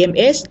ngau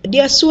CMS,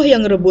 dia suah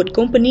yang ngerebut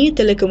company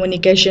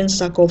telecommunication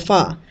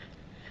Sakofa.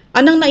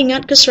 Anang nak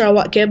ingat ke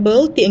Sarawak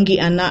Cable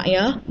tinggi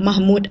anaknya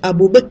Mahmud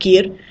Abu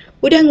Bekir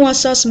udah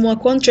nguasa semua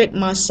kontrak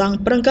masang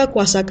perengkah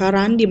kuasa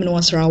karan di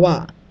benua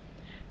Sarawak.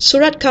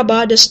 Surat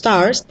khabar The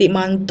Stars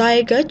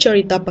dimantai ke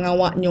cerita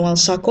pengawak nyual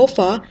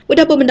Sakofa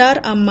udah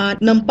benar amat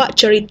nampak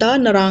cerita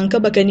nerang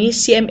ke bakani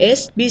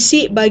CMS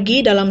bisik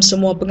bagi dalam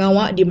semua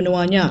pengawak di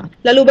benuanya.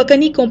 Lalu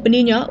bakani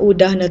kompeninya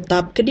udah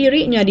netap ke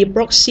dirinya di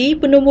proksi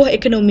penumbuh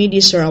ekonomi di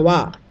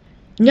Sarawak.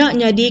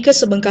 Nyak nyadi ke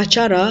sebengkah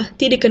cara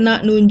ti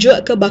dikena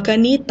nunjuk ke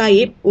bakani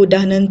Taib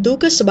udah nentu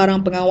ke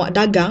sebarang pengawak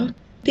dagang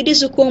ti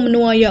disukung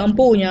menua yang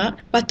empunya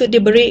patut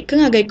diberi ke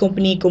ngagai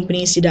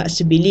kompeni-kompeni sidak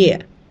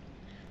sebilik.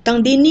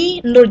 Tang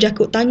dini Nur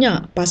jakut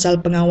tanya pasal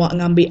pengawak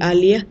ngambil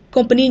alih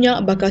kompeninya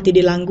bakal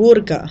tidak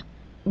langgur ke.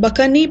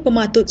 Bakal ni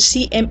pematut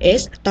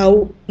CMS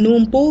tahu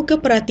numpu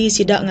ke perhati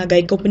sidak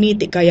ngagai kompeni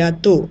tik kaya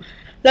tu.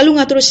 Lalu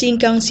ngatur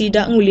singkang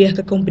sidak nguliah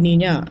ke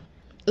kompeninya.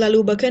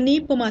 Lalu bakal ni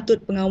pematut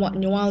pengawak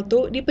nyual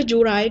tu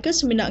dipejurai ke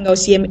seminak ngau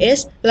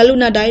CMS lalu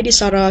nadai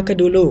disara ke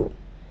dulu.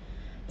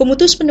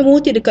 Pemutus penemu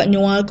ti dekat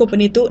nyual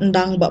company tu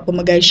endang bak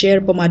pemegai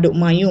share pemaduk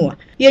Mayu.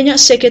 Ianya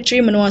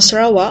Sekretari Menua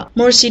Sarawak,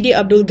 Morsidi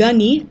Abdul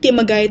Ghani, ti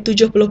megai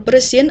 70%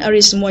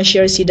 dari semua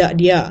share sidak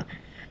dia.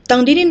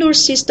 Tang dini nur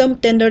sistem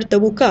tender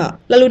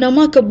terbuka, lalu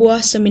nama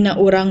kebuah seminar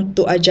orang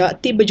tu ajak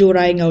ti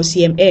berjurai ngau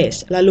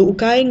CMS, lalu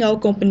ukai ngau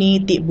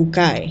company ti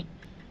bukai.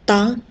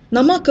 Tang,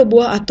 nama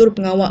kebuah atur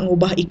pengawak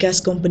ngubah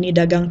ikas company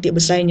dagang ti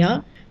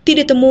besainya, ti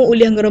ditemu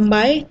uliah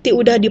ngerembai, ti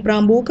udah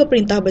diperambu ke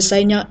perintah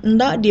besarnya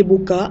ndak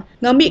dibuka,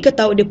 ngambil ke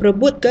tau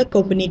diperebut ke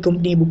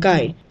company-company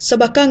bukai.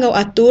 Sebaka ngau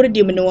atur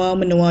di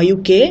menua-menua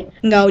UK,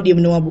 ngau di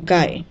menua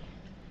bukai.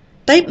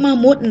 Taib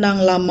Mahmud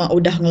nang lama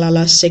udah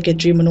ngelalas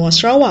Sekretari Menua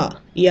Sarawak,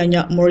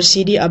 ianya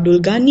Morsidi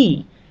Abdul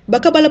Ghani.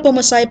 Baka bala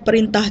pemesai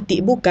perintah ti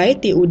bukai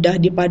ti udah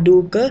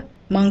dipadu ke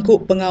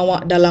mangkuk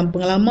pengawak dalam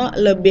pengalaman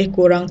lebih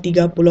kurang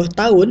 30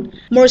 tahun,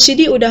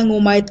 Morsidi udah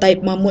ngumai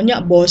Taib Mahmudnya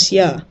bos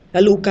ya.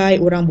 Lalu ukai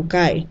orang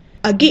bukai.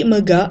 Agi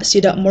megak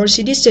sidak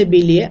Morsidi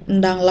sebilik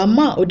ndang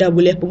lama udah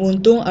boleh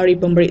penguntung ari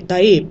pemberi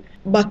Taib.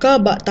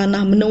 Baka bak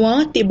tanah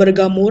menua ti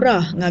berga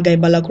murah ngagai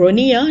bala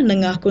kronia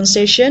nengah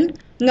concession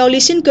Ngau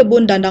lisin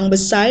kebun dandang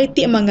besar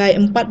ti mangai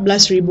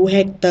 14,000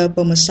 hektar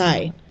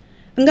pemesai.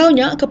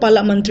 Enggaunya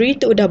Kepala Menteri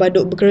tu udah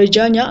baduk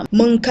bekerjanya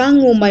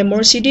mengkang ngumai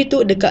Morsidi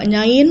tu dekat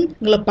nyain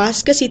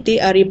ngelepas ke Siti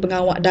Ari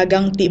pengawak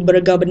dagang ti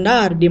berga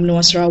benar di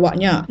menua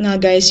Sarawaknya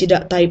ngagai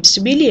sidak taib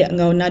sebilik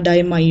ngau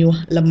nadai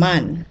mayuh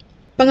leman.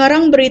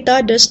 Pengarang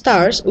berita The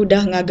Stars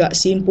udah ngagak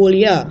simpul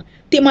ya.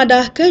 Ti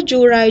madah ke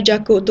jurai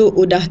jakuk tu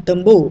udah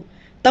tembu.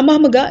 Tambah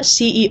megak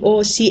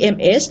CEO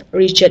CMS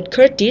Richard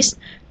Curtis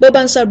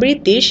berbangsa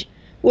British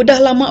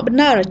udah lama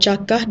benar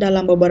cakah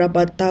dalam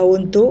beberapa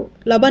tahun tu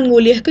laban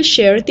ngulih ke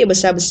share ti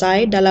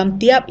besar-besar dalam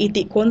tiap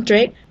itik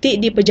kontrak ti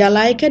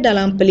diperjalai ke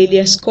dalam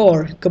pelilih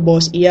skor ke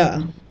bos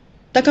ia.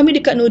 Tak kami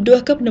dekat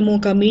nuduh ke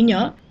penemu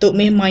kaminya tuk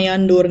meh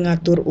mayan dur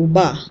ngatur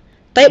ubah.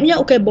 Taipnya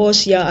ukai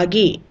bos ia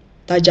agi.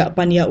 Tajak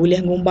pan ia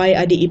ulih ngumbai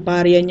adik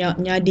ipar ia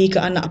nyadi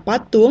ke anak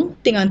patung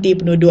tinganti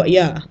penduduk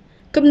ia.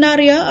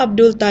 Kebenaria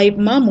Abdul Taib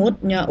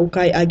Mahmud nya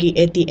ukai agi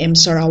ATM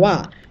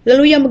Sarawak.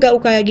 Lalu yang megak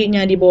ukai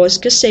aginya di bos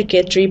ke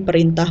Sekretari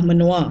Perintah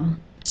Menua.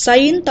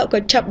 Sain tak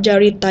kecap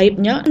jari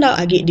Taibnya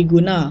ndak agi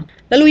diguna.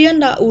 Lalu yang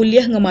ndak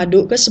ulih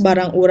ngemaduk ke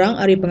sebarang orang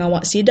ari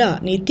pengawak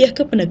sida nitiah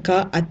ke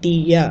peneka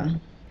ati ia.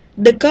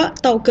 Dekak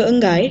tau ke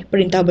enggai,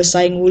 Perintah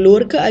Besar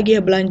ngulur ke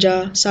agih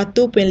belanja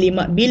 1.5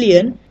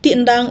 bilion ti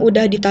endang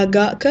udah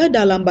ditagak ke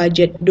dalam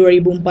bajet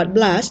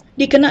 2014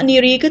 dikenak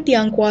niri ke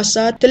tiang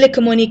kuasa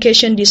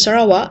telekomunikasi di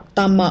Sarawak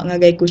tamak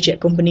ngagai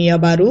kucik company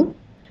baru.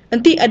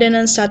 Nanti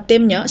adanan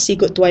satemnya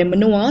sikut tuai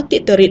menua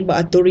ti terit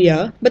baatur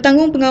ya,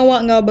 bertanggung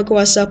pengawak ngau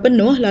berkuasa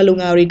penuh lalu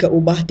ngari ke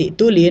ubah ti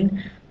tulin,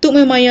 tuk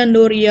memayan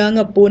nur ya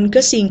ngepun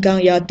ke singkang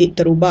ya ti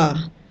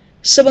terubah.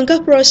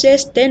 Sebengkah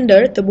proses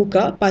tender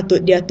terbuka patut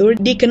diatur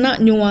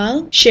dikenak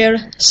nyual share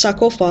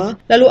Sakofa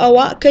lalu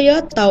awak kaya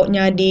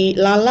tautnya di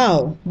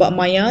lalau bak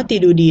maya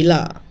tidu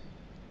dila.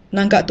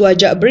 Nangkak tu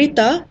ajak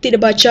berita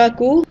tidak baca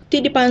aku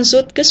tidak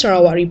dipansut ke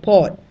Sarawak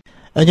Report.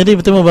 Jadi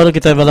betul baru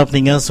kita balap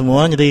tinggal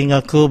semua. Jadi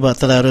ngaku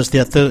bakal harus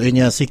diatur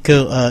inya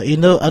sikap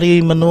Indo ari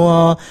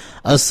menua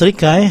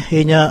Serikai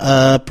inya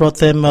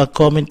Protem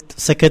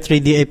Secretary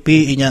DAP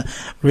inya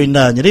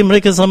Rinda. Jadi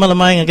mereka sama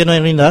lemai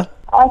ngakan Rinda.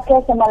 Okey,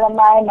 semalam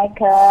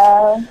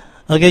Michael.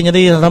 Okey,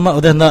 jadi lama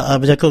udah nak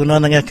berjakuk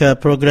dengan ke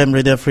program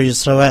Radio Free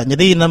Sarawak.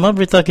 Jadi nama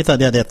berita kita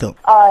dia tu.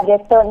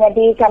 Datuk,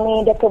 jadi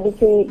kami dah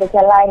bisi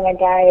berjalan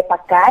ngagai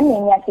pakan,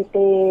 minyak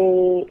kita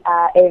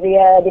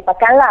area di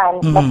Pakalan,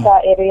 pasal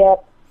area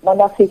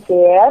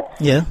Monofisir.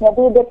 Yeah.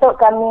 Jadi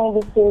Datuk kami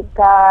bisi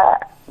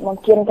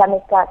mungkin kami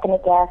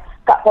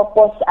kak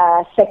propose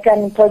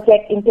second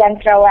project impian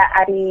Sarawak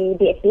hari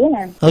DAP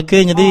nah.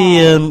 Okey, jadi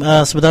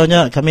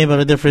sebenarnya kami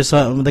Radio Free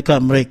Sarawak mendekat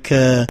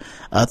mereka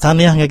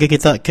tahniah ngagi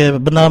kita ke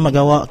benar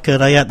magawak ke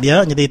rakyat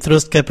dia. Jadi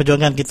terus ke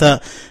perjuangan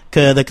kita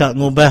ke dekat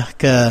ngubah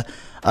ke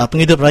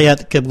penghidup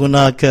rakyat ke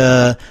berguna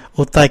ke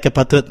utai ke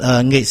patut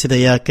ngik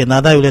sedaya ke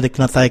nadai oleh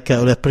dikenatai ke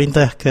oleh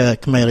perintah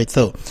ke kemair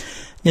itu.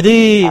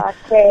 Jadi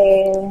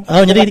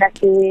terima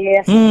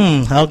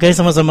kasih. Okey,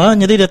 sama-sama.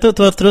 Jadi Datuk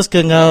tua terus ke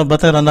ngau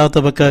Batang Ranau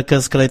tu ke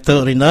sekali tu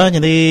Rinda.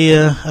 Jadi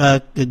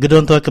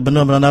gedung tua ke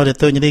benua Ranau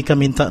Datuk. Jadi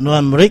kami minta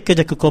nuan mereka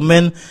jaku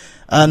komen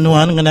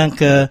nuan ngenang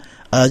ke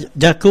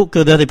jaku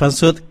ke dari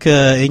pansut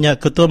ke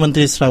inya Ketua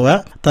Menteri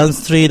Sarawak Tan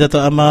Sri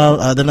Dato' Amal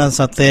Adnan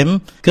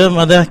Satem ke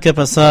madah ke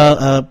pasal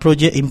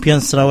projek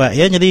impian Sarawak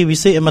ya. Jadi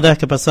bisa madah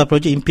ke pasal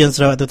projek impian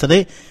Sarawak tu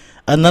tadi.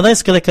 Nadai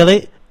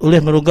sekali-kali oleh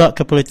merugak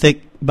ke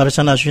politik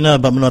Barisan Nasional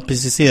bermenua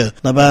pesisir.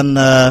 Laban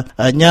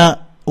nya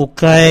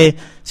ukai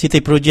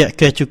siti projek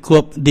ke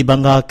cukup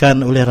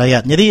dibanggakan oleh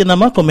rakyat. Jadi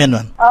nama komen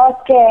man.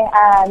 Okey,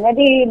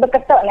 jadi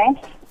berketuk ni.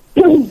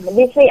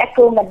 Bisa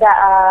aku medak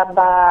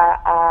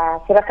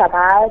surat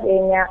khabar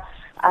ianya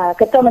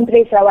Ketua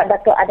Menteri Sarawak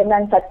Datuk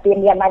Adnan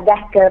Satem yang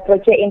madah ke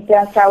projek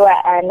impian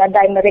Sarawak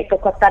nadai merik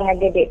kekuatan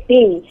dengan DAP.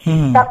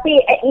 Tapi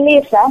at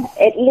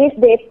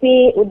least DAP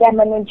sudah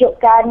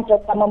menunjukkan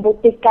serta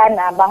membuktikan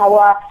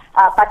bahawa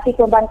parti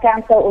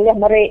pembangkang oleh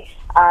merik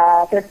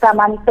serta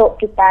mantuk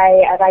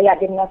kita rakyat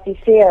di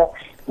Pesisir.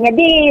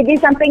 Jadi di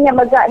sampingnya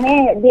megak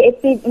ni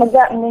DAP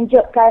megak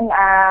menunjukkan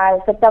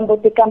serta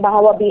membuktikan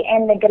bahawa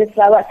BN negeri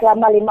Sarawak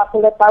selama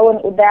 50 tahun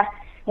sudah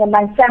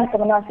memansang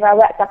ke menua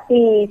Sarawak,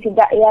 tapi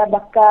tidak ya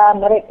bakal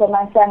mereka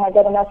memansang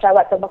agar menua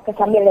Sarawak tu bakal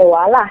sambil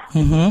lewat lah.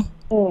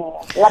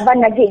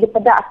 Laban lagi di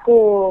pedak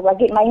aku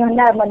bagi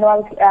mayuhna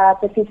menua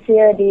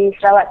pesisir di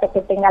Sarawak tu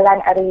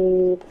ketinggalan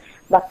hari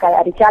bakal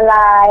hari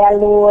calai,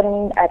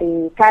 alun,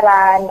 hari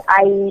karan,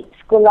 air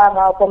sekolah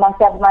mau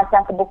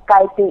pemansang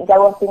kebuka itu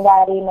jauh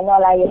tinggal dari menua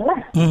lain lah.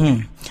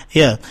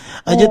 Ya.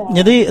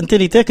 Jadi nanti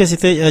kita ke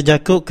situ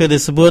jakuk ke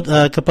disebut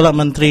Kepala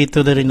Menteri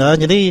itu dari Rinda.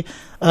 Jadi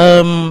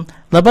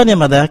laban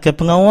yang ada ke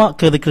pengawak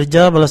ke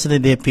kerja balas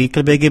DAP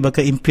ke bagi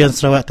bakal impian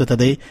Sarawak tu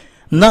tadi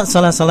nak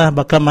salah-salah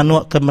bakal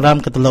manuak ke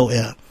meram ke teluk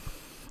ya.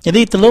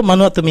 Jadi teluk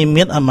manuak tu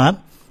mimit amat.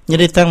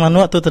 Jadi tang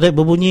manuak tu tadi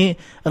berbunyi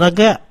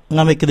raga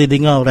ngambil ke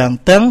didengar orang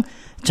tang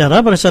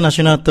cara Barisan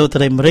Nasional tu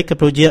tadi mereka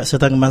projek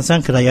serta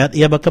ngemansang ke rakyat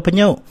ia bakal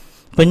penyuk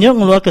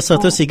ngeluar ke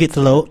satu sigit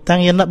teluk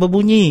tang yang nak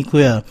berbunyi ku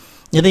ya.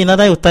 Jadi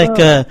nadai utai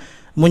ke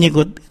munyi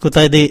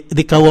kutai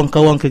di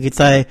kawang-kawang ke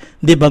kita,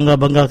 di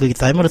bangga-bangga ke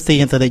kita,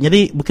 mertinya tadi.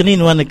 Jadi bukan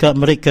nuan dekat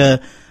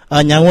mereka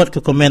nyawat ke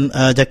komen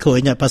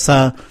jako nya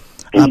pasal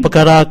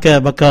perkara ke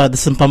baka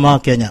disempama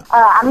ke nya.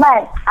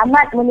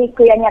 Amat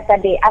muniku yang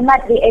tadi.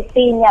 Amat di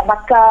etinya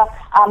baka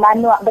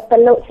manuak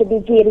berteluk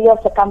sebiji rio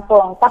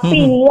sekampung.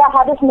 Tapi ia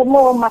harus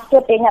nemu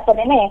maksud ingat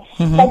tadi ni.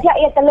 Sajak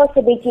ia telur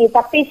sebiji,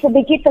 tapi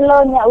sebiji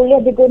telurnya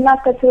boleh digunakan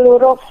ke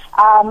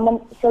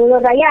seluruh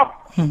rakyat.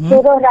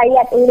 Seluruh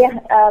rakyat boleh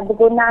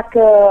berguna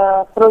ke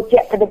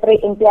projek kedeberi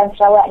impian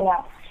Sarawaknya.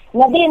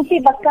 Jadi nanti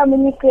bakal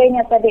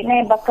menyukuinya tadi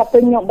ni, bakal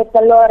penyuk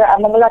bertelur,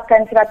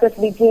 mengeluarkan 100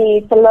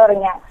 biji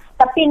telurnya.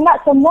 Tapi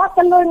nak semua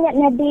telurnya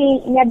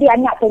nyadi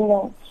anak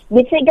penyuk.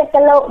 Bisa ke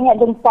telurnya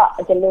dempak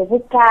telur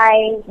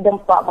bukai,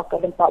 dempak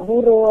bakal dempak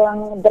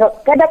burung.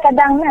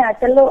 Kadang-kadang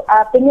telur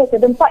penyuk tu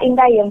dempak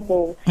indah yang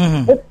tu.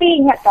 Tapi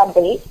ingat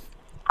tadi,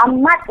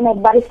 amat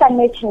barisan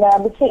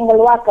nasional bisa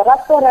ngeluar ke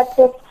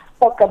ratus-ratus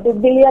ke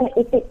bilion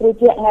itik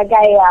projek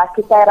ngagai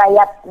kita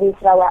rakyat di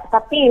Sarawak.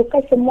 Tapi bukan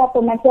semua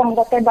pemancang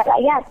bakal buat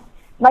rakyat.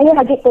 Banyak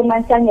lagi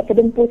pemancangnya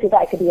kedempu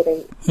tidak ke diri.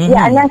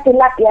 Ya, anak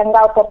silap yang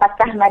kau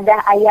patah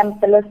madah ayam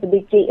telur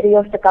sebiji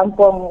rio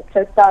sekampung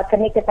serta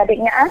kini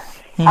ketadiknya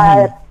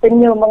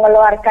penyu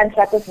mengeluarkan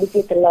 100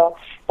 biji telur.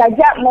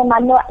 Sajak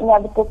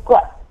memanuknya berkukuk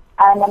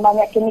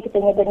namanya kini kita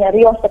nyebutnya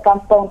rio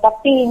sekampung.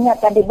 Tapi nya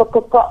tadi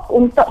berkukuk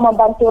untuk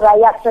membantu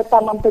rakyat serta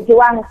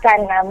memperjuangkan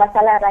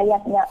masalah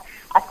rakyatnya.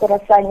 Aku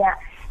rasanya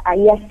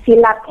ia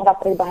silap enggak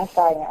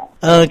peribahasanya.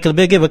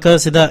 Kelebih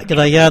bakal sidak ke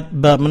rakyat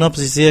mana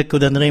posisi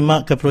aku dan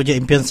nerima ke projek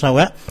impian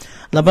Sarawak.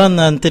 Laban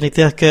nanti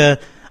nitiah ke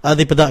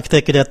di pedak kita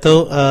ke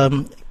Dato.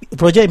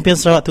 Projek impian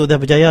Sarawak tu dah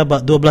berjaya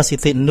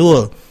 12.0.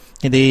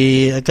 Jadi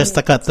ke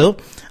setakat tu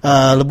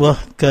lebuh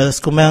ke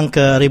sekumang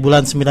ke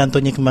bulan 9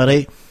 tahun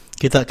kemarin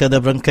kita ke ada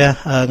berangkah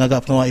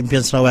ngagak penguat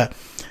impian Sarawak.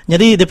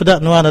 Jadi di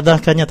pedak nuan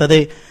adahkannya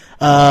tadi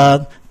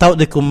tahu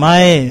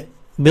dikumai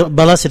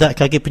bala sidak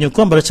kaki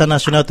penyukung Barisan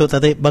Nasional tu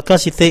tadi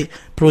bakal sitik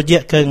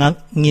projek ke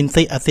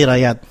ngintai hati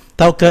rakyat.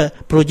 Tahu ke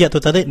projek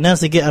tu tadi nan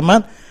segi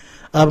amat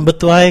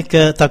betuai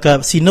ke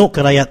tak sinuk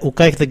ke rakyat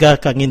ukai tegak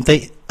ke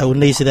ngintai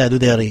undi sidak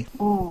dudari.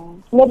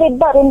 Jadi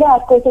bak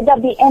rendah aku sudah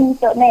BM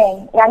tu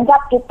ni.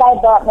 Ranggap kita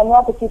bak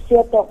menua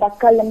pesisir tu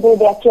bakal lembu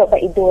dia cuk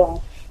bak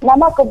hidung.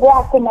 Nama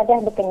kebuah aku madah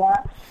berkena.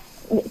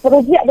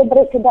 Projek dia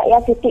beri sedak ya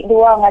titik 2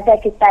 ngajar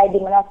kita di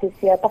mana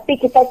pesisir. Tapi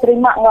kita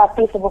terima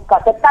ngati sebuka.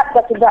 Tetap ke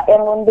sedak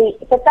yang undi.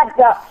 Tetap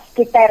ke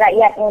kita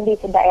rakyat undi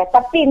sedak ya.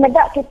 Tapi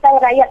medak kita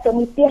rakyat tu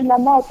mesti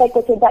nama saya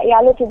ke sedak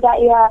ya. Lalu sedak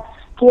ya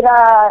kira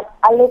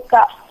alu ke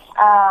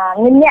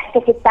ngenyak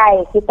ke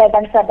kita. Kita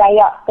bangsa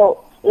Dayak tu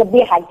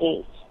lebih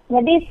lagi.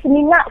 Jadi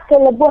seminat ke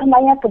lebuh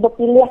maya ke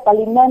berpilih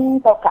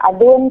parlimen atau ke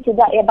adun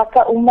sudah ia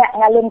bakal umat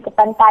ngalun ke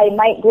pantai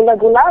mai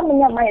gula-gula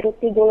minyak mai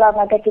ruti gula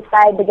naga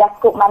kita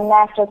berjakuk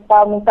manas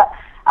serta minta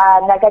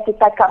naga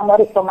kita ke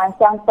merik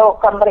pemancang tu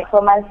ke merik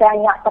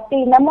pemancangnya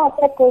tapi nama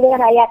saya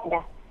kuliah rakyat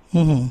dah.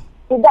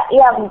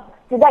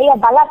 Tidak ia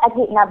balat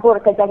lagi nabur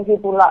ke janji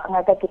pula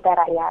naga kita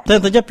rakyat. Dan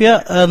tajap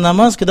ya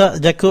nama sekedar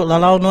jakuk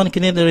lalau non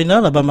kini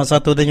derina laba masa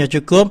tu dia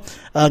cukup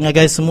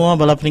ngagai semua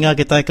bala peningat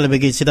kita ke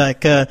lebih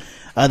sidak ke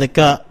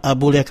dekat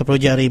boleh ke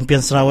projek impian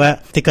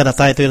Sarawak tika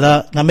data itu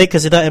lah ngambil ke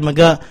sidak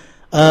emaga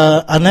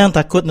anak yang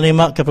takut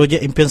menerima ke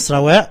projek impian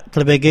Sarawak ke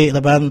lebih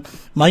laban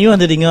mayu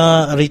anda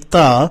dengar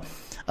Rita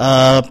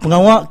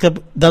pengawal ke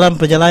dalam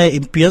perjalanan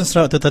impian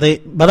Sarawak tu tadi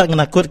balak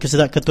menakut ke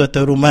sidak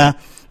ketua-ketua rumah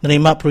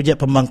menerima projek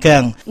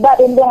pembangkang. Bak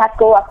rinding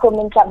aku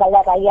minta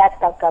bala rakyat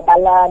ke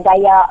bala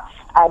Dayak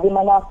di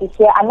mana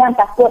ofisial anak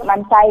takut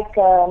mantai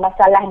ke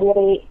masalah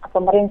diri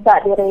pemerintah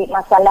diri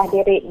masalah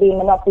diri di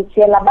mana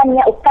ofisial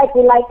labannya ukai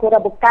pulai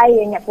kura bukai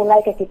nya pulai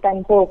ke kita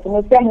empu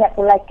penyusahnya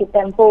pulai kita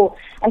empu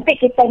nanti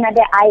kita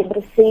ada air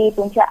bersih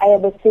puncak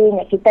air bersih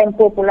nya kita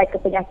empu pulai ke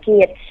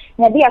penyakit.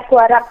 Jadi aku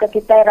harap ke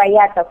kita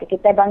rakyat atau ke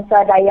kita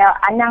bangsa Dayak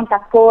anak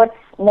takut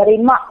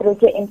menerima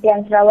projek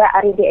impian Sarawak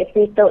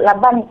RDAP tu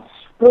laban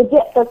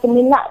projek tu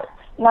seminat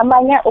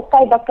namanya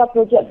ukai bakal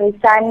projek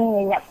berisan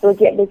minyak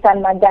projek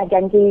berisan madah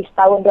janji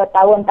setahun 2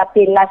 tahun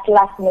tapi last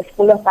 10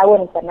 tahun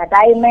pernah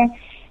dai meh.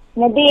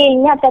 Jadi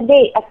nya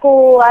tadi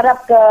aku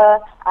harap ke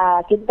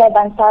kita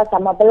bangsa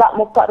sama belak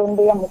muka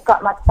rundi yang muka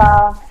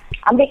mata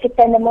ambil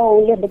kita nemu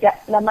boleh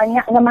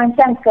namanya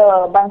ngemancang ke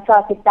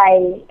bangsa kita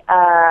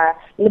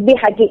lebih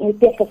lagi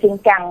nitih ke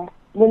singkang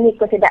bunyi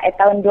ko sedak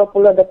tahun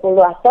 2020.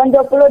 Tahun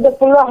 2020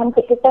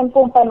 hampir kita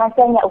pun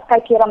masanya ukai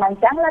kira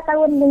mancang lah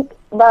tahun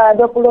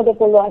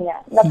 2020-nya.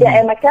 Tapi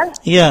macam?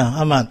 Ya,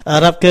 amat.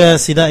 Harap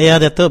ke sidak ya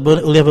Datuk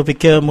boleh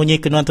berfikir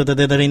munyi kenuan tu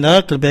tadi dari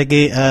nak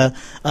lebih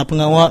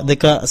pengawal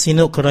dekat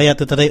sinuk ke rakyat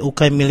tu tadi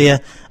ukai milih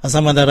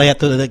sama ada rakyat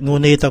tu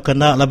nguni atau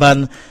kena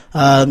laban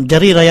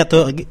jari rakyat tu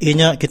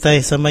inya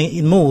kita sama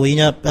ilmu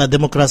inya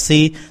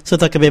demokrasi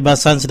serta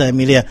kebebasan sidak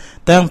milih.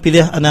 Tang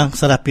pilih anak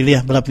salah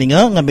pilih bala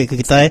peningal ngambil ke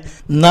kita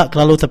nak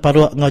lalu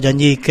terparuh ngau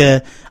janji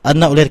ke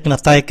anak boleh kena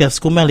tai ke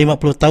sekumang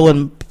 50 tahun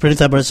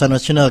Perintah Barisan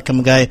Nasional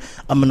kemegai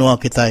menua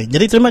kita.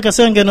 Jadi terima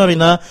kasih Angga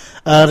Norina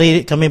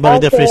kami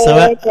balik dari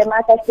Sarawak. Terima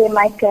kasih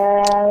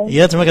Michael.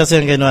 Ya terima kasih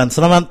Angga Nuan.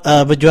 Selamat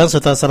berjuang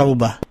serta salam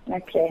ubah.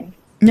 Okay.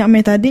 Nyak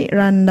me tadi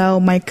randau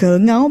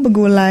Michael ngau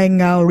begulai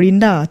ngau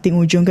rinda ting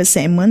ujung ke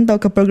segmen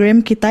atau ke program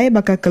kita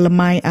bakal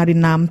kelemai hari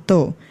 6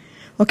 tu.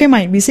 Okey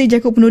Mike, bisa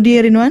jakup penudi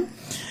Rinuan?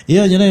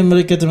 Ya, jadi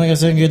mereka terima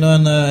kasih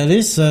Nuan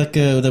Alice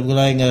ke udah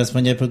bergulai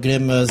sepanjang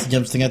program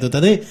sejam setengah tu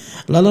tadi.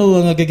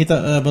 Lalu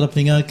kita baru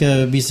peninggal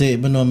ke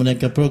bisik benua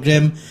mereka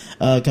program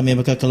kami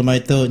bakal ke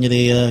lemai tu.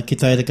 Jadi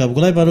kita dekat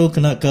bergulai baru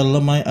kena ke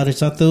lemai hari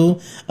 1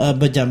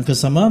 berjam ke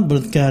sama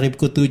berhenti hari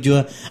pukul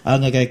 7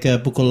 ngagai ke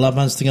pukul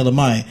 8.30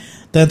 lemai.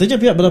 Dan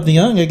tentunya pihak berapa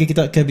tinggal ngagai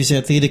kita ke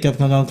bisik hati dekat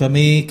pengawan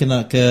kami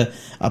kena ke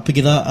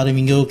pergi lah hari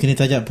minggu kini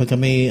tajak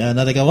kami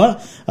nada gawak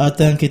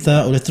dan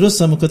kita boleh terus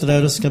sama ke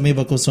terus kami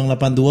ber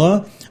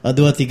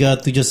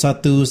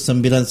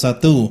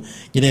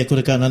 082-237191. Jadi aku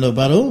dekat nando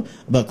baru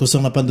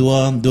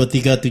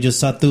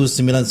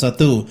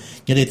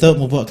 082-237191. Jadi itu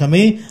membuat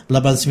kami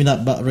 8 minit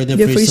Radio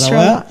Free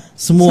Sarawak.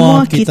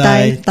 Semua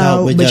kita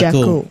tahu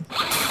berjaku.